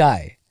this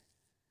guy?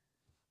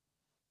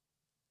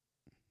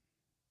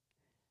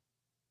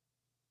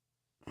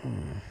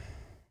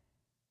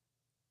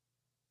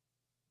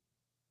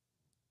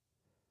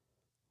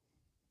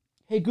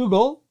 Hey,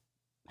 Google,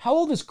 how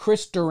old is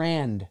Chris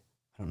Durand?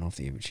 I don't know if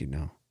she'd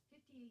know.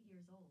 58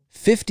 years old.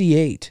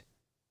 58.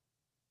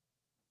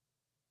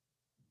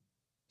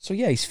 So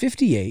yeah, he's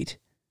 58.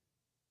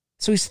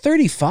 So he's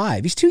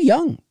 35. He's too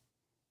young.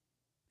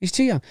 He's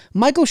too young.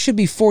 Michael should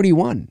be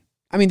 41.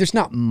 I mean, there's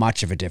not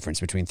much of a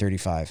difference between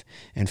 35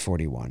 and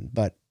 41,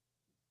 but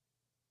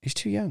he's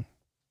too young.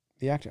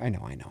 The actor, I know.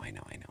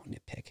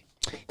 Nitpick.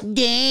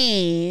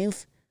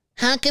 Dave,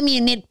 how come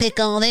you nitpick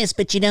all this,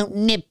 but you don't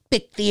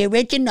nitpick the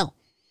original?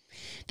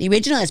 The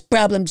original has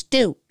problems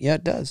too. Yeah,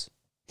 it does.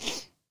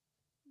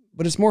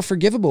 But it's more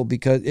forgivable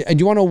because, and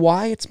do you want to know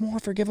why it's more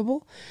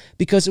forgivable?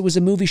 Because it was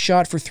a movie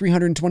shot for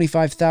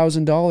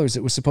 $325,000.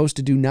 It was supposed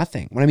to do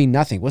nothing. When I mean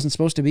nothing, it wasn't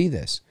supposed to be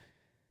this.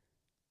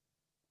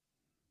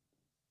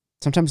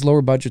 Sometimes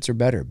lower budgets are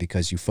better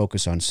because you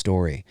focus on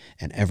story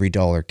and every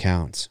dollar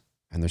counts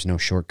and there's no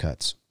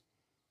shortcuts.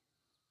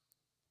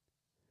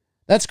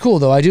 That's cool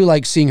though. I do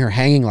like seeing her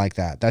hanging like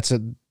that. That's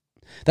a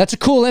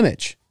cool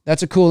image.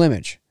 That's a cool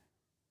image.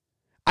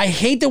 I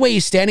hate the way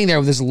he's standing there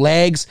with his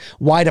legs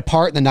wide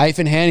apart and the knife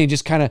in hand. He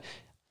just kind of,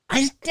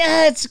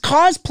 it's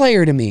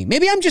cosplayer to me.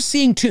 Maybe I'm just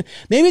seeing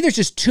maybe there's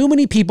just too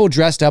many people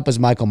dressed up as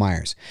Michael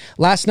Myers.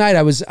 Last night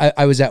I was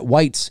at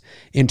White's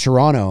in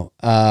Toronto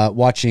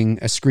watching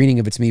a screening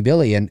of It's Me,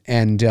 Billy, and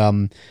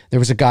there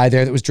was a guy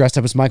there that was dressed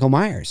up as Michael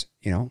Myers,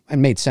 you know,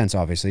 and made sense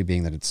obviously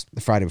being that it's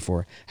the Friday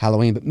before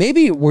Halloween, but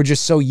maybe we're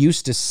just so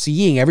used to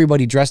seeing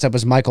everybody dressed up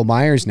as Michael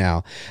Myers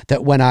now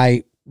that when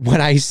I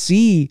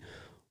see,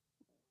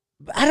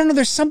 I don't know,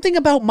 there's something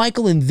about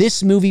Michael in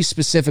this movie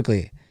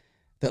specifically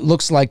that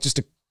looks like just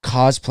a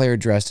cosplayer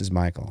dressed as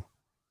Michael.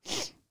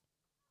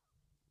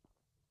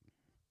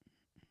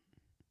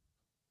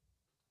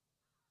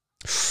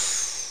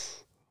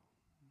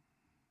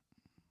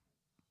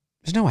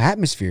 There's no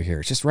atmosphere here.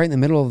 It's just right in the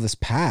middle of this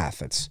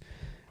path.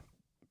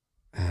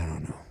 I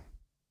don't know.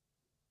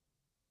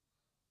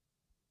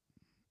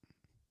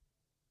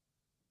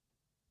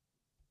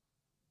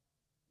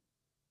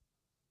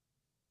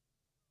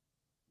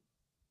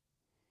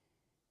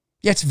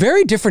 Yeah, it's a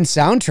very different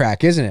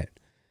soundtrack, isn't it?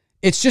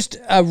 It's just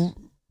a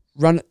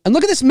run. And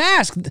look at this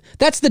mask.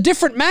 That's the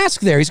different mask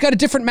there. He's got a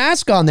different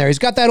mask on there. He's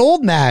got that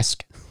old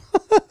mask.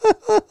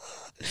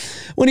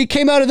 When he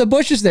came out of the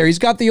bushes there, he's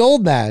got the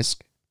old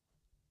mask.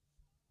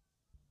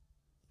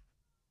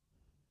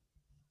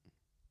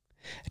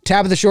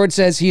 Tab of the Short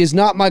says he is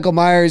not Michael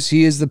Myers.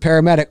 He is the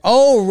paramedic.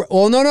 Oh,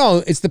 well,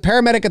 no. It's the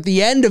paramedic at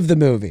the end of the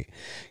movie.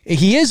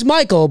 He is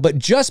Michael, but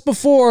just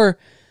before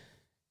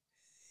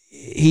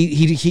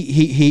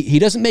he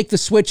doesn't make the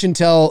switch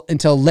until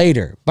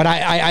later. But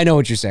I know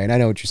what you're saying.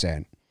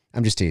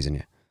 I'm just teasing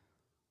you.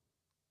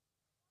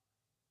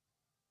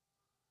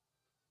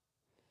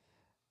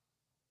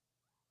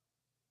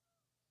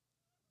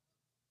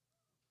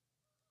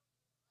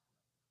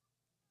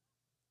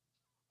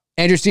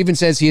 Andrew Stevens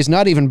says he is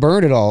not even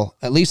burned at all.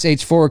 At least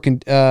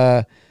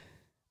H4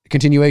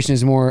 continuation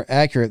is more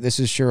accurate. This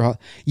is sure.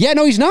 Yeah,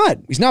 no, he's not.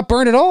 He's not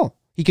burned at all.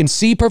 He can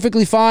see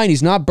perfectly fine.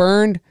 He's not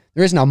burned.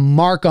 There isn't a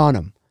mark on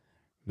him.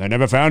 They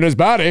never found his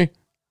body.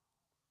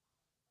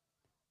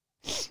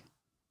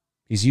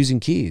 He's using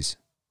keys.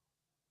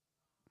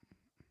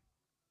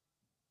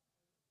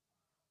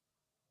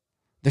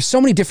 There's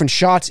so many different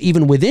shots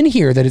even within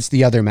here that it's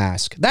the other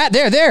mask. That,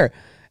 there.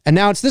 And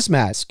now it's this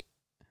mask.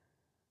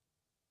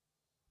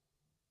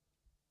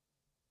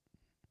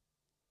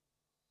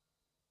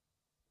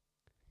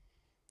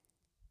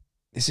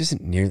 This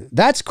isn't near...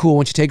 That's cool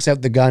when she takes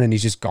out the gun and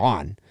he's just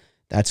gone.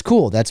 That's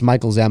cool. That's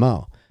Michael's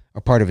MO,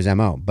 or part of his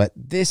MO. But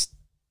this...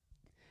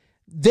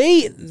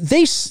 They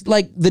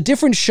like, the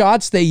different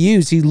shots they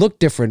use, he looked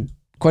different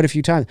quite a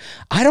few times.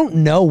 I don't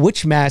know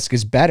which mask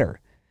is better.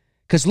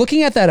 Because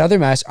looking at that other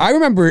mask, I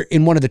remember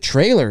in one of the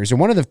trailers or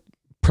one of the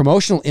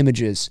promotional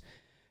images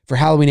for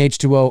Halloween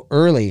H2O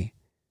early,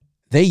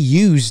 they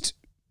used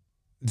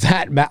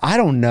that mask. I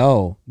don't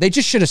know. They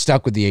just should have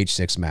stuck with the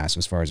H6 mask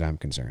as far as I'm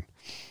concerned.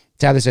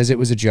 Tyler says it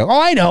was a joke.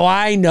 Oh, I know.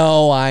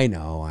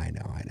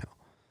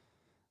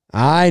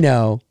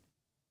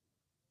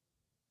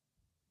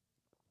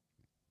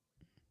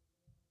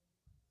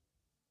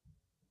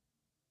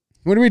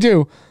 What do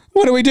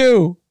we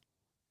do?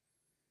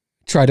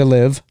 Try to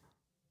live.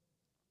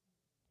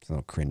 It's a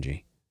little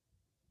cringy.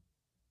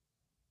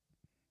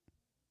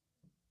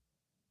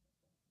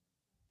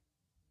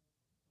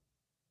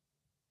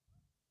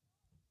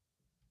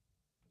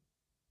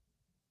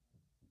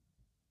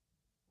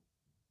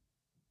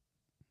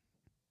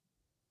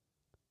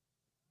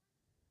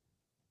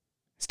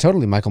 It's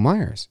totally Michael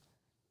Myers.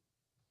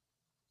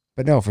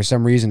 But no, for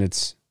some reason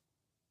it's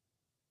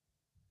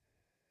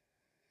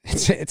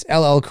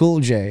LL Cool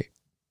J.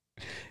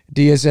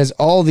 Dia says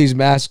all these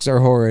masks are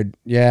horrid.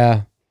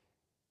 Yeah.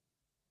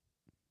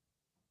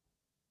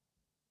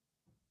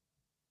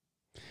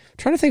 I'm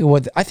trying to think of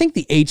what I think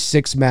the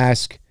H6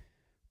 mask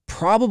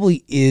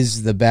probably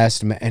is the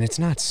best, and it's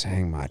not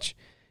saying much.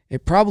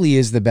 It probably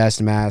is the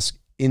best mask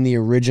in the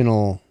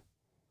original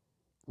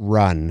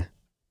run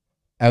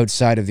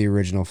outside of the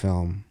original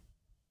film.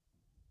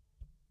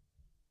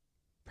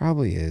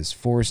 Probably is.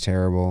 4 is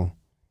terrible.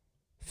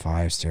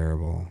 5's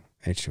terrible.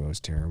 H2O is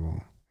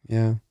terrible.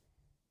 Yeah.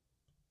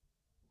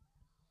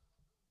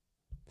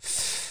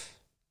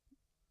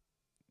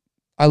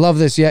 I love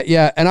this.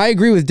 Yeah. And I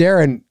agree with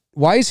Darren.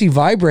 Why is he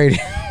vibrating?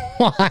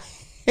 Why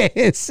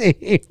is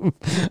he?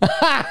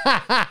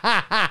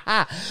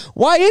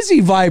 Why is he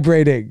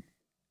vibrating?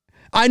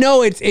 I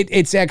know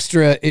it's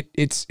extra.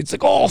 It's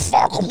like, oh,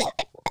 fuck.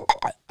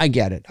 I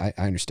get it. I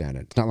understand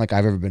it. It's not like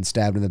I've ever been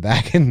stabbed in the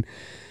back and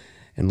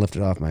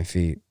lifted off my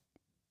feet.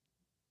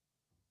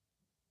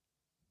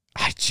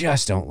 I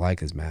just don't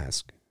like his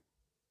mask.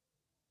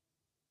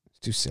 It's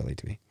too silly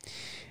to me.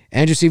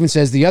 Andrew Stevens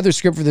says, the other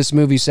script for this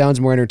movie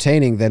sounds more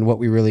entertaining than what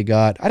we really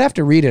got. I'd have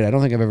to read it. I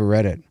don't think I've ever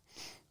read it.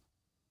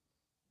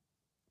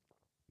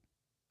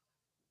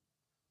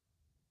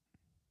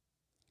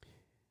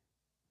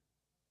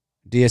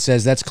 Dia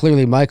says, that's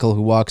clearly Michael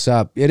who walks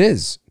up. It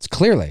is. It's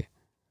clearly.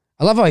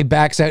 I love how he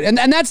backs out. And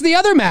that's the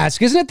other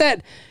mask, isn't it?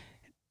 That?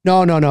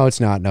 No, it's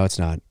not. No, it's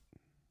not.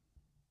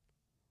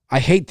 I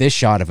hate this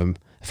shot of him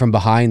from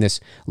behind, this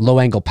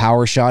low-angle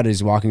power shot as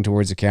he's walking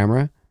towards the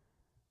camera.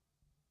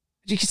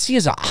 You can see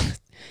his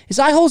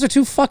eye holes are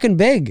too fucking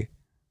big.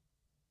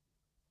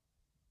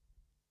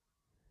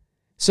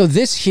 So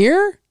this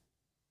here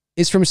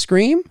is from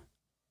Scream?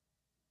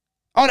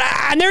 Oh,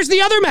 and there's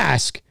the other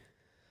mask.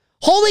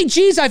 Holy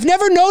jeez, I've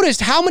never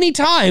noticed how many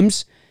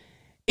times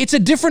it's a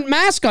different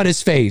mask on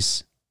his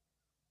face.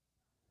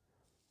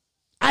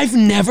 I've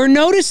never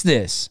noticed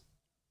this.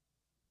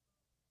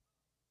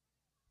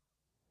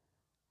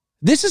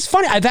 This is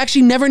funny. I've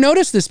actually never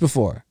noticed this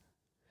before.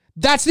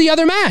 That's the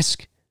other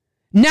mask.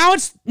 Now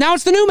it's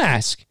the new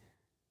mask.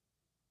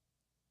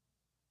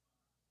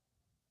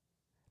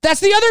 That's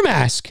the other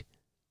mask.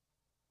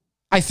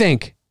 I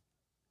think.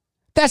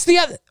 That's the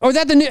other, or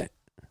that the new.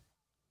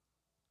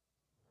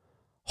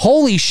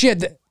 Holy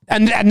shit.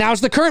 And now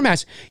it's the current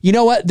mask. You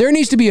know what? There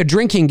needs to be a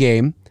drinking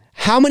game.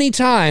 How many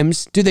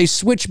times do they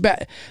switch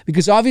back?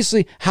 Because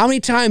obviously, how many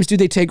times do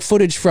they take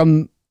footage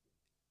from,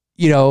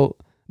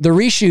 the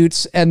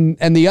reshoots and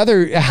the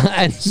other?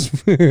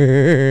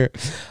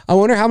 I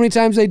wonder how many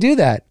times they do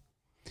that.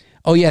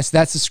 Oh, yes,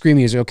 that's the Scream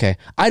music. Okay.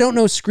 I don't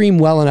know Scream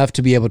well enough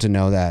to be able to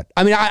know that.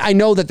 I mean, I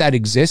know that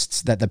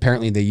exists, that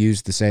apparently they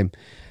use the same,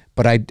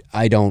 but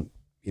I don't,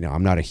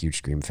 I'm not a huge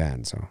Scream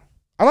fan, so.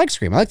 I like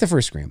Scream. I like the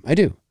first Scream. I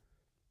do.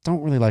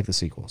 Don't really like the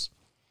sequels.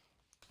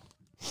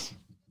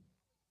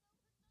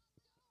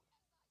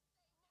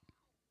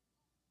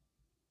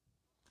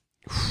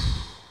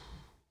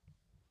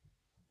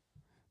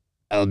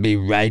 I'll be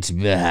right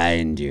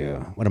behind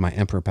you. What am I,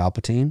 Emperor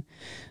Palpatine?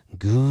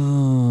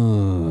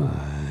 Good.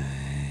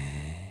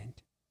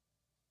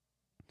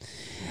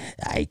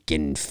 I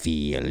can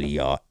feel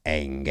your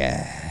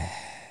anger.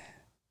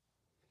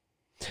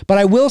 But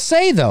I will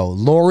say, though,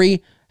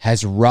 Laurie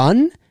has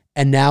run,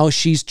 and now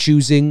she's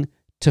choosing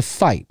to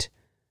fight,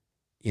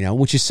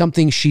 which is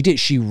something she did.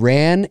 She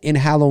ran in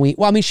Halloween.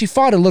 Well, I mean, she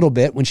fought a little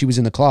bit when she was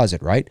in the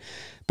closet, right?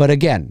 But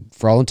again,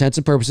 for all intents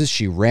and purposes,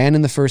 she ran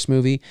in the first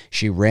movie,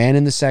 she ran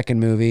in the second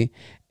movie,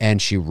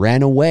 and she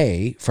ran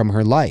away from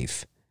her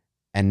life.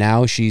 And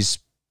now she's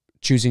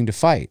choosing to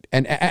fight.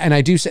 And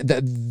I do say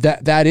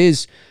that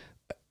is,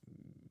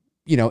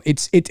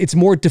 it's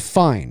more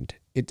defined.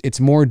 It's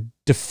more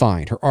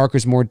defined. Her arc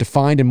is more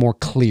defined and more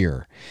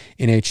clear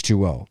in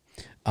H2O.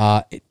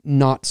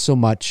 Not so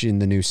much in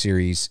the new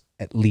series,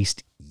 at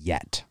least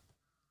yet.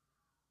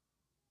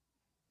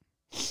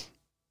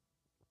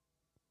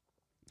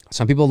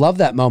 Some people love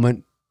that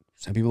moment.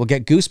 Some people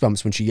get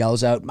goosebumps when she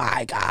yells out,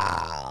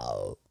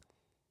 "Michael!"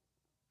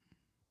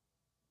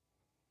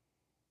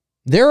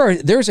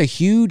 There's a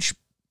huge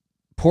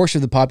portion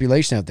of the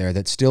population out there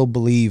that still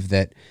believe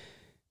that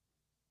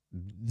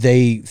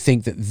they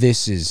think that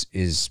this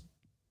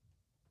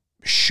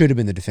should have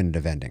been the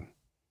definitive ending.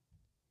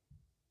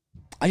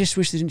 I just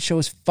wish they didn't show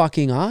his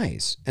fucking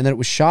eyes and that it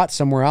was shot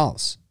somewhere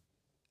else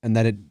and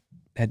that it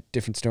had a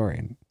different story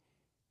and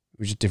it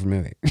was just a different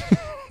movie.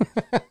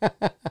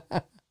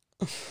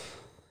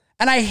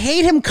 And I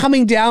hate him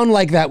coming down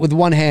like that with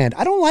one hand.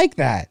 I don't like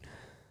that.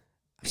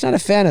 I'm just not a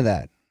fan of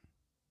that.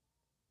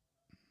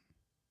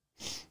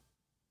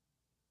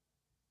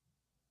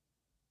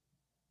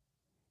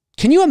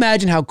 Can you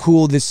imagine how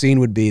cool this scene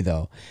would be,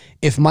 though,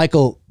 if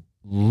Michael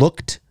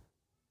looked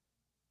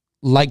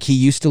like he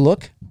used to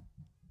look?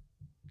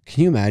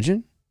 Can you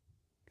imagine?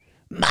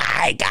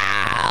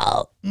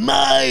 Michael,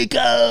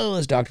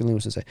 as Dr.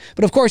 Loomis would say.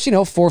 But of course,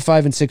 4,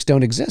 5, and 6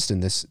 don't exist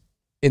in this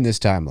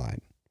timeline.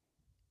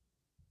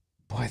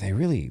 Boy, they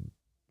really.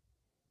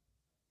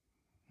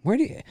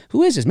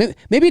 Who is this?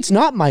 Maybe it's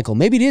not Michael.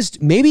 Maybe it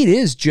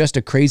is just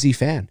a crazy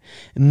fan.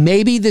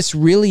 Maybe this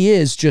really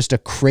is just a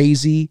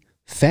crazy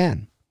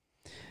fan.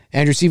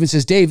 Andrew Stevens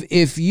says, Dave,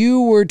 if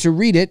you were to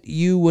read it,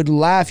 you would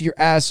laugh your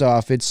ass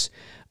off. It's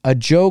a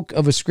joke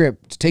of a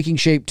script. Taking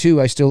Shape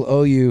 2, I Still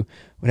Owe You,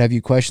 would have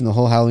you question the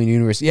whole Halloween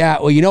universe. Yeah,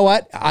 well, you know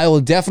what? I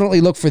will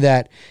definitely look for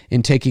that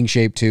in Taking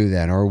Shape 2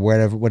 then, or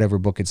whatever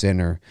book it's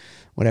in, or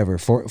whatever.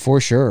 For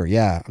sure.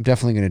 Yeah, I'm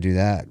definitely going to do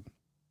that.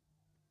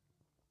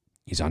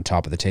 He's on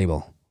top of the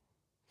table.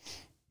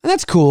 And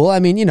that's cool. I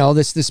mean,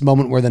 this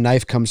moment where the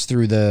knife comes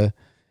through the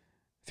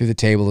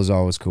table is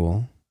always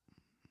cool.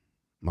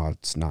 Well,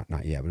 it's not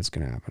yet, but it's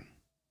going to happen.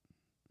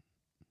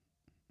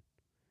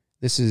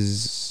 This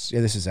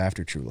is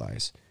after True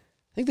Lies.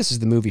 I think this is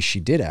the movie she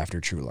did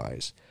after True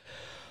Lies.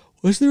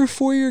 Was there a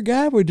 4-year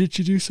gap, or did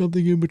she do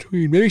something in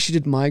between? Maybe she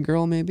did My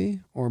Girl,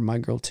 maybe, or My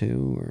Girl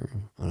 2, or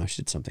I don't know,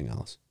 she did something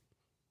else.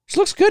 She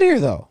looks good here,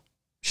 though.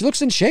 She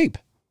looks in shape.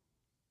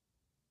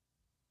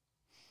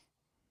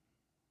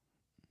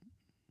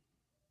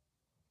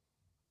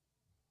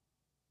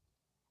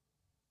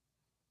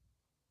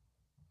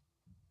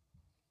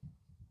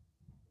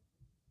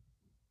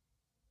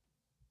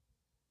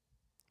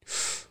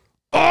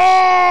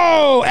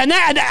 Oh, and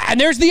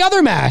there's the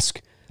other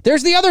mask.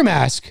 There's the other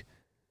mask.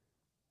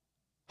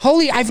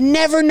 Holy, I've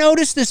never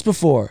noticed this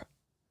before.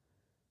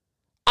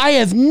 I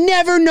have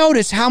never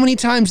noticed how many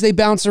times they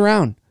bounce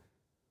around.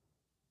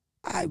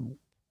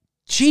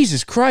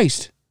 Jesus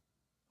Christ.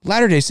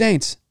 Latter-day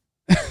Saints.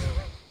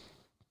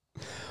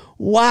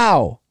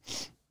 Wow.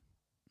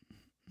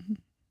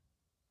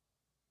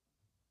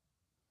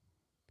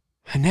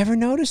 I never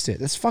noticed it.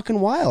 That's fucking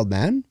wild,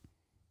 man.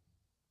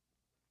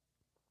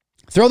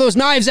 Throw those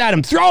knives at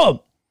him. Throw them.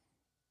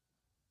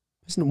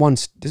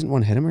 Doesn't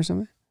one hit him or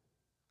something?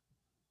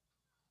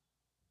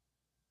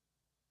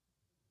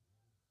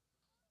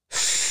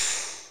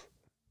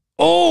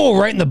 Oh,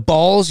 right in the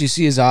balls. You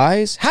see his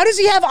eyes. How does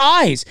he have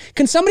eyes?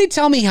 Can somebody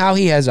tell me how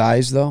he has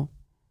eyes, though?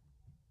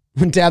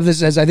 Tabitha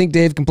says, I think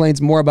Dave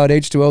complains more about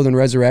H2O than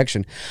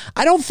Resurrection.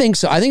 I don't think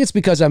so. I think it's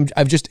because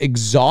I've just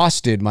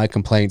exhausted my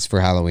complaints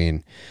for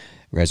Halloween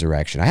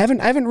Resurrection. I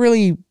haven't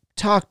really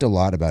talked a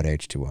lot about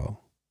H2O.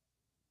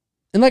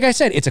 And like I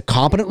said, it's a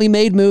competently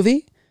made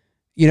movie.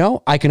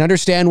 I can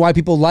understand why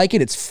people like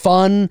it. It's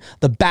fun.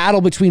 The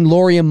battle between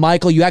Laurie and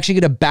Michael, you actually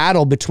get a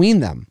battle between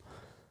them.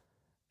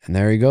 And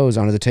there he goes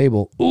onto the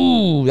table.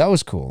 Ooh, that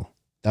was cool.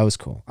 That was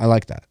cool. I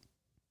like that.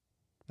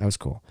 That was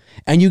cool.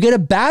 And you get a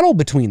battle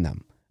between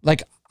them.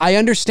 Like, I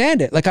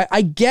understand it. Like,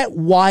 I get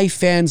why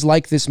fans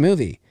like this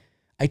movie.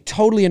 I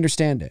totally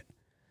understand it.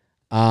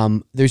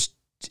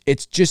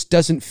 It just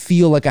doesn't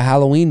feel like a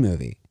Halloween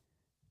movie.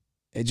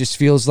 It just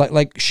feels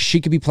like she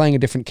could be playing a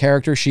different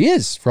character. She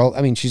is.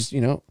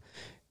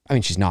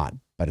 She's not,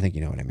 but I think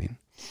you know what I mean.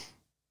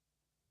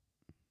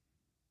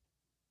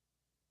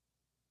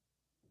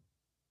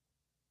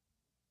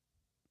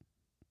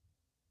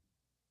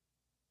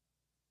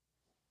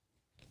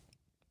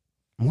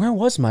 Where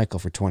was Michael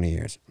for 20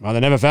 years? Well, they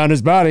never found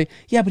his body.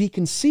 Yeah, but he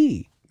can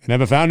see. They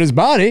never found his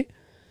body.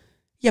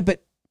 Yeah,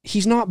 but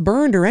he's not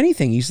burned or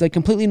anything. He's like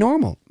completely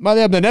normal.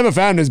 Well, they never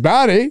found his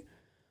body.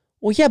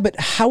 Well, yeah, but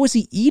how was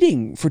he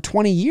eating for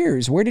 20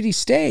 years? Where did he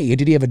stay?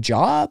 Did he have a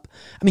job?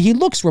 I mean, he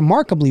looks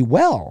remarkably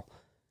well.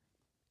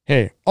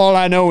 Hey, all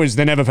I know is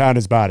they never found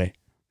his body.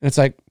 And it's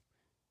like,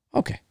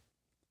 okay.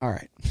 All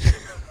right.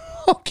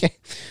 Okay.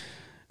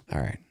 All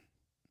right.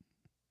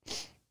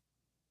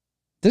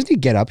 Doesn't he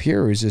get up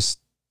here, or is this...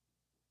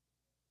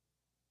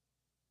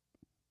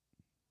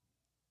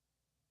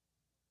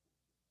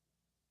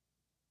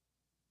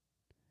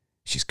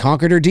 She's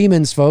conquered her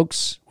demons,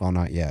 folks. Well,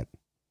 not yet.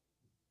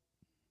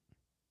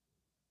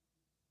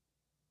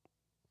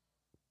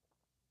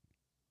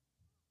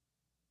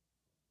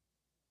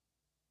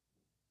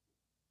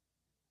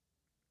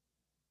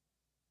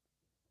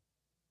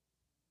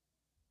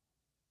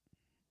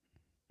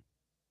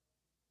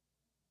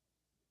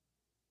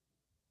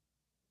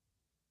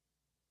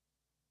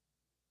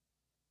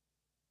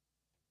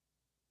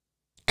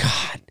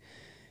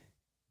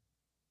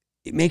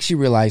 it makes you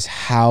realize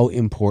how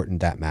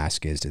important that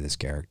mask is to this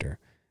character.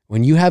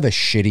 When you have a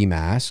shitty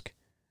mask,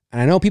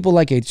 and I know people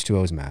like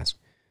H2O's mask,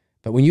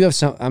 but when you have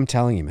some, I'm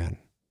telling you, man.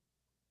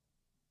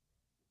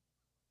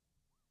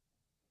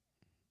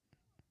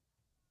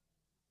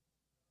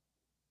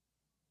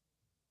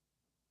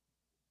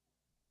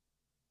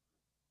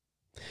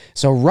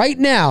 So right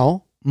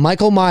now,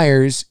 Michael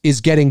Myers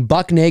is getting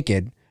buck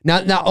naked.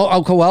 Now,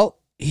 okay, well,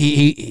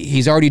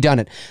 he's already done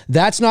it.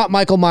 That's not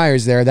Michael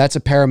Myers there. That's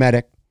a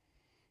paramedic.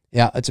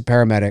 Yeah, it's a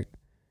paramedic.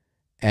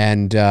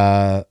 And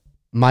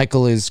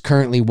Michael is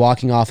currently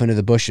walking off into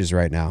the bushes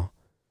right now.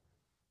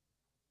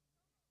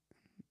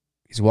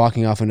 He's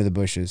walking off into the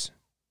bushes.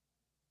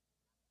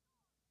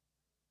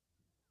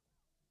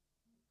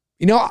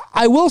 You know,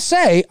 I will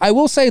say,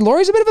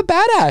 Laurie's a bit of a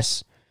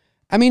badass.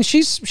 I mean, she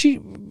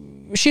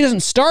doesn't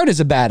start as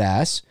a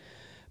badass,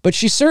 but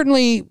she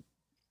certainly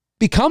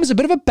becomes a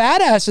bit of a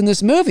badass in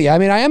this movie. I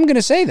mean, I am going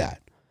to say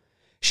that.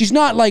 She's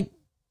not like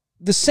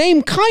the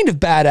same kind of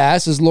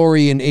badass as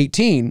Laurie in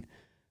 18,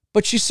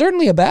 but she's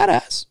certainly a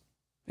badass.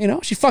 You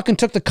know, she fucking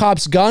took the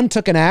cop's gun,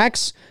 took an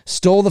axe,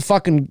 stole the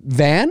fucking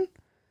van,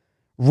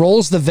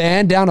 rolls the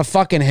van down a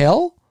fucking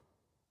hill.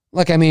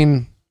 Like, I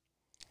mean,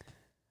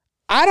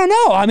 I don't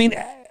know. I mean,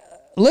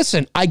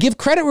 listen, I give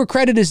credit where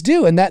credit is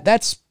due, and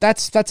that's a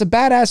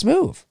badass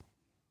move.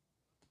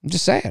 I'm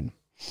just saying.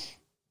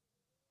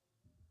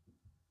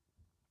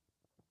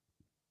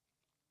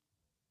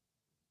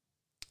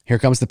 Here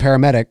comes the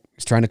paramedic.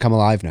 He's trying to come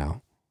alive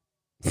now.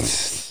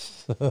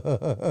 He's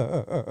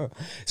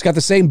got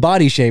the same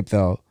body shape,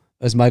 though,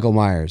 as Michael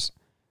Myers.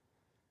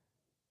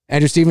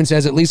 Andrew Stevens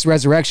says, at least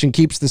Resurrection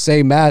keeps the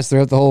same mask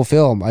throughout the whole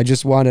film. I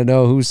just want to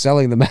know who's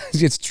selling the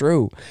mask. It's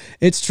true.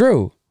 It's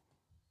true.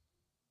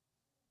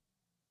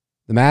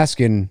 The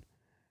mask in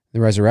the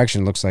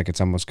Resurrection looks like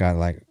it's almost got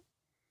like...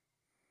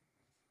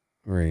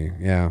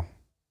 Yeah.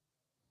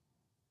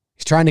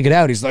 He's trying to get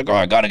out. He's like, oh,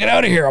 I got to get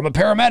out of here. I'm a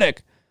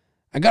paramedic.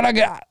 I gotta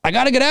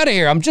get out of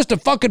here. I'm just a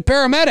fucking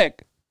paramedic.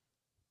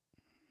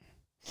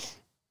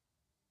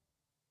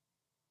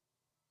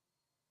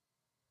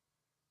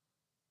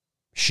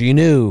 She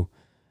knew.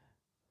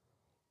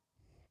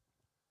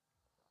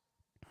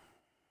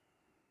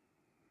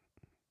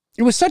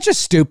 It was such a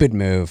stupid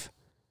move.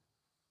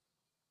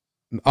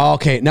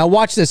 Okay, now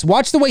watch this.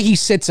 Watch the way he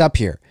sits up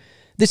here.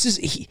 This is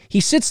he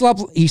sits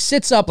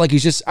up like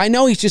he's just, I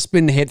know he's just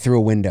been hit through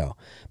a window,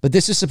 but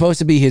this is supposed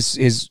to be his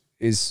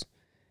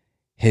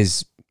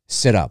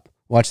sit up.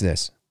 Watch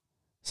this.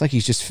 It's like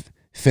he's just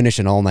finished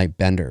an all-night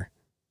bender.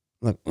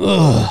 Look,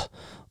 ugh.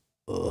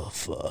 Oh,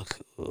 fuck.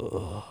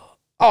 Ugh.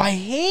 Oh, I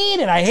hate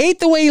it. I hate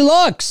the way he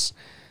looks.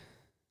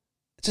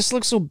 It just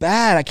looks so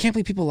bad. I can't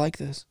believe people like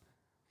this.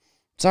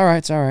 It's all right.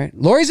 It's all right.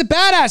 Laurie's a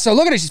badass. So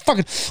look at her. She's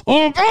fucking...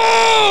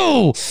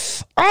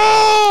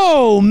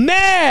 Oh,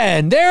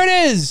 man. There it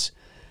is.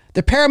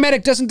 The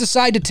paramedic doesn't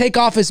decide to take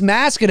off his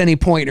mask at any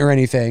point or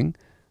anything.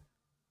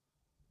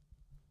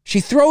 She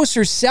throws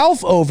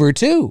herself over,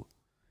 too.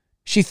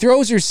 She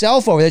throws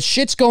herself over. That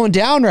shit's going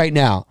down right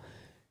now.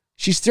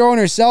 She's throwing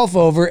herself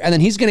over, and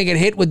then he's going to get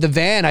hit with the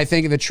van, I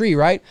think, in the tree,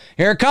 right?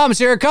 Here it comes.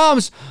 Here it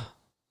comes.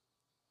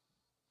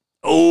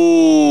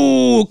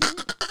 Ooh.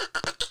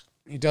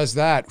 He does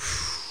that.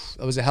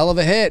 That was a hell of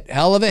a hit.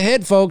 Hell of a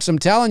hit, folks. I'm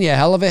telling you,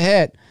 hell of a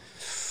hit.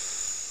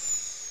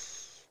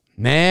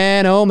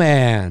 Man, oh,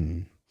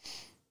 man.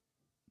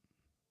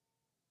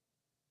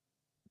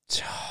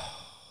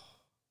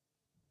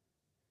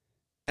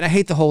 And I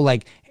hate the whole,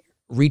 like,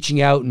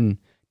 reaching out and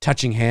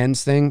touching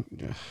hands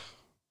thing.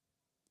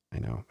 I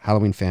know.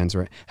 Halloween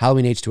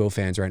H2O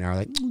fans right now are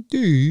like, oh,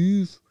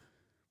 Dave,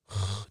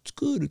 it's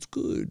good. It's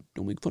good.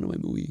 Don't make fun of my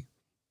movie.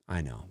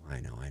 I know.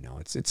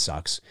 It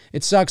sucks.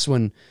 It sucks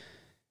when,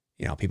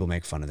 you know, people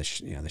make fun of the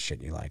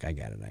shit you like. I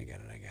get it.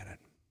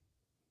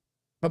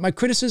 But my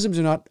criticisms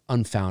are not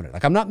unfounded.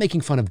 Like, I'm not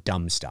making fun of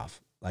dumb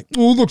stuff. Like,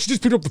 oh, look, she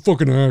just picked up the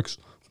fucking axe.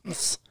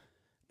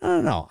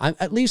 No.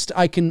 At least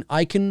I can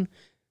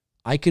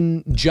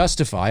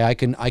justify, I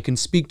can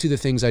speak to the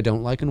things I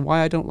don't like and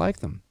why I don't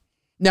like them.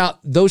 Now,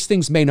 those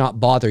things may not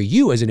bother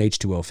you as an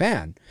H2O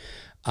fan.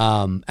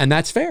 And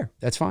that's fair.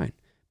 That's fine.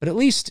 But at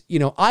least, you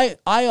know, I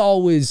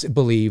always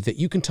believe that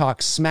you can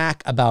talk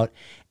smack about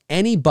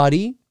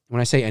anybody. When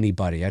I say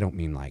anybody, I don't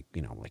mean like,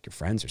 you know, like your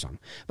friends or something.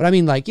 But I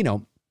mean like, you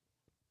know,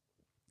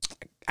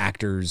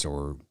 actors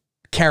or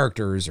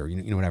characters or,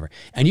 you know, whatever.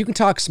 And you can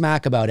talk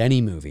smack about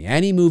any movie.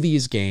 Any movie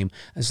is game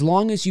as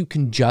long as you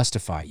can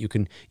justify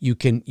it. You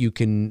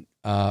can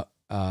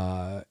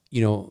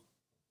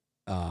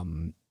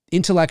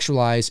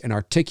intellectualize and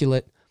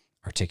articulate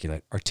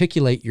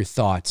your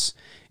thoughts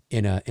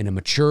in a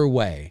mature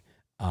way.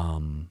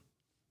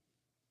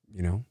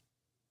 You know,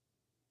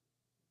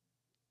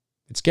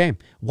 it's game.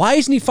 Why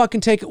isn't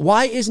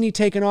he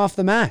taking off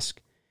the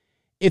mask?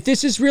 If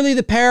this is really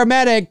the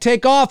paramedic,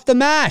 take off the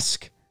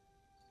mask.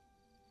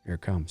 Here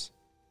it comes.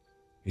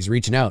 He's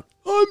reaching out.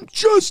 I'm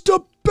just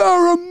a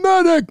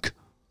paramedic.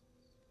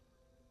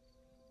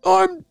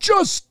 I'm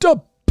just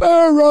a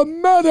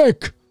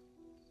paramedic.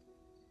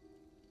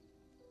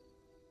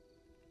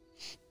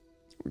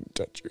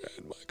 Touch your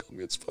hand, Michael.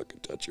 Let's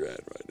fucking touch your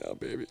hand right now,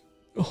 baby.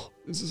 Oh,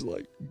 this is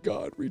like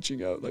God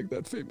reaching out, like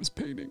that famous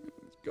painting.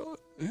 God,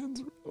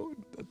 hands. Oh,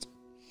 that's.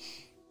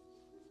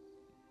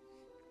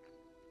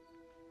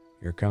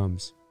 Here it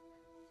comes.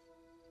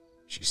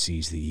 She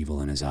sees the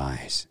evil in his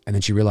eyes, and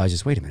then she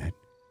realizes, wait a minute.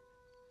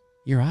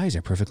 Your eyes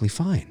are perfectly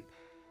fine.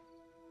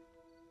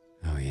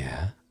 Oh,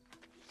 yeah?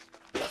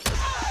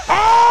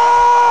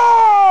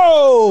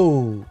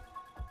 Oh!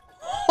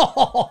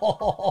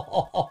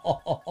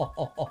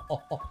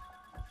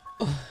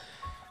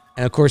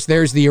 And of course,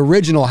 there's the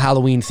original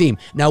Halloween theme.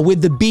 Now,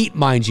 with the beat,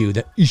 mind you,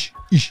 the ish,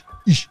 ish,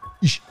 ish,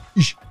 ish,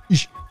 ish,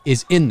 ish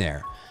is in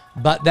there.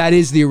 But that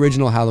is the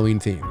original Halloween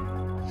theme.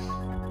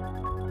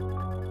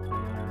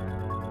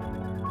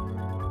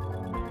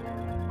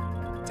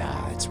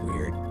 It's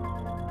weird.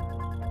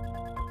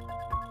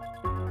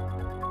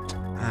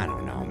 I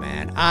don't know,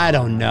 man. I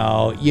don't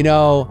know. You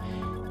know,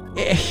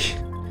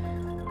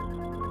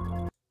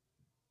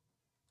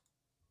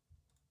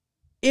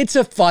 it's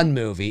a fun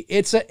movie.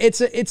 It's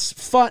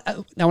fun.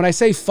 Now, when I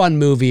say fun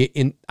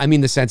movie, I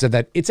mean the sense of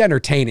that it's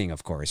entertaining,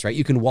 of course, right?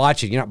 You can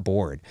watch it. You're not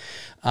bored.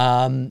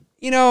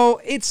 You know,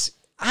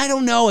 I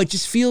don't know. It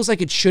just feels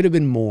like it should have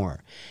been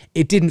more.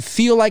 It didn't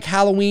feel like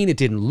Halloween. It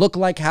didn't look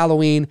like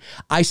Halloween.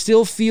 I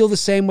still feel the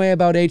same way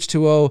about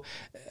H20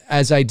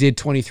 as I did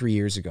 23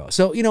 years ago.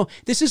 So, you know,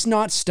 this is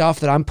not stuff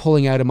that I'm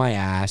pulling out of my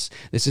ass.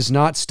 This is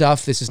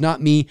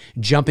not me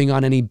jumping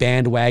on any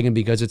bandwagon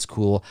because it's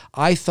cool.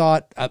 I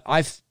thought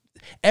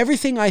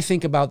everything I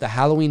think about the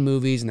Halloween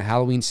movies and the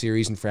Halloween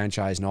series and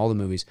franchise and all the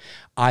movies,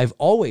 I've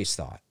always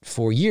thought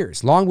for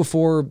years, long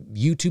before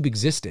YouTube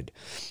existed,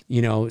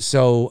 you know,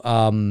 so,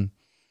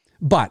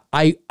 but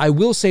I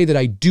will say that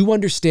I do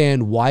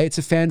understand why it's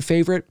a fan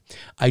favorite.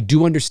 I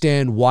do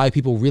understand why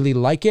people really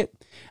like it.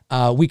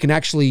 We can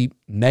actually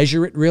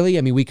measure it, really.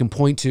 I mean, we can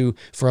point to,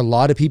 for a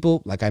lot of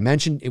people, like I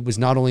mentioned, it was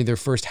not only their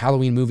first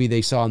Halloween movie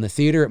they saw in the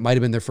theater, it might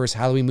have been their first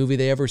Halloween movie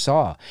they ever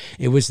saw.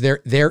 It was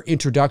their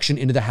introduction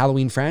into the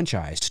Halloween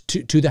franchise,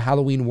 to the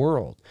Halloween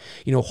world.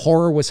 You know,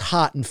 horror was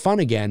hot and fun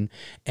again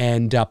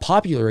and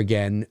popular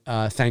again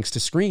thanks to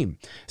Scream.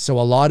 So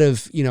a lot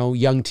of, you know,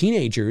 young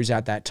teenagers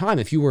at that time,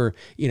 if you were,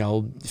 you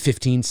know,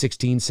 15,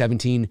 16,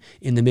 17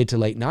 in the mid to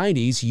late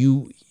 90s,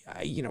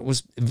 you know, it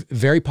was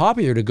very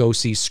popular to go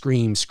see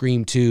Scream,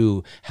 Scream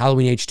 2,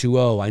 Halloween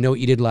H20, I Know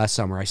What You Did Last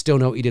Summer, I Still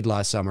Know What You Did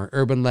Last Summer,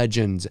 Urban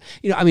Legends.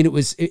 You know, I mean, it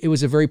was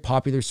a very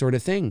popular sort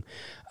of thing.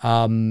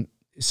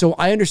 So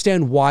I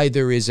understand why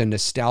there is a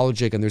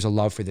nostalgic and there's a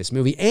love for this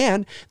movie.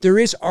 And there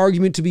is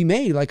argument to be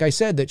made, like I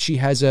said, that she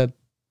has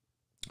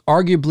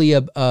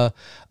arguably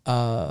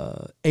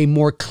a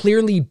more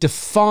clearly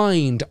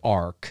defined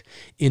arc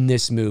in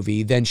this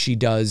movie than she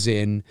does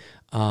in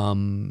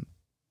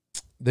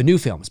the new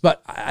films.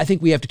 But I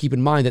think we have to keep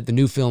in mind that the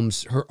new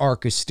films, her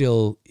arc is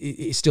still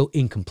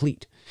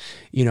incomplete.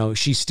 You know,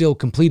 she's still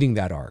completing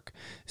that arc.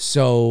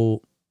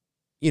 So,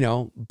 you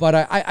know, but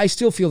I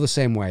still feel the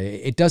same way.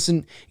 It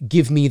doesn't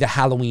give me the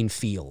Halloween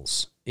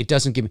feels. It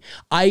doesn't give me,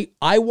 I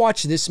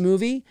watch this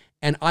movie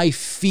and I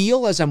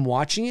feel as I'm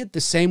watching it the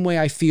same way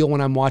I feel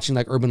when I'm watching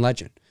like Urban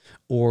Legend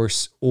or I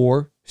was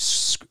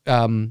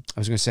going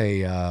to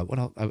say, what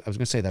else? I was going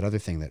to say that other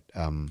thing that,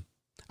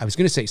 I was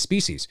going to say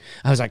Species.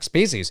 I was like,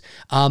 Species.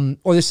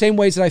 Or the same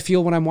ways that I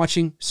feel when I'm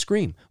watching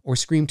Scream or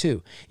Scream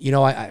 2. You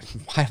know,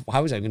 why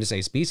was I going to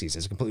say Species?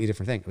 It's a completely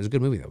different thing. It was a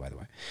good movie, though, by the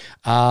way.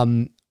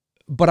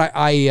 But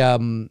I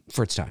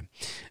for its time.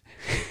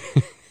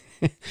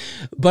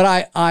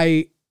 But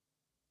yeah,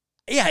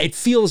 it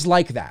feels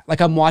like that.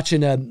 Like I'm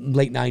watching a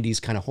late 90s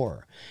kind of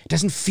horror. It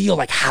doesn't feel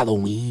like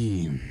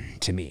Halloween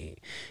to me,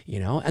 you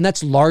know? And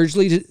that's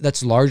largely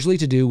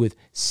to do with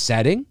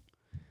setting,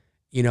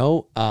 you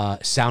know,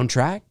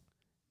 soundtrack,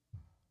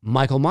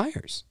 Michael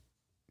Myers,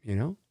 you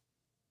know,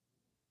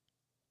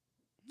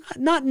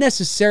 not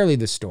necessarily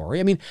the story.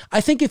 I mean, I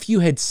think if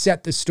you had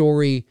set the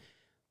story,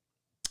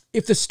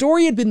 if the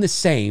story had been the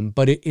same,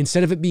 but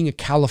instead of it being a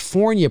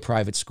California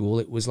private school,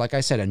 it was, like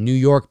I said, a New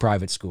York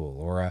private school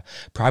or a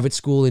private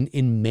school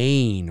in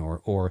Maine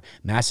or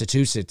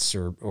Massachusetts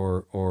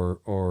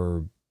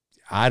or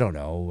I don't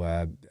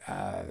know,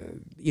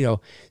 you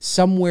know,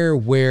 somewhere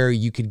where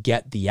you could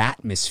get the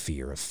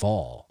atmosphere of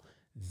fall,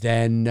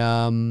 then,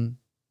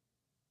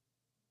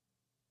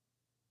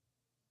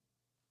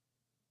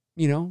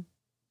 you know,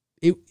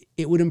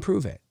 it would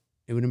improve it.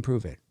 It would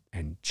improve it.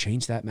 And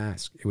change that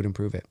mask. It would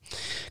improve it.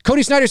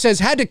 Cody Snyder says,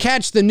 had to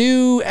catch the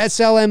new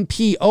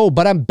SLMP. Oh,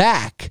 but I'm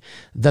back.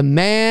 The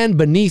man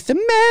beneath.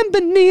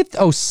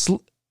 Oh,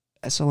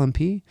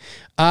 SLMP.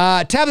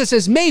 Tabitha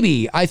says,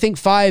 maybe. I think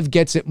 5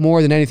 gets it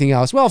more than anything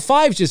else. Well,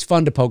 5's just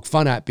fun to poke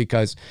fun at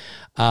because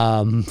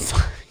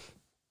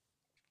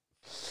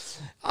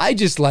I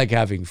just like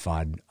having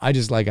fun.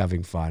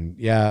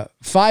 Yeah,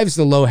 5's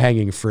the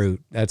low-hanging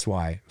fruit. That's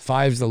why.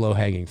 5's the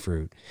low-hanging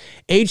fruit.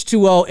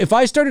 H20, if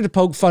I started to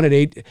poke fun at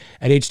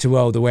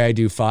H20 the way I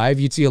do 5,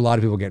 you'd see a lot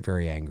of people get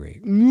very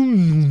angry.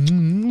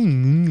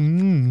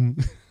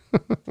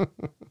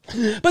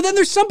 But then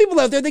there's some people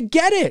out there that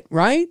get it,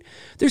 right?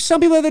 There's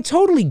some people that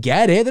totally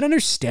get it, that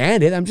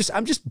understand it. I'm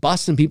just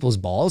busting people's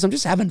balls. I'm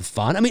just having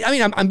fun.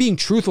 I'm being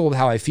truthful with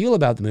how I feel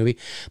about the movie,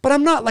 but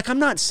I'm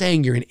not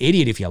saying you're an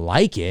idiot if you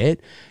like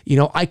it. You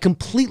know, I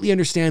completely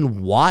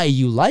understand why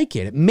you like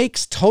it. It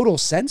makes total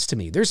sense to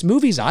me. There's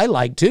movies I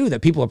like too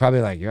that people are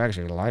probably like, you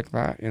actually like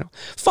that? You know,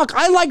 fuck,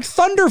 I like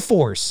Thunder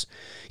Force.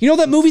 You know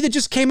that movie that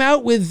just came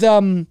out with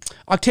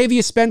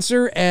Octavia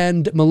Spencer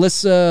and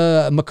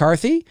Melissa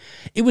McCarthy?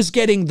 It was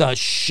getting the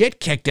shit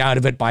kicked out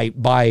of it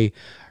by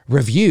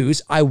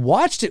reviews. I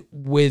watched it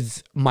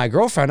with my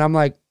girlfriend. I'm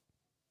like,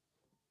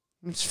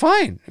 it's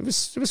fine. It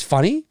was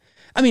funny.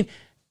 I mean,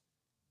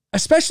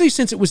 especially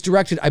since it was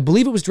directed, I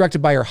believe it was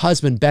directed by her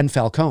husband, Ben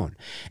Falcone.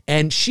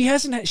 And she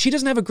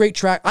doesn't have a great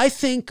track. I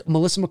think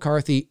Melissa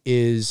McCarthy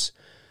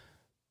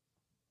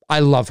I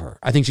love her.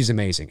 I think she's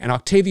amazing. And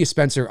Octavia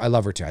Spencer, I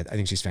love her too. I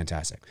think she's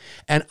fantastic.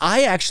 And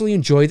I actually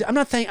enjoyed it. I'm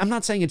not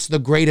saying it's the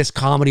greatest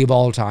comedy of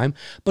all time,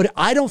 but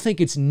I don't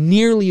think it's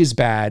nearly as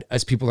bad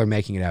as people are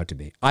making it out to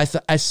be.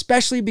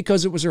 Especially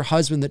because it was her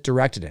husband that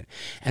directed it.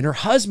 And her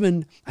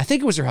husband, I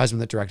think it was her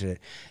husband that directed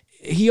it.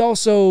 He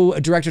also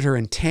directed her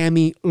in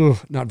Tammy. Ugh,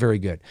 not very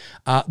good.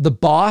 The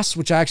Boss,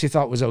 which I actually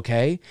thought was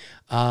okay.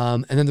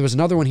 And then there was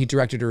another one he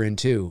directed her in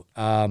too.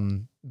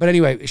 But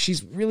anyway,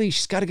 she's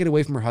got to get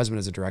away from her husband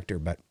as a director.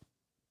 But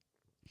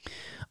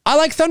I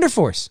like Thunder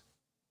Force.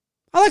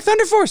 I'm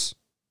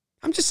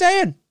just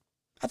saying.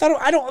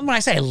 When I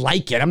say I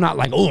like it, I'm not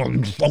like, oh,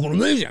 I'm fucking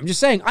amazing. I'm just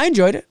saying I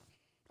enjoyed it.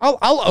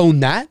 I'll own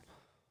that.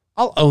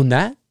 I'll own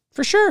that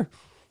for sure.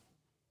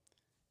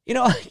 You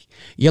know,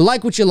 you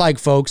like what you like,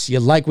 folks. You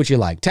like what you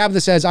like.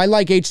 Tabitha says, I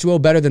like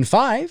H2O better than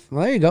 5.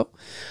 Well, there you go.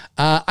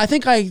 I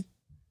think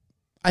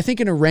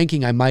in a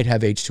ranking, I might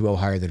have H2O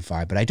higher than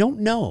 5, but I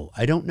don't know.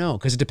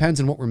 Because it depends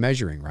on what we're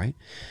measuring, right?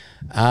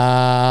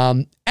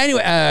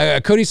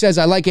 Anyway, Cody says,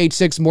 I like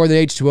H6 more than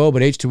H2O,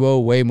 but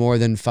H2O way more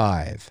than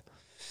 5.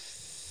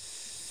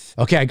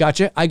 Okay, I got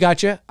you. I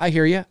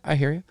hear you.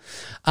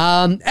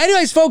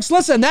 Anyways, folks,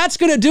 listen, that's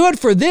going to do it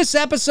for this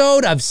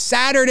episode of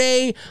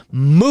Saturday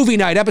Movie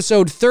Night,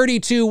 episode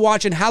 32,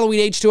 watching Halloween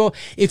H2O.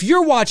 If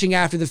you're watching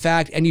after the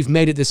fact and you've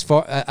made it this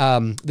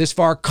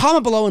far,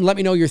 comment below and let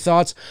me know your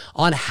thoughts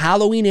on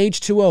Halloween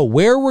H2O.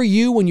 Where were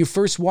you when you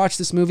first watched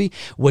this movie?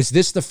 Was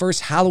this the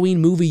first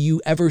Halloween movie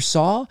you ever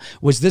saw?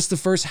 Was this the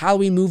first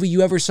Halloween movie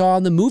you ever saw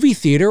in the movie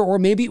theater? Or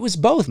maybe it was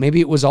both. Maybe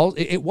it was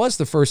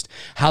the first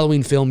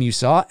Halloween film you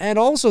saw and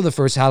also the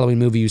first Halloween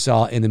movie you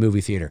saw in the movie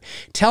theater.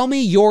 Tell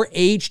me your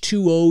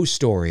H2O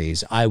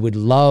stories. I would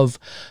love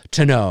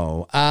to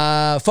know.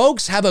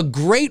 Folks, have a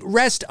great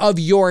rest of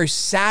your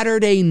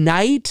Saturday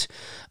night.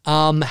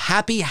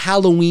 Happy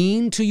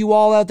Halloween to you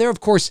all out there.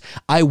 Of course,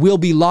 I will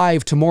be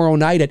live tomorrow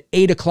night at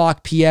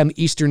 8:00 p.m.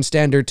 Eastern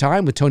Standard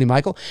Time with Tony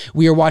Michael.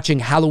 We are watching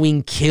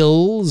Halloween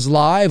Kills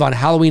live on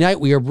Halloween night.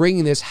 We are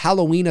bringing this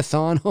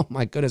Halloween-a-thon, oh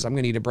my goodness, I'm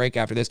going to need a break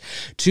after this,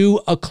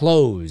 to a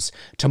close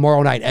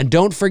tomorrow night. And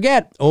don't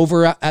forget,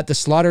 over at the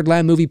Slaughtered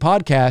Lamb Movie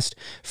Podcast,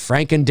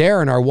 Frank and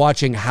Darren are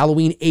watching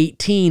Halloween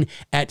 18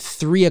 at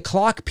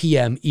 3:00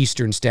 p.m.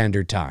 Eastern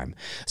Standard Time.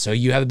 So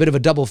you have a bit of a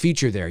double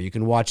feature there. You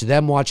can watch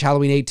them watch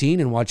Halloween 18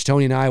 and watch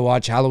Tony and I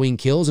watch Halloween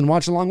Kills and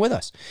watch along with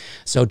us.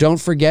 So don't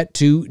forget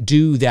to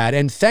do that.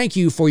 And thank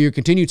you for your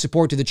continued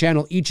support to the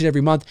channel each and every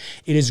month.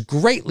 It is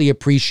greatly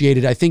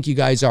appreciated. I think you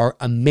guys are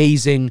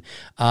amazing,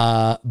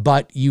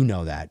 but you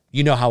know that.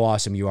 You know how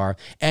awesome you are.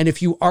 And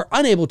if you are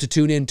unable to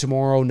tune in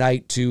tomorrow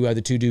night to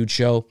the Two Dudes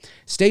Show,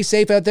 stay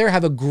safe out there.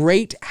 Have a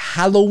great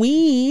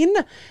Halloween.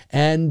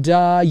 And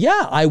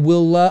yeah,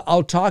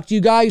 I'll talk to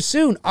you guys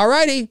soon. All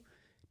righty.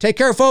 Take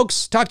care,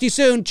 folks. Talk to you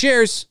soon.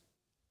 Cheers.